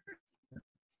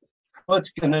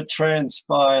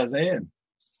transpire then?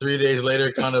 3 days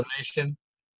later, condemnation.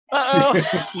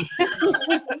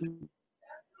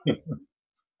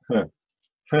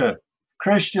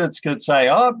 Christians could say,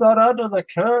 I'm not under the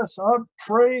curse, I'm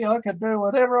free, I can do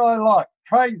whatever I like.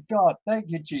 Praise God, thank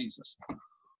you, Jesus.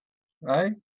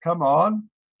 Right? Come on,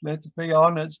 let's be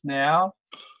honest now.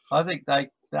 I think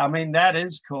that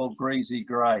is called greasy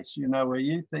grace, you know, where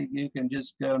you think you can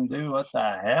just go and do what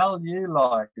the hell you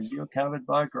like because you're covered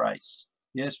by grace.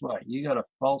 Guess what? You got a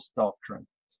false doctrine.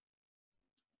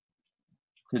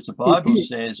 Because the Bible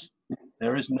says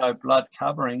there is no blood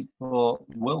covering for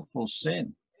willful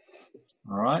sin.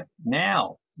 All right.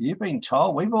 Now, you've been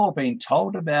told, we've all been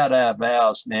told about our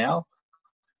vows now.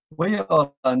 We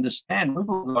all understand, we've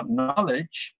all got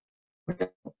knowledge.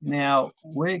 Now,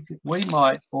 we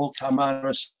might all come under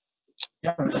a,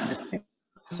 you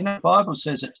know, the Bible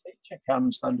says a teacher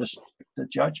comes under stricter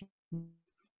judgment.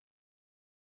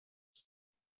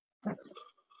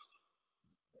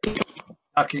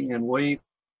 Ducking and weaving.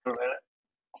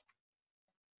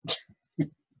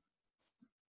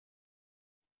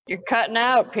 You're cutting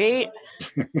out, Pete.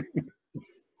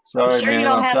 Sorry, sure man, you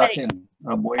don't I'm have ducking. any,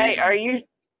 I'm waiting. Hey,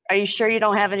 are you sure you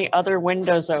don't have any other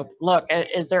windows open? Look,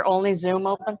 is there only Zoom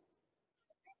open?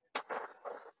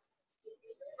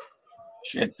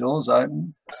 Shed doors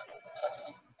open.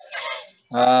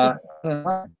 That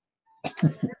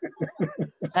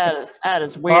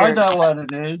is weird. I know what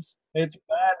it is. It's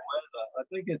bad weather. I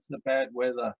think it's the bad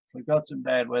weather. We've got some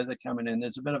bad weather coming in.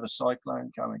 There's a bit of a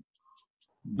cyclone coming.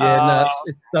 Yeah, no,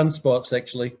 it's sunspots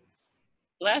actually.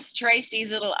 Bless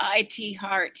Tracy's little IT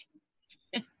heart.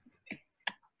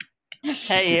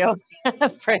 Hey, you.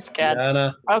 Praise God. No,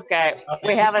 no. Okay,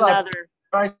 we have another.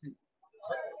 Tracy,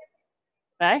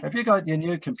 Hey? have you got your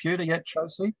new computer yet,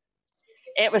 Tracy?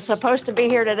 It was supposed to be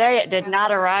here today. It did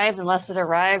not arrive unless it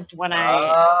arrived when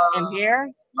I am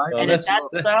here. And if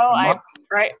that's so, I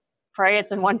pray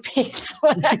it's in one piece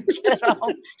when I get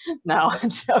home. No, I'm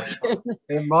joking.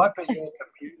 It might be your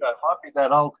computer. It might be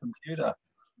that old computer.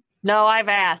 No, I've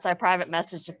asked. I private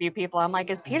messaged a few people. I'm like,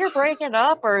 is Peter breaking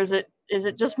up or is it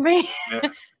just me? Yeah.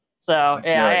 So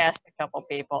Okay. yeah, I asked a couple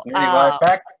people.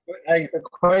 Anyway, the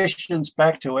questions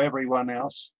back to everyone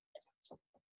else.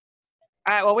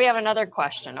 All right, well, we have another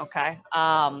question, okay?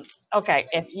 Okay,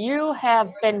 if you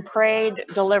have been prayed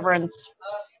deliverance,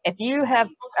 if you have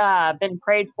been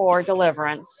prayed for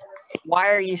deliverance, why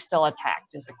are you still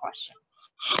attacked is the question.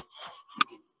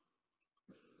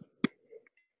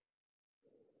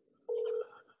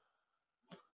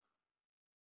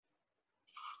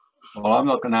 Well, I'm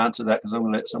not going to answer that because I'm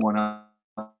going to let someone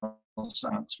else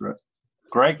answer it.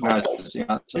 Greg knows the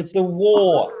answer. It's a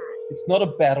war. It's not a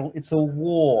battle. It's a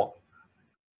war.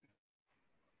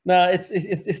 No,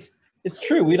 it's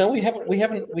true. We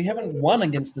haven't won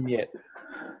against them yet.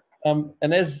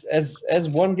 And as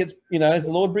one gets, as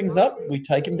the Lord brings up, we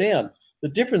take him down. The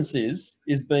difference is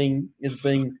being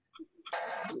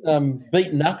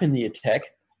beaten up in the attack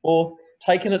or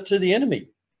taking it to the enemy.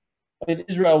 I mean,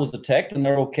 Israel was attacked and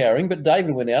they're all cowering, but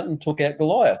David went out and took out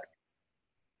Goliath.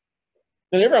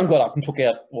 Then everyone got up and took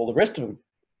out all the rest of them.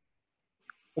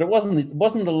 But it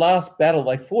wasn't the last battle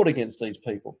they fought against these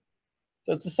people.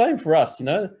 So it's the same for us,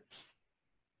 They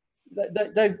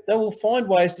will find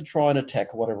ways to try and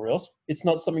attack or whatever else. It's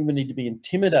not something we need to be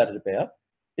intimidated about.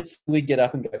 It's we get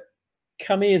up and go,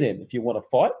 come here then. If you want to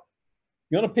fight,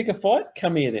 you want to pick a fight,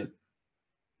 come here then.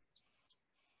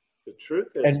 The truth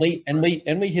is, and we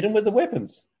hit them with the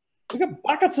weapons. We got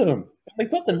buckets of them. We've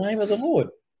got the name of the Lord.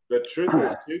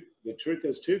 the truth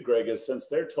is too, Greg, is since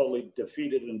they're totally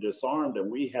defeated and disarmed, and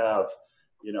we have,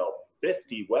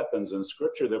 50 weapons in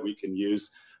Scripture that we can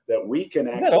use, that we can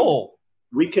actually. Is that all?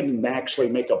 We can actually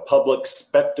make a public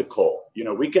spectacle.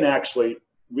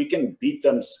 We can beat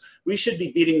them. We should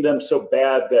be beating them so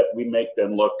bad that we make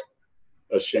them look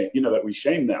ashamed, that we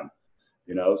shame them,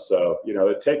 so,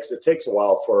 it takes a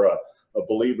while for a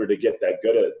believer to get that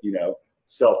good at,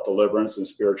 self-deliverance and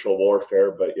spiritual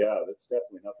warfare. But yeah, that's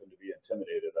definitely nothing to be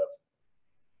intimidated of.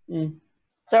 Mm.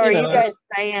 So are you guys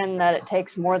saying that it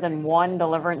takes more than one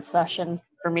deliverance session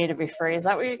for me to be free? Is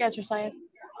that what you guys are saying?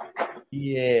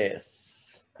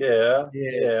 Yes. Yeah.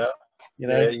 Yes.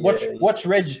 Yeah. Watch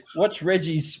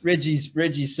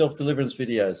Reggie's self-deliverance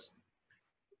videos.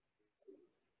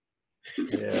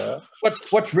 Yeah.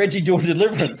 Watch Reggie doing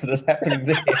deliverance that is happening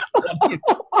there.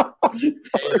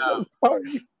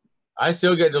 I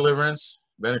still get deliverance.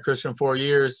 Been a Christian 4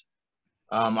 years.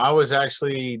 I was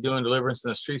actually doing deliverance in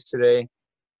the streets today.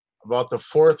 About the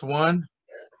fourth one,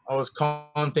 I was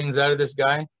calling things out of this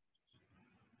guy,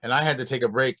 and I had to take a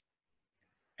break.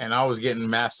 And I was getting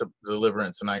massive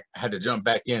deliverance, and I had to jump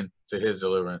back in to his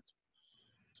deliverance.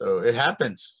 So it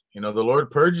happens. The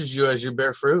Lord purges you as you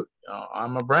bear fruit.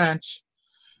 I'm a branch.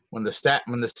 When the sap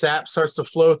starts to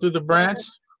flow through the branch,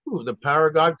 the power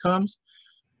of God comes.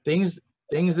 Things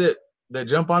that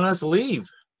jump on us leave.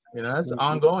 It's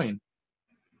ongoing.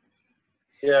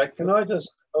 Yeah, can I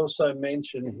just also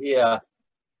mention here,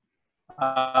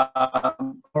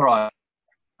 all right,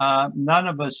 none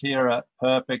of us here are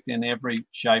perfect in every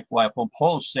shape, way. Well,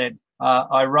 Paul said,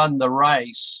 I run the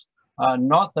race,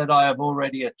 not that I have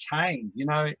already attained. He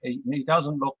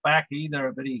doesn't look back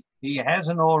either, but he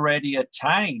hasn't already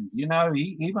attained.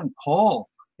 Even Paul,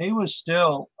 he was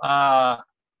still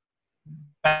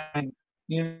battling,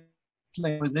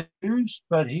 with issues,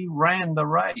 but he ran the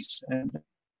race. And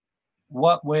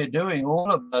what we're doing,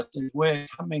 all of us, is we're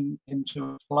coming into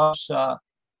a closer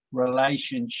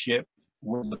relationship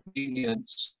with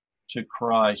obedience to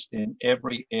Christ in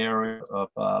every area of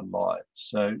our life.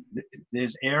 So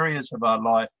there's areas of our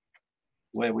life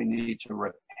where we need to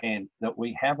repent that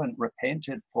we haven't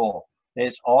repented for.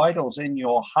 There's idols in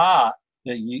your heart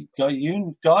that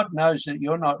God knows that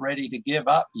you're not ready to give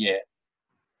up yet.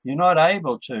 You're not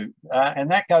able to. And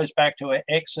that goes back to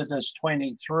Exodus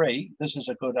 23. This is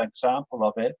a good example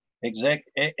of it.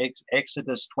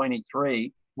 Exodus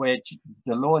 23, where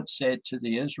the Lord said to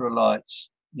the Israelites,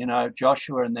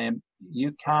 Joshua and them,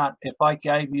 you can't, if I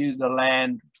gave you the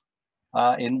land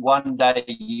in one day,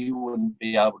 you wouldn't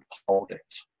be able to hold it.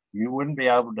 You wouldn't be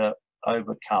able to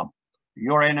overcome.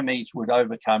 Your enemies would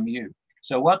overcome you.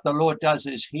 So what the Lord does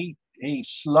is he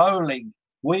slowly,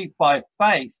 we by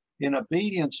faith, in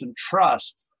obedience and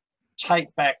trust,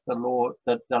 take back the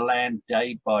land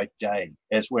day by day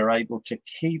as we're able to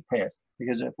keep it.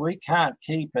 Because if we can't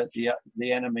keep it,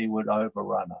 the enemy would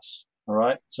overrun us. All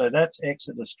right. So that's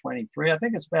Exodus 23. I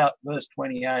think it's about verse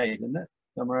 28, isn't it?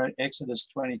 Somewhere Exodus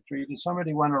 23. Does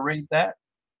somebody want to read that?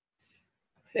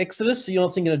 Exodus, you're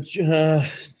thinking of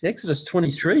Exodus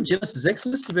 23, Genesis,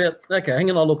 Exodus about, okay, hang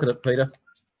on, I'll look at it, Peter.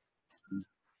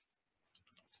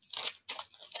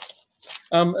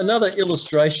 Another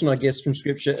illustration, I guess, from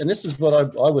Scripture, and this is what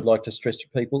I would like to stress to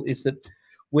people, is that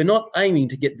we're not aiming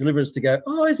to get deliverance to go,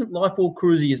 oh, isn't life all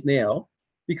cruisy as now?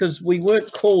 Because we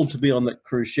weren't called to be on that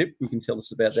cruise ship. You can tell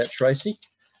us about that, Tracy.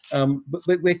 But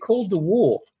we're called to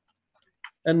war.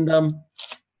 And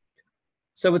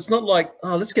so it's not like,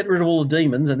 oh, let's get rid of all the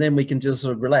demons and then we can just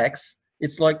sort of relax.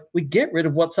 It's like we get rid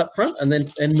of what's up front and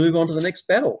move on to the next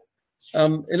battle.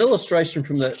 An illustration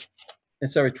from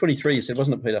 23 you said,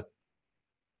 wasn't it, Peter?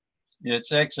 Yeah,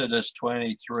 it's Exodus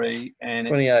 23 and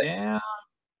 28.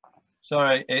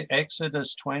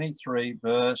 Exodus 23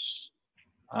 verse.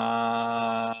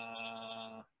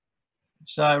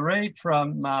 So read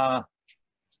from.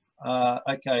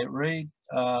 Read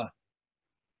all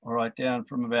right, down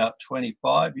from about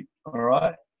 25. All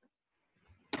right.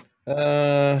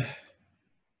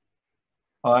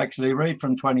 I'll actually read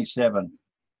from 27.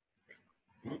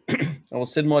 I will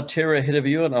send my terror ahead of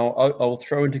you, and I will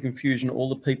throw into confusion all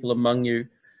the people among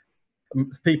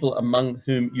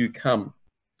whom you come.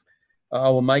 I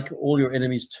will make all your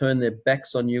enemies turn their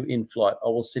backs on you in flight. I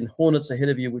will send hornets ahead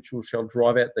of you, which shall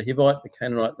drive out the Hivite, the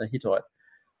Canaanite, and the Hittite.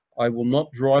 I will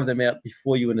not drive them out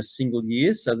before you in a single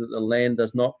year, so that the land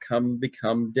does not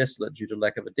become desolate due to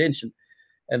lack of attention,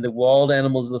 and the wild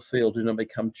animals of the field do not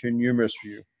become too numerous for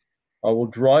you. I will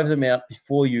drive them out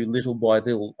before you little by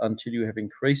little until you have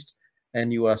increased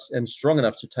and you are strong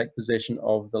enough to take possession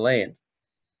of the land.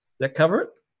 Does that cover it?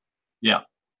 Yeah.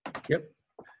 Yep.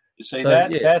 You see So,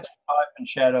 that? yeah. That's type and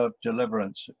shadow of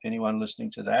deliverance. Anyone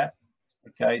listening to that?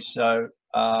 Okay, so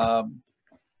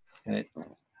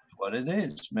what it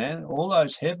is, man. All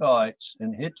those Hivites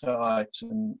and Hittites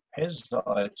and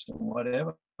Perizzites and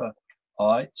whatever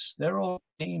ites, they're all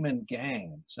demon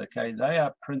gangs. Okay, they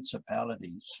are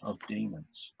principalities of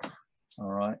demons. All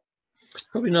right.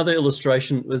 Probably another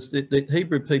illustration was the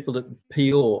Hebrew people at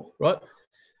Peor, right?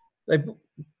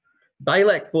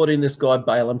 Balak brought in this guy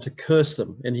Balaam to curse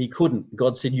them, and he couldn't.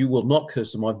 God said, "You will not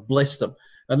curse them. I've blessed them."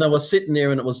 And they were sitting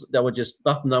there, and they were just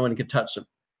nothing. No one could touch them.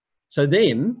 So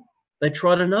then they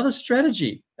tried another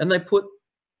strategy, and they put,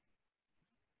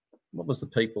 what was the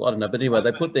people? I don't know, but anyway,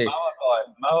 they put their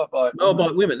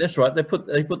Moabite women. That's right. They put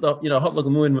the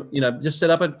hot-looking women, just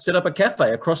set up a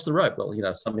cafe across the road. Well,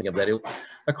 something of that ilk,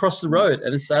 across the road,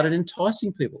 and it started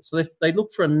enticing people. So they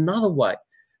looked for another way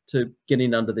to get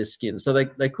in under their skin. So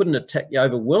they couldn't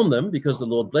overwhelm them because the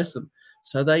Lord blessed them.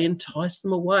 So they enticed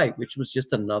them away, which was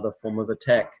just another form of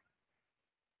attack.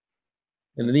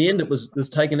 And in the end, it was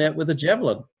taken out with a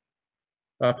javelin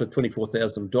after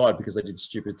 24,000 died because they did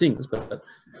stupid things. But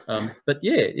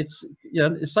yeah, it's,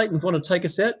 does Satan want to take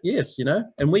us out? Yes, and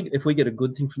if we get a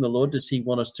good thing from the Lord, does he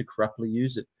want us to corruptly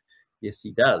use it? Yes,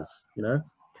 he does,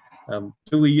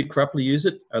 Do we corruptly use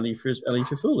it? Only if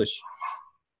you're foolish.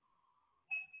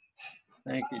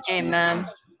 Thank you. Amen.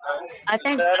 I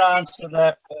think that answer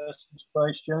that person's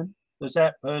question. Does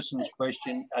that person's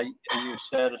question? Are you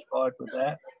satisfied with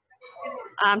that?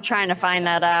 I'm trying to find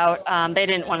that out. They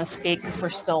didn't want to speak because we're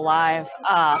still live.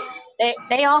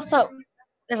 They also,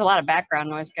 there's a lot of background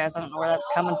noise, guys. I don't know where that's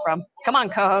coming from. Come on,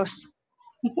 co-host.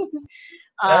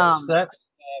 That's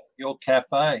your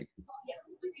cafe.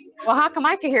 Well, how come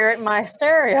I can hear it in my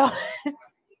stereo?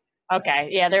 Okay,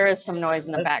 yeah, there is some noise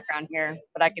in the background here,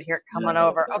 but I could hear it coming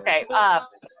over. Okay. I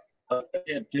could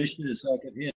hear dishes. I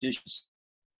could hear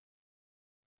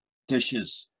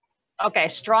dishes. Okay,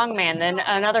 strongman. Then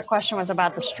another question was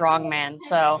about the strongman.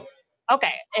 So,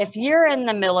 okay, if you're in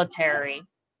the military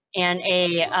and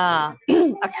a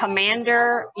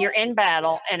commander, you're in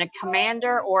battle, and a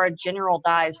commander or a general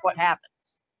dies, what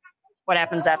happens? What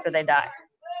happens after they die?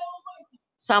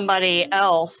 Somebody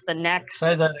else, the next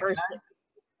person.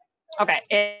 Okay,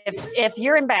 if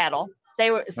you're in battle,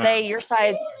 say your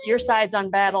side's on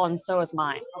battle and so is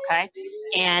mine, okay?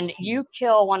 And you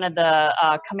kill one of the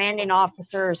commanding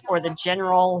officers or the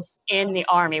generals in the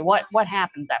army, what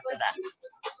happens after that?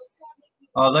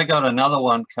 Oh, they got another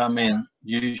one come in,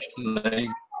 usually.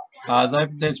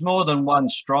 There's more than one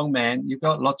strongman. You've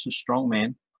got lots of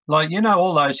strongmen. Like,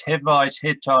 all those Hivites,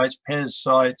 Hittites,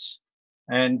 Perizzites,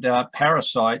 and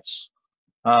parasites,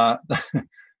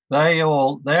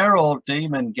 they're all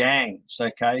demon gangs,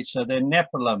 okay? So they're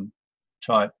Nephilim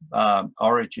type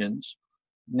origins.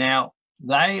 Now,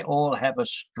 they all have a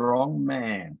strong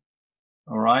man,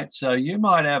 all right? So you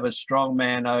might have a strong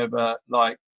man over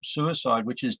like suicide,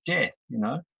 which is death,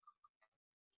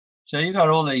 So you got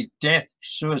all these death,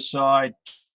 suicide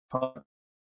type.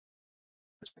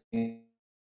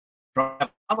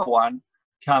 Another one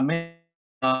come in.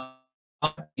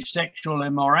 Sexual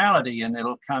immorality, and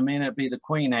it'll come in. It'll be the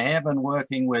Queen of Heaven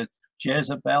working with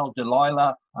Jezebel,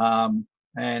 Delilah,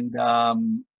 and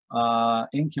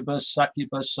incubus,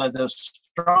 succubus. So the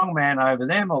strong man over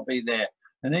them will be there,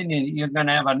 and then you're going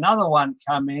to have another one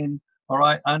come in, all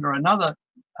right, under another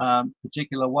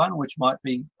particular one, which might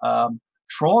be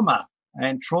trauma,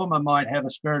 and trauma might have a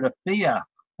spirit of fear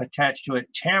attached to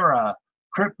it, terror,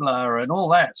 crippler, and all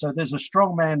that. So there's a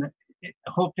strong man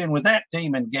hooked in with that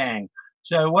demon gang.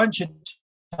 So once you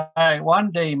take one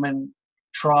demon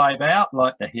tribe out,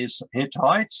 like the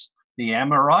Hittites, the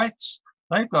Amorites,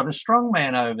 they've got a strong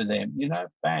man over them,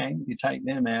 bang, you take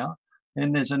them out.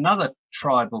 And there's another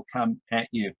tribe will come at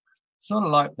you. Sort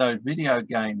of like those video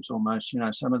games almost,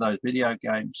 some of those video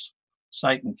games,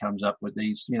 Satan comes up with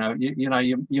these,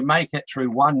 you make it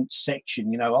through one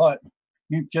section,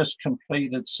 you've just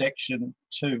completed section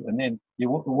 2, and then you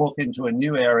walk into a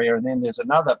new area, and then there's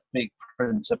another big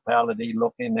principality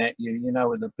looking at you, you know,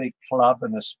 with a big club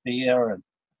and a spear and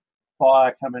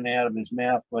fire coming out of his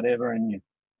mouth, whatever, and you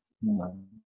know.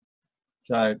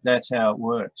 So that's how it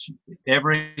works.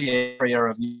 Every area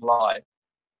of your life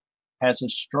has a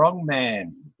strong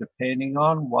man, depending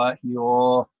on what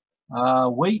your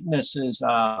weaknesses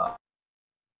are.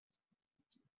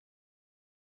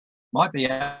 Might be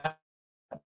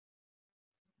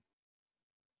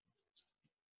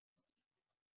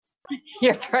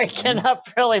You're breaking up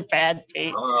really bad,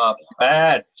 Pete. oh,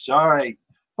 bad. Sorry.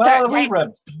 Father, we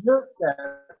rebuke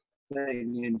that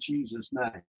thing in Jesus'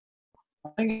 name. I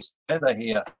think it's weather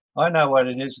here. I know what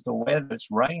it is. The weather. It's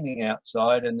raining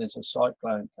outside, and there's a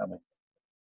cyclone coming.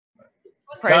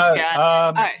 Praise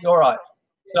God. All right.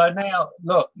 So now,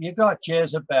 look, you got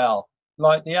Jezebel.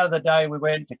 Like the other day, we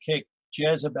went to kick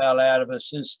Jezebel out of her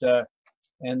sister,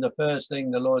 and the first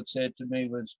thing the Lord said to me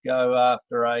was, go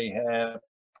after Ahab.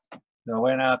 So I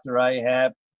went after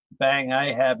Ahab. Bang,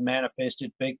 Ahab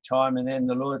manifested big time, and then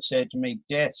the Lord said to me,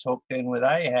 death's hooked in with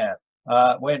Ahab.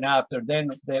 Went after,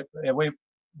 then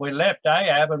we left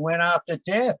Ahab and went after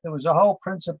death. There was a whole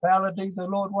principality the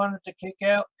Lord wanted to kick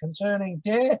out concerning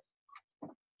death.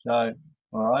 So,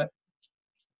 all right.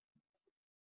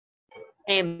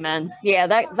 Amen. Yeah,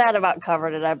 that about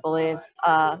covered it, I believe.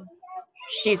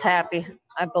 She's happy,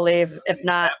 I believe. If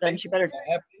not, then you better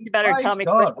tell me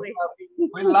God. quickly.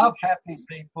 We love happy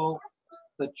people.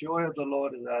 The joy of the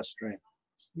Lord is our strength.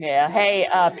 Yeah. Hey,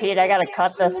 Pete, I got to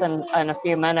cut this in a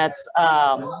few minutes.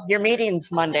 Your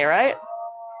meeting's Monday, right?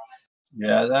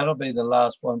 Yeah, that'll be the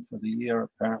last one for the year,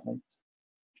 apparently.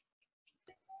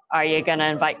 Are you going to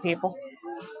invite people?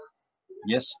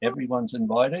 Yes, everyone's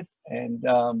invited. And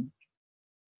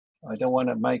I don't want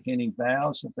to make any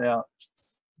vows about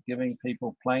giving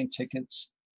people plane tickets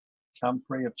come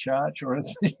free of charge or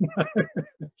anything.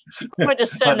 We'll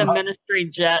just send a ministry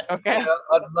jet, okay? Yeah,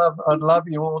 I'd love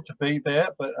you all to be there,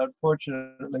 but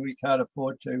unfortunately we can't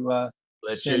afford to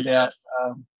send out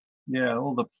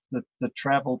all the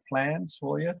travel plans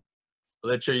for you.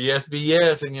 Let your yes be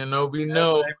yes and your no be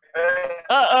no.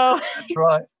 Uh-oh. That's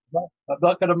right. I'm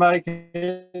not going to make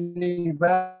any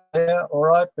vows there, all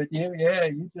right? But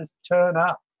you just turn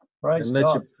up. Praise and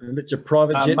God. Let your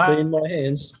private jet be in my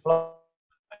hands.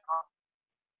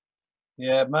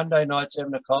 Yeah, Monday night,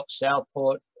 7 o'clock,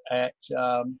 Southport at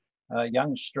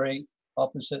Young Street,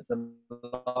 opposite the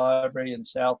library in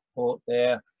Southport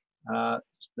there. The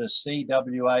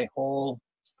CWA Hall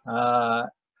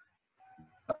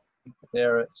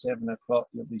there at 7 o'clock,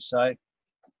 you'll be safe.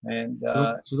 And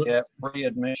free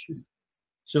admission.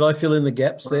 Should I fill in the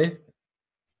gaps there?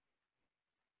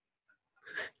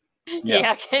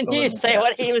 Yeah, can you say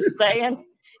what he was saying?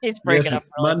 He's breaking up.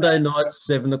 Really Monday bad. night,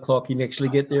 7 o'clock. You can actually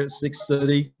get there at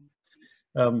 6:30.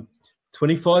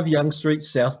 25 Young Street,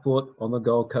 Southport on the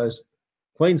Gold Coast,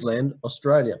 Queensland,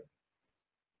 Australia.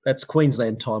 That's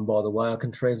Queensland time, by the way. I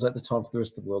can translate the time for the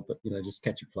rest of the world, but just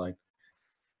catch a plane.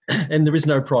 And there is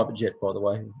no private jet, by the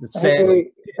way. Hey,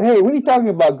 what are you talking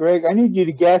about, Greg? I need you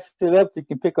to gas it up so you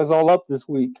can pick us all up this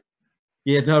week.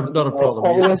 Yeah, not a problem.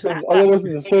 All of us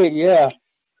in the state, yeah.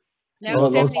 No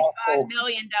 $75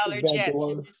 million jets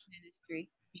in this ministry.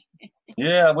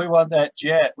 Yeah, we want that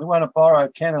jet. We want to borrow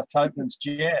Kenneth Copeland's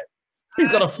jet.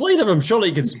 He's got a fleet of them. Surely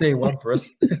he can spare one for us.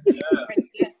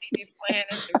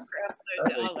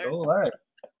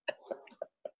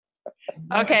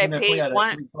 Okay, Pete.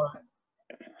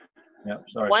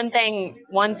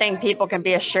 One thing people can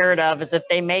be assured of is if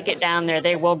they make it down there,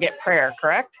 they will get prayer,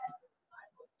 correct?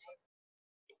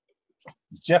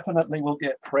 Definitely will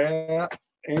get prayer.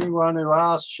 Anyone who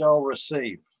asks shall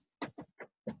receive.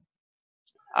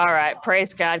 All right,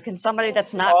 praise God. Can somebody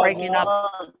that's not breaking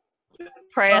up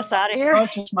pray us out of here? I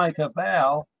just make a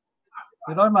vow.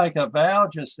 Did I make a vow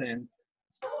just then?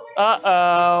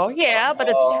 Uh-oh. Yeah, but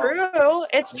it's true.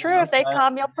 It's true. If they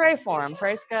come, you'll pray for them.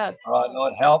 Praise God. All right,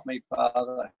 Lord, help me,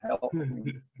 Father. Help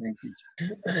me. Thank you.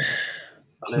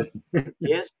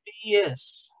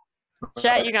 Yes.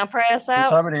 Chet, you going to pray us out? Does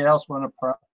somebody else want to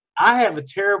pray? I have a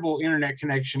terrible internet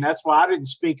connection. That's why I didn't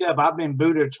speak up. I've been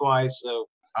booted twice, so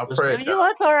I'll pray. That's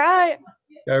all right.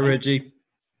 Go, Reggie.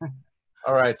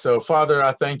 All right. So, Father,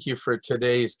 I thank you for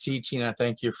today's teaching. I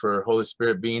thank you for Holy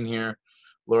Spirit being here.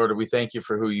 Lord, we thank you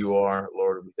for who you are.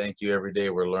 Lord, we thank you every day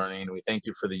we're learning. We thank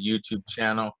you for the YouTube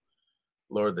channel.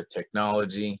 Lord, the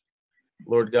technology.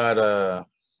 Lord God,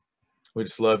 we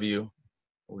just love you.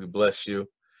 We bless you.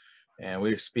 And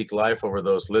we speak life over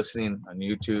those listening on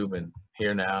YouTube and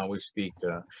here now. We speak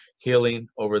healing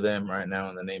over them right now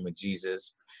in the name of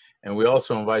Jesus. And we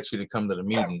also invite you to come to the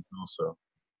meeting also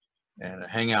and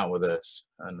hang out with us.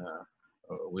 And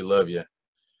we love you.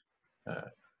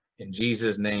 In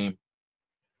Jesus' name,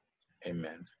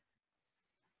 amen.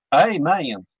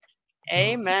 Amen.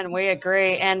 Amen. We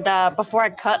agree. And before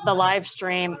I cut the live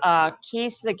stream,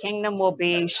 Keys to the Kingdom will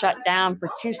be shut down for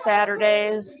 2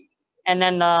 Saturdays and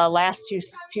then the last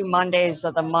two Mondays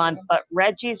of the month. But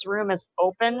Reggie's room is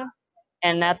open,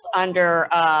 and that's under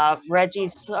Reggie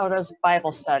Soda's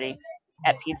Bible study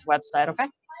at Pete's website. Okay.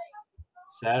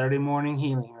 Saturday morning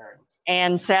healing room.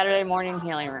 And Saturday morning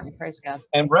healing room. Praise God.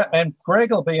 And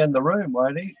Greg will be in the room,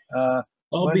 won't he?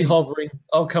 I'll be hovering.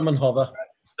 I'll come and hover.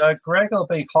 So Greg will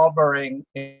be hovering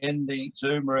in the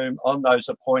Zoom room on those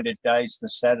appointed days, the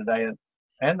Saturday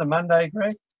and the Monday,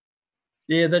 Greg?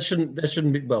 Yeah, that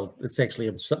shouldn't be, well, it's actually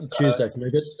a Tuesday for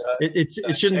me, but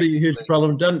it shouldn't be a huge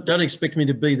problem. Don't expect me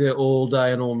to be there all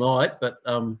day and all night, but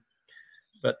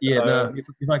yeah, no,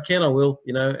 if I can, I will,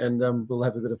 you know, and we'll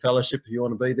have a bit of fellowship if you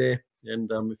want to be there.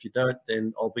 And if you don't,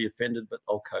 then I'll be offended, but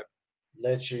I'll cope.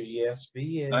 Let your yes be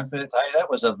yes. Hey, that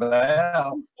was a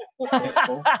vow.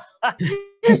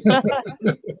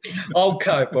 I'll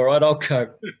cope, all right? I'll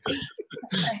cope.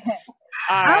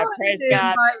 All I right, wanted praise to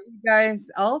God. invite you guys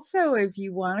also, if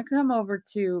you want to come over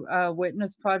to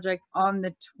Witness Project on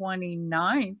the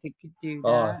 29th, you could do that.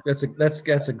 Oh, that's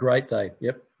a great day.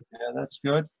 Yep. Yeah, that's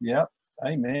good. Yep.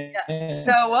 Amen. Yeah.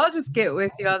 So I'll just get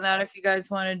with you on that. If you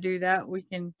guys want to do that, we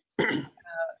can,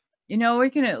 you know, we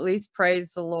can at least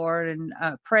praise the Lord and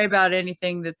pray about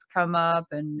anything that's come up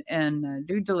and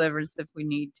do deliverance if we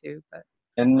need to. But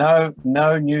and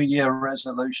no New Year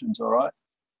resolutions, all right?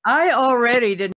 I already did